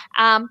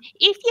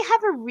 If you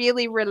have a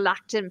really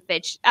reluctant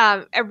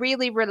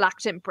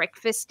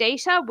breakfast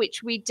eater,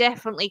 which we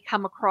definitely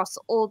come across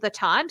all the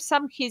time,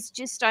 some kids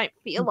just don't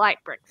feel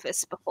like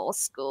breakfast before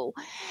school,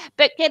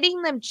 but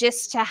getting them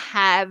just to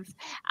have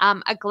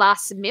a glass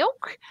of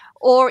milk,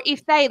 or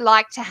if they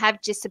like to have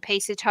just a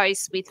piece of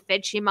toast with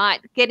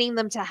Vegemite, getting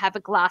them to have a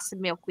glass of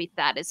milk with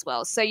that as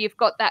well. So you've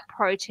got that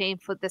protein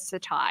for the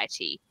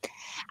satiety.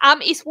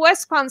 If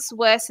worse comes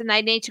worse and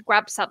they need to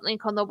grab something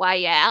on the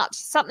way out,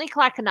 something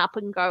like an Up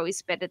and Go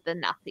is better than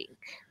nothing.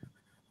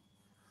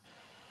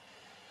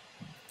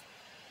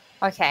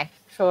 Okay,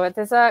 sure.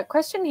 There's a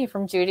question here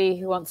from Judy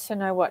who wants to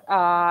know what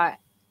our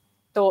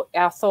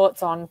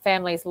thoughts on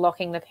families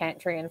locking the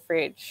pantry and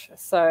fridge.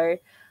 So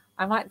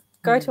I might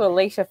go to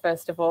Alicia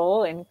first of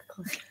all and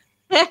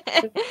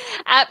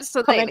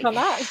absolutely comment on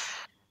that.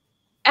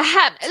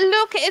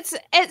 Look,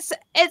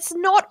 it's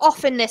not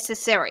often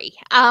necessary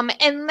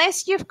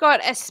unless you've got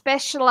a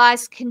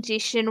specialized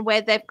condition where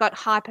they've got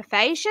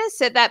hyperphagia.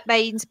 So that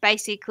means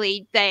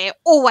basically they're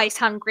always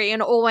hungry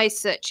and always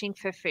searching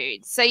for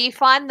food. So you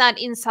find that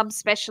in some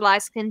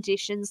specialized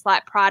conditions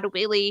like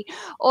Prader-Willi,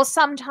 or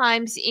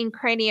sometimes in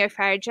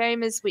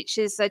craniopharyngiomas, which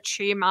is a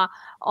tumor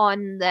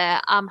on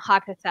the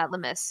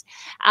hypothalamus.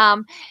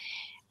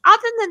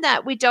 other than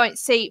that, we don't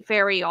see it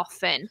very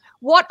often.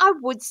 What I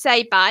would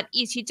say, but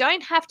is you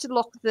don't have to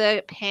lock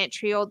the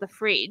pantry or the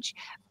fridge,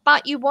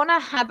 but you want to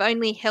have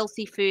only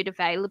healthy food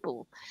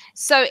available.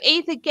 So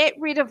either get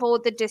rid of all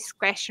the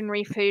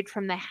discretionary food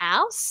from the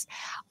house,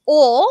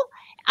 or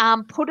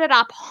put it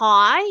up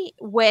high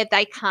where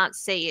they can't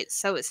see it,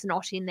 so it's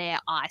not in their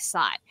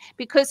eyesight.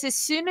 Because as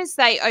soon as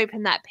they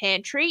open that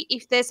pantry,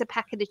 if there's a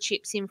packet of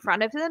chips in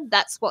front of them,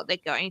 that's what they're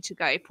going to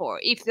go for.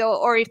 If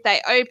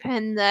they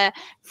open the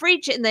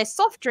fridge and there's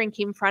soft drink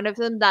in front of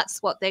them,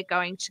 that's what they're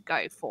going to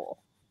go for.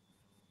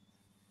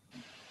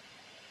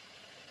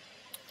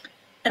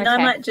 And I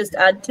might just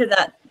add to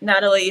that,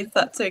 Natalie, if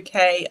that's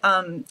okay.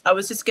 I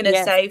was just going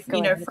to say,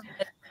 you know,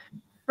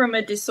 from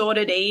a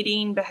disordered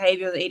eating,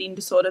 behavioural eating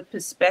disorder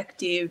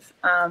perspective,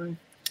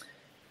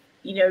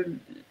 you know,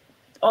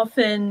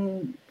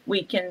 often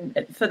we can,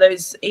 for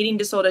those eating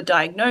disorder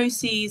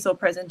diagnoses or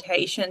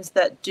presentations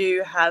that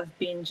do have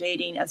binge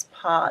eating as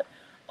part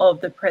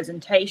of the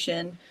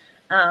presentation,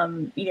 you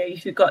know,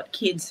 if you've got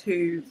kids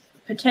who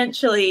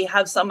potentially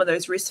have some of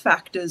those risk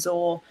factors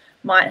or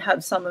might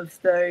have some of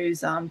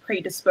those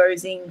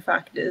predisposing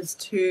factors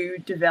to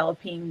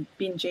developing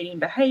binge eating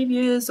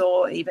behaviors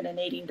or even an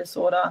eating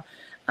disorder,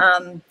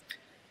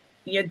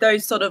 you know,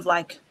 those sort of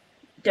like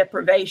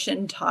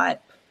deprivation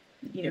type,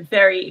 you know,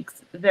 very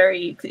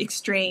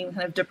extreme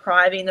kind of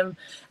depriving them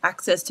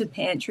access to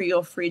pantry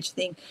or fridge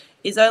thing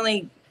is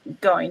only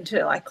going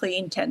to likely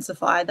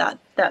intensify that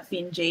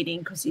binge eating,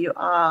 because you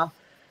are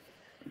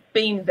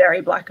being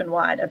very black and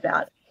white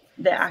about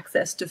their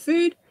access to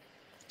food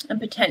and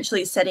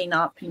potentially setting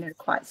up, you know,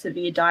 quite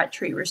severe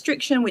dietary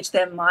restriction, which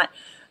then might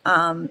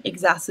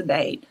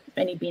exacerbate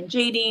any binge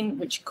eating,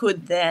 which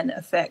could then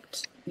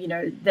affect, you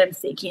know, them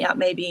seeking out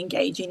maybe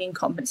engaging in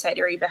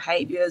compensatory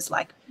behaviors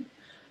like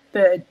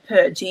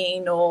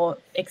purging or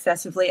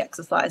excessively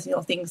exercising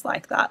or things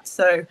like that.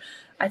 So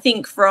I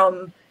think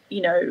from,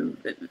 you know,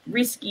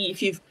 risky,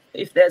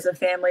 if there's a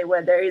family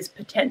where there is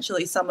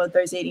potentially some of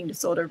those eating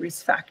disorder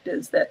risk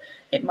factors, that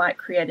it might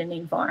create an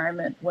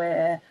environment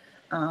where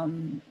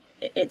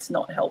it's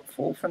not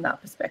helpful from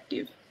that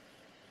perspective.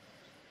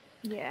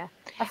 Yeah,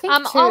 I think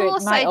too, I'll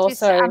also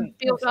just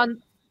build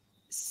on.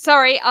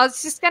 Sorry, I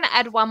was just going to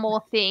add one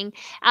more thing,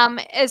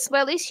 as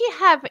well. If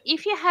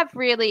you have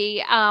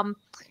really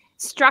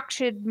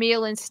structured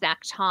meal and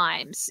snack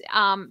times,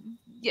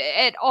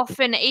 it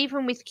often,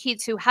 even with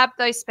kids who have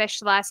those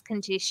specialized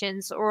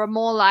conditions or are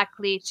more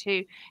likely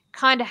to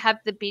kind of have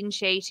the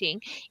binge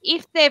eating,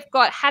 if they've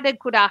had a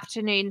good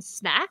afternoon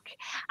snack,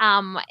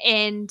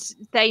 and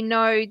they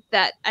know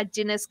that a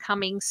dinner's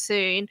coming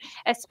soon,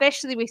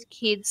 especially with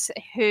kids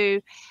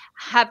who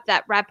have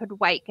that rapid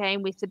weight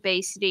gain with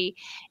obesity,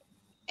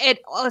 it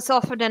is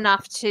often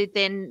enough to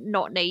then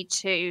not need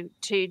to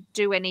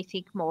do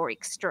anything more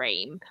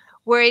extreme.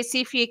 Whereas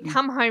if you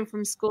come home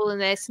from school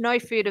and there's no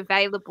food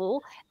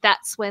available,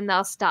 that's when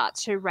they'll start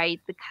to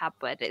raid the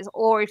cupboard.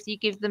 Or if you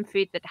give them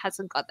food that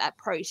hasn't got that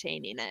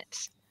protein in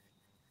it.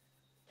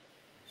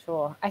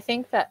 Sure. I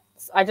think that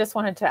I just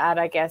wanted to add,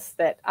 I guess,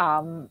 that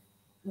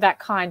that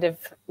kind of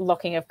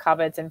locking of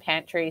cupboards and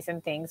pantries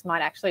and things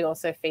might actually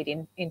also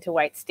feed into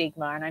weight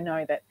stigma. And I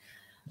know that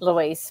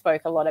Louise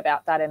spoke a lot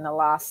about that in the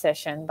last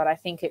session, but I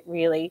think it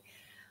really,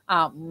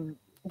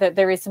 that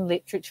there is some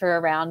literature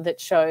around that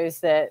shows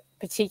that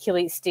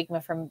particularly stigma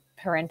from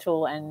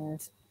parental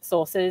and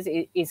sources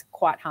is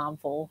quite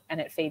harmful, and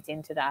it feeds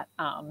into that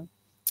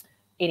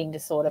eating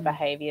disorder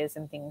behaviours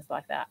and things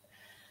like that.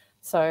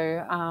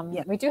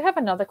 So we do have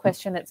another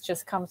question that's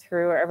just come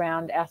through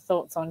around our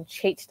thoughts on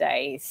cheat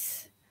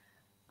days.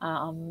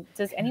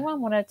 Does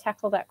anyone want to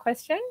tackle that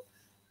question?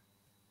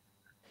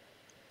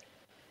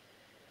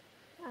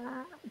 Do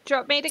you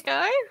want me to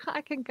go?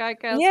 I can go,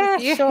 girls. Yeah,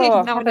 with you.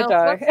 sure. No Have one a else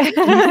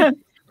go.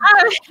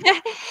 wants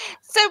to.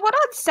 So what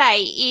I'd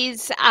say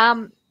is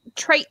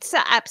treats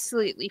are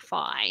absolutely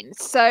fine.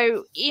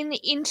 So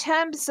in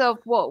terms of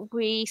what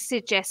we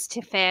suggest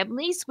to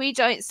families, we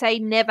don't say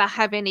never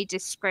have any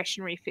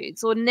discretionary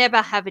foods or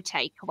never have a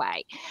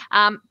takeaway,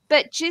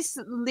 but just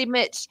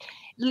limit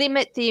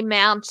the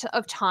amount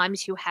of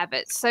times you have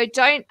it. So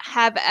don't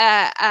have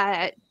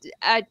a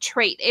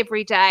treat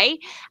every day.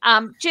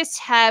 Just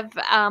have,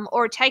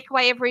 or a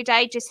takeaway every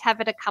day, just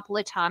have it a couple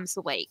of times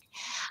a week.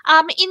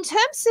 In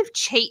terms of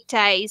cheat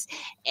days,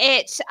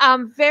 it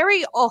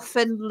very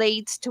often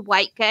leads to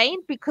weight gain,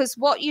 because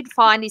what you'd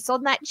find is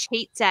on that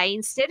cheat day,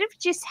 instead of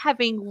just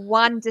having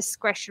one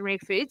discretionary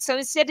food, so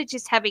instead of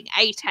just having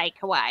a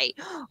takeaway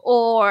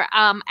or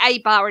a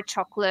bar of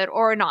chocolate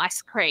or an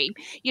ice cream,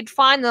 you'd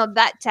find that on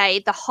that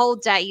day, the whole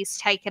day is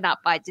taken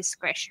up by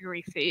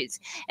discretionary foods.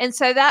 And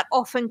so that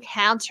often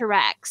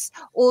counteracts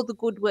all the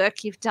good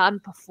work you've done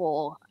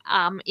before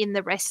in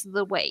the rest of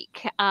the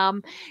week.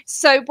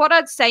 So what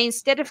I'd say,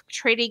 instead of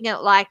treating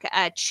it like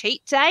a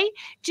cheat day,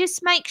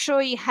 just make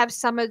sure you have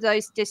some of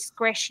those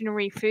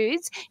discretionary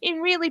foods in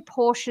really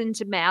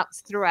portioned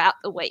amounts throughout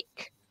the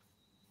week.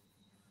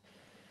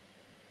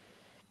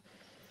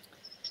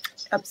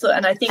 Absolutely.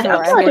 And I think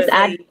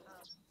absolutely.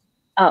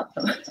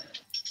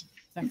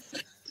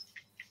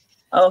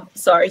 Oh,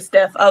 sorry,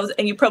 Steph.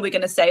 And you're probably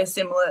going to say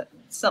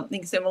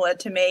something similar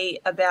to me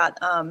about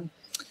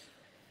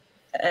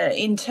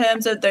in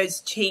terms of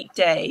those cheat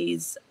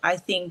days. I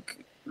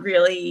think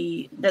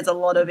really there's a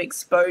lot of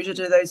exposure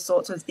to those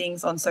sorts of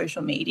things on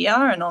social media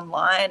and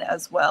online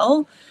as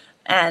well.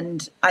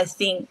 And I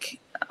think,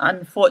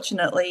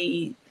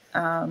 unfortunately,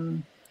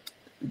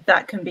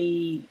 that can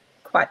be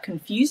quite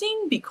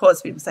confusing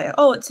because people say,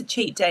 oh, it's a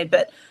cheat day.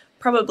 But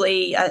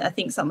probably, I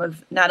think some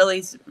of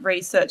Natalie's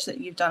research that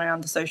you've done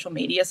around the social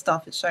media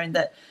stuff has shown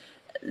that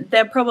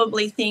they're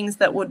probably things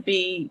that would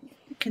be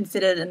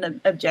considered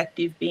an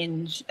objective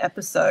binge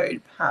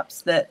episode,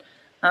 perhaps, that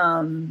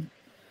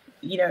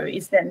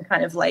is then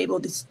kind of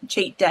labeled as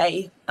cheat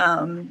day,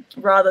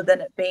 rather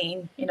than it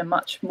being in a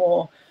much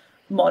more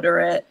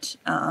moderate,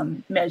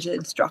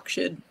 measured,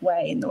 structured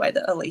way, in the way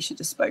that Alicia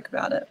just spoke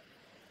about it.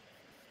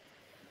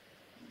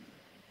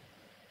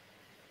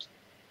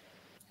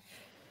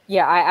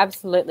 Yeah, I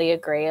absolutely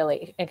agree,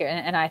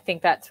 and I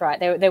think that's right.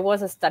 There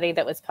was a study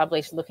that was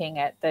published looking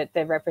at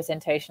the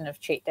representation of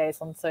cheat days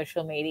on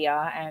social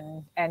media,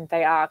 and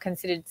they are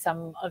considered,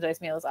 some of those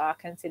meals are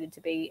considered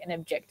to be an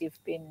objective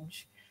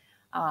binge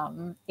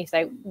if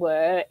they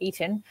were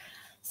eaten.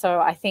 So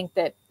I think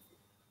that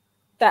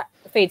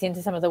feeds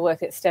into some of the work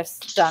that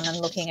Steph's done and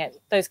looking at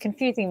those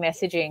confusing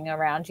messaging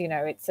around,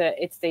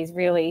 it's these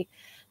really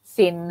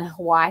thin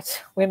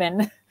white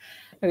women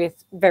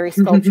with very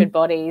sculptured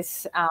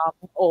bodies,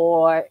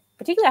 or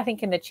particularly I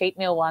think in the cheat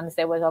meal ones,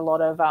 there was a lot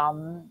of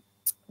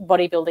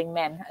bodybuilding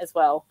men as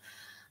well,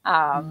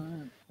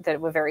 that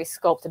were very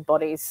sculpted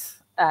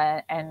bodies,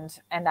 and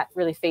that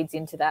really feeds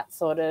into that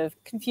sort of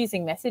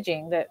confusing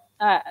messaging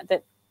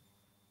that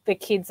the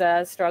kids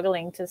are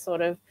struggling to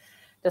sort of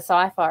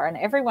decipher. And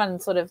everyone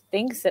sort of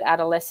thinks that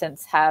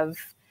adolescents have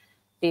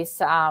this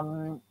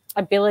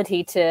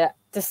ability to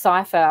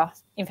decipher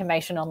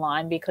information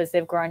online because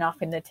they've grown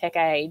up in the tech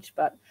age,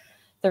 but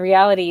the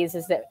reality is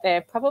that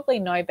they're probably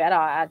no better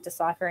at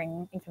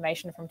deciphering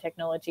information from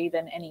technology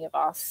than any of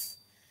us,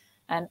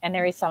 and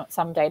there is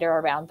some data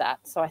around that.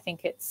 So I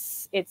think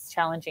it's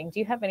challenging. Do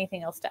you have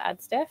anything else to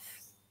add,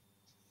 Steph?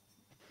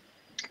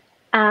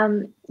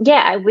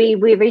 Yeah, we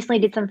recently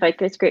did some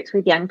focus groups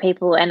with young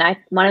people, and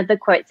one of the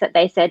quotes that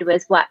they said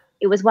was,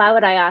 why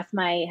would I ask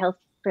my health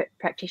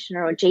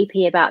practitioner or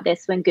GP about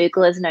this when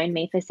Google has known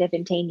me for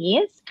 17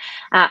 years?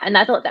 And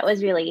I thought that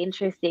was really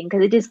interesting,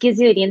 because it just gives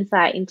you an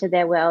insight into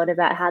their world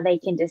about how they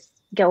can just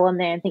go on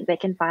there and think they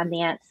can find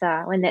the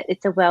answer when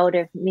it's a world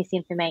of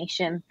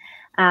misinformation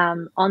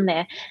on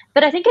there.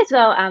 But I think as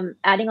well,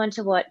 adding on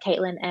to what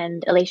Caitlin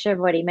and Alicia have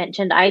already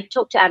mentioned, I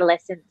talk to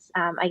adolescents,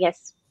 I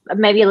guess,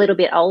 maybe a little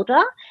bit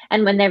older,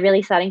 and when they're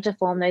really starting to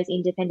form those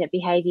independent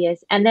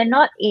behaviors, and they're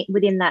not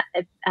within that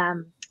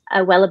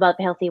well above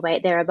a healthy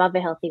weight, they're above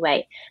a healthy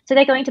weight. So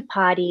they're going to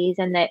parties,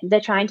 and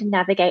they're trying to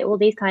navigate all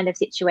these kind of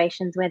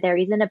situations where there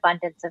is an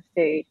abundance of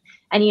food.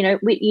 And, you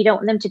don't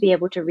want them to be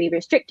able to be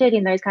restricted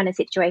in those kind of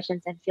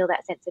situations and feel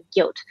that sense of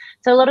guilt.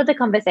 So a lot of the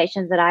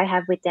conversations that I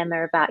have with them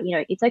are about,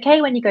 it's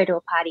okay when you go to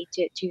a party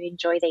to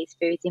enjoy these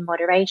foods in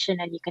moderation,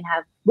 and you can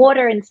have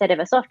water instead of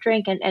a soft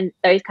drink, and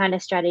those kind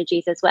of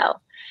strategies as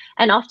well.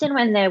 And often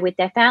when they're with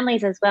their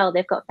families as well,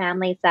 they've got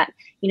families that,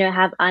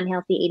 have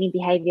unhealthy eating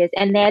behaviors,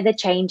 and they're the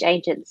change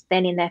agents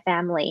then in their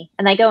family.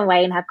 And they go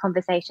away and have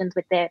conversations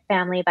with their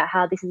family about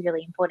how this is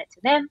really important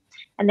to them.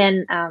 And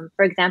then,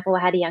 for example, I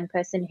had a young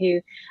person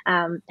who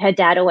her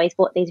dad always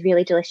bought these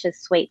really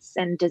delicious sweets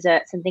and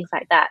desserts and things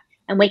like that.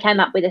 And we came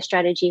up with a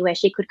strategy where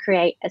she could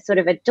create a sort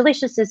of a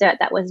delicious dessert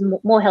that was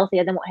more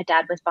healthier than what her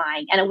dad was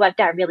buying. And it worked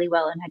out really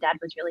well, and her dad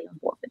was really on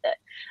board with it.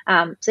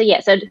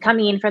 So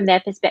coming in from their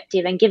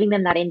perspective and giving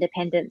them that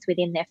independence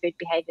within their food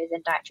behaviors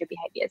and dietary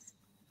behaviors.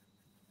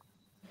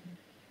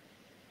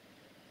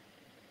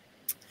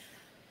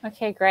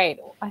 Okay, great.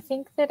 I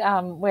think that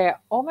we're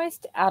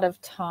almost out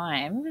of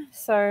time.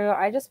 So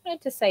I just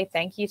wanted to say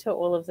thank you to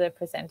all of the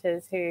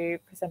presenters who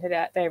presented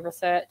out their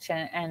research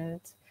and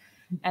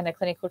the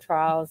clinical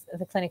trials,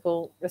 the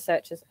clinical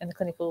researchers and the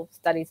clinical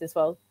studies as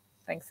well.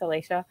 Thanks,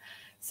 Alicia.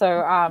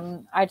 So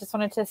I just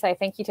wanted to say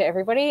thank you to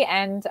everybody.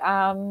 And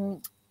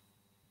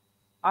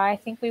I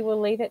think we will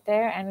leave it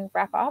there and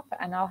wrap up,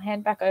 and I'll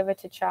hand back over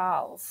to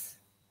Charles.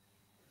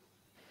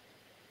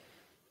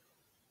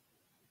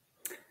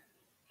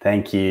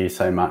 Thank you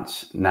so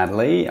much,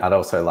 Natalie. I'd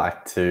also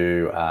like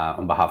to,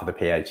 on behalf of the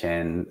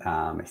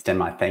PHN, extend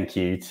my thank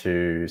you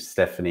to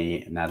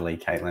Stephanie, Natalie,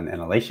 Caitlin,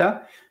 and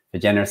Alicia for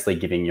generously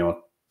giving your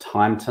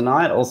time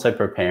tonight, also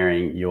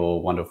preparing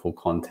your wonderful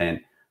content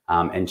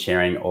and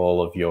sharing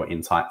all of your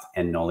insights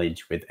and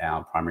knowledge with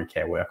our primary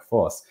care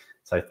workforce.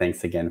 So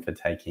thanks again for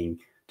taking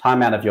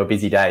time out of your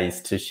busy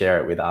days to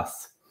share it with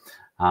us.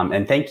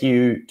 And thank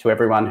you to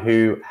everyone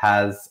who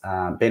has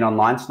been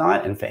online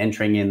tonight and for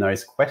entering in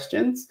those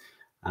questions.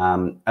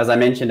 As I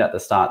mentioned at the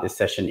start, this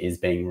session is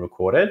being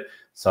recorded,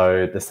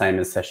 so the same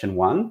as session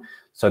 1.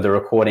 So the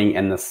recording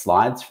and the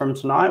slides from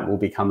tonight will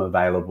become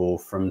available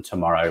from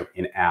tomorrow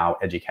in our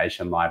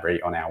education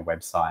library on our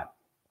website.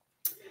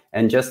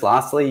 And just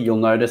lastly, you'll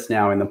notice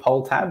now in the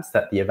poll tabs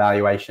that the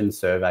evaluation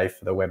survey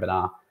for the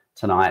webinar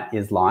tonight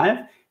is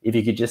live. If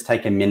you could just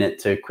take a minute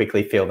to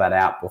quickly fill that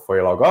out before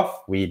you log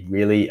off, we'd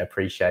really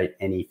appreciate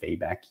any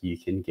feedback you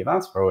can give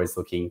us. We're always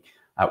looking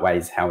at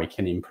ways how we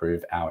can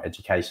improve our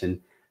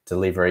education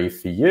delivery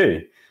for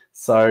you.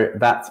 So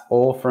that's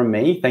all from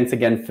me. Thanks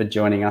again for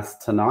joining us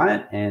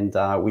tonight, and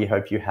we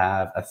hope you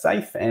have a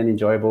safe and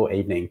enjoyable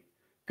evening.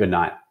 Good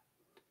night.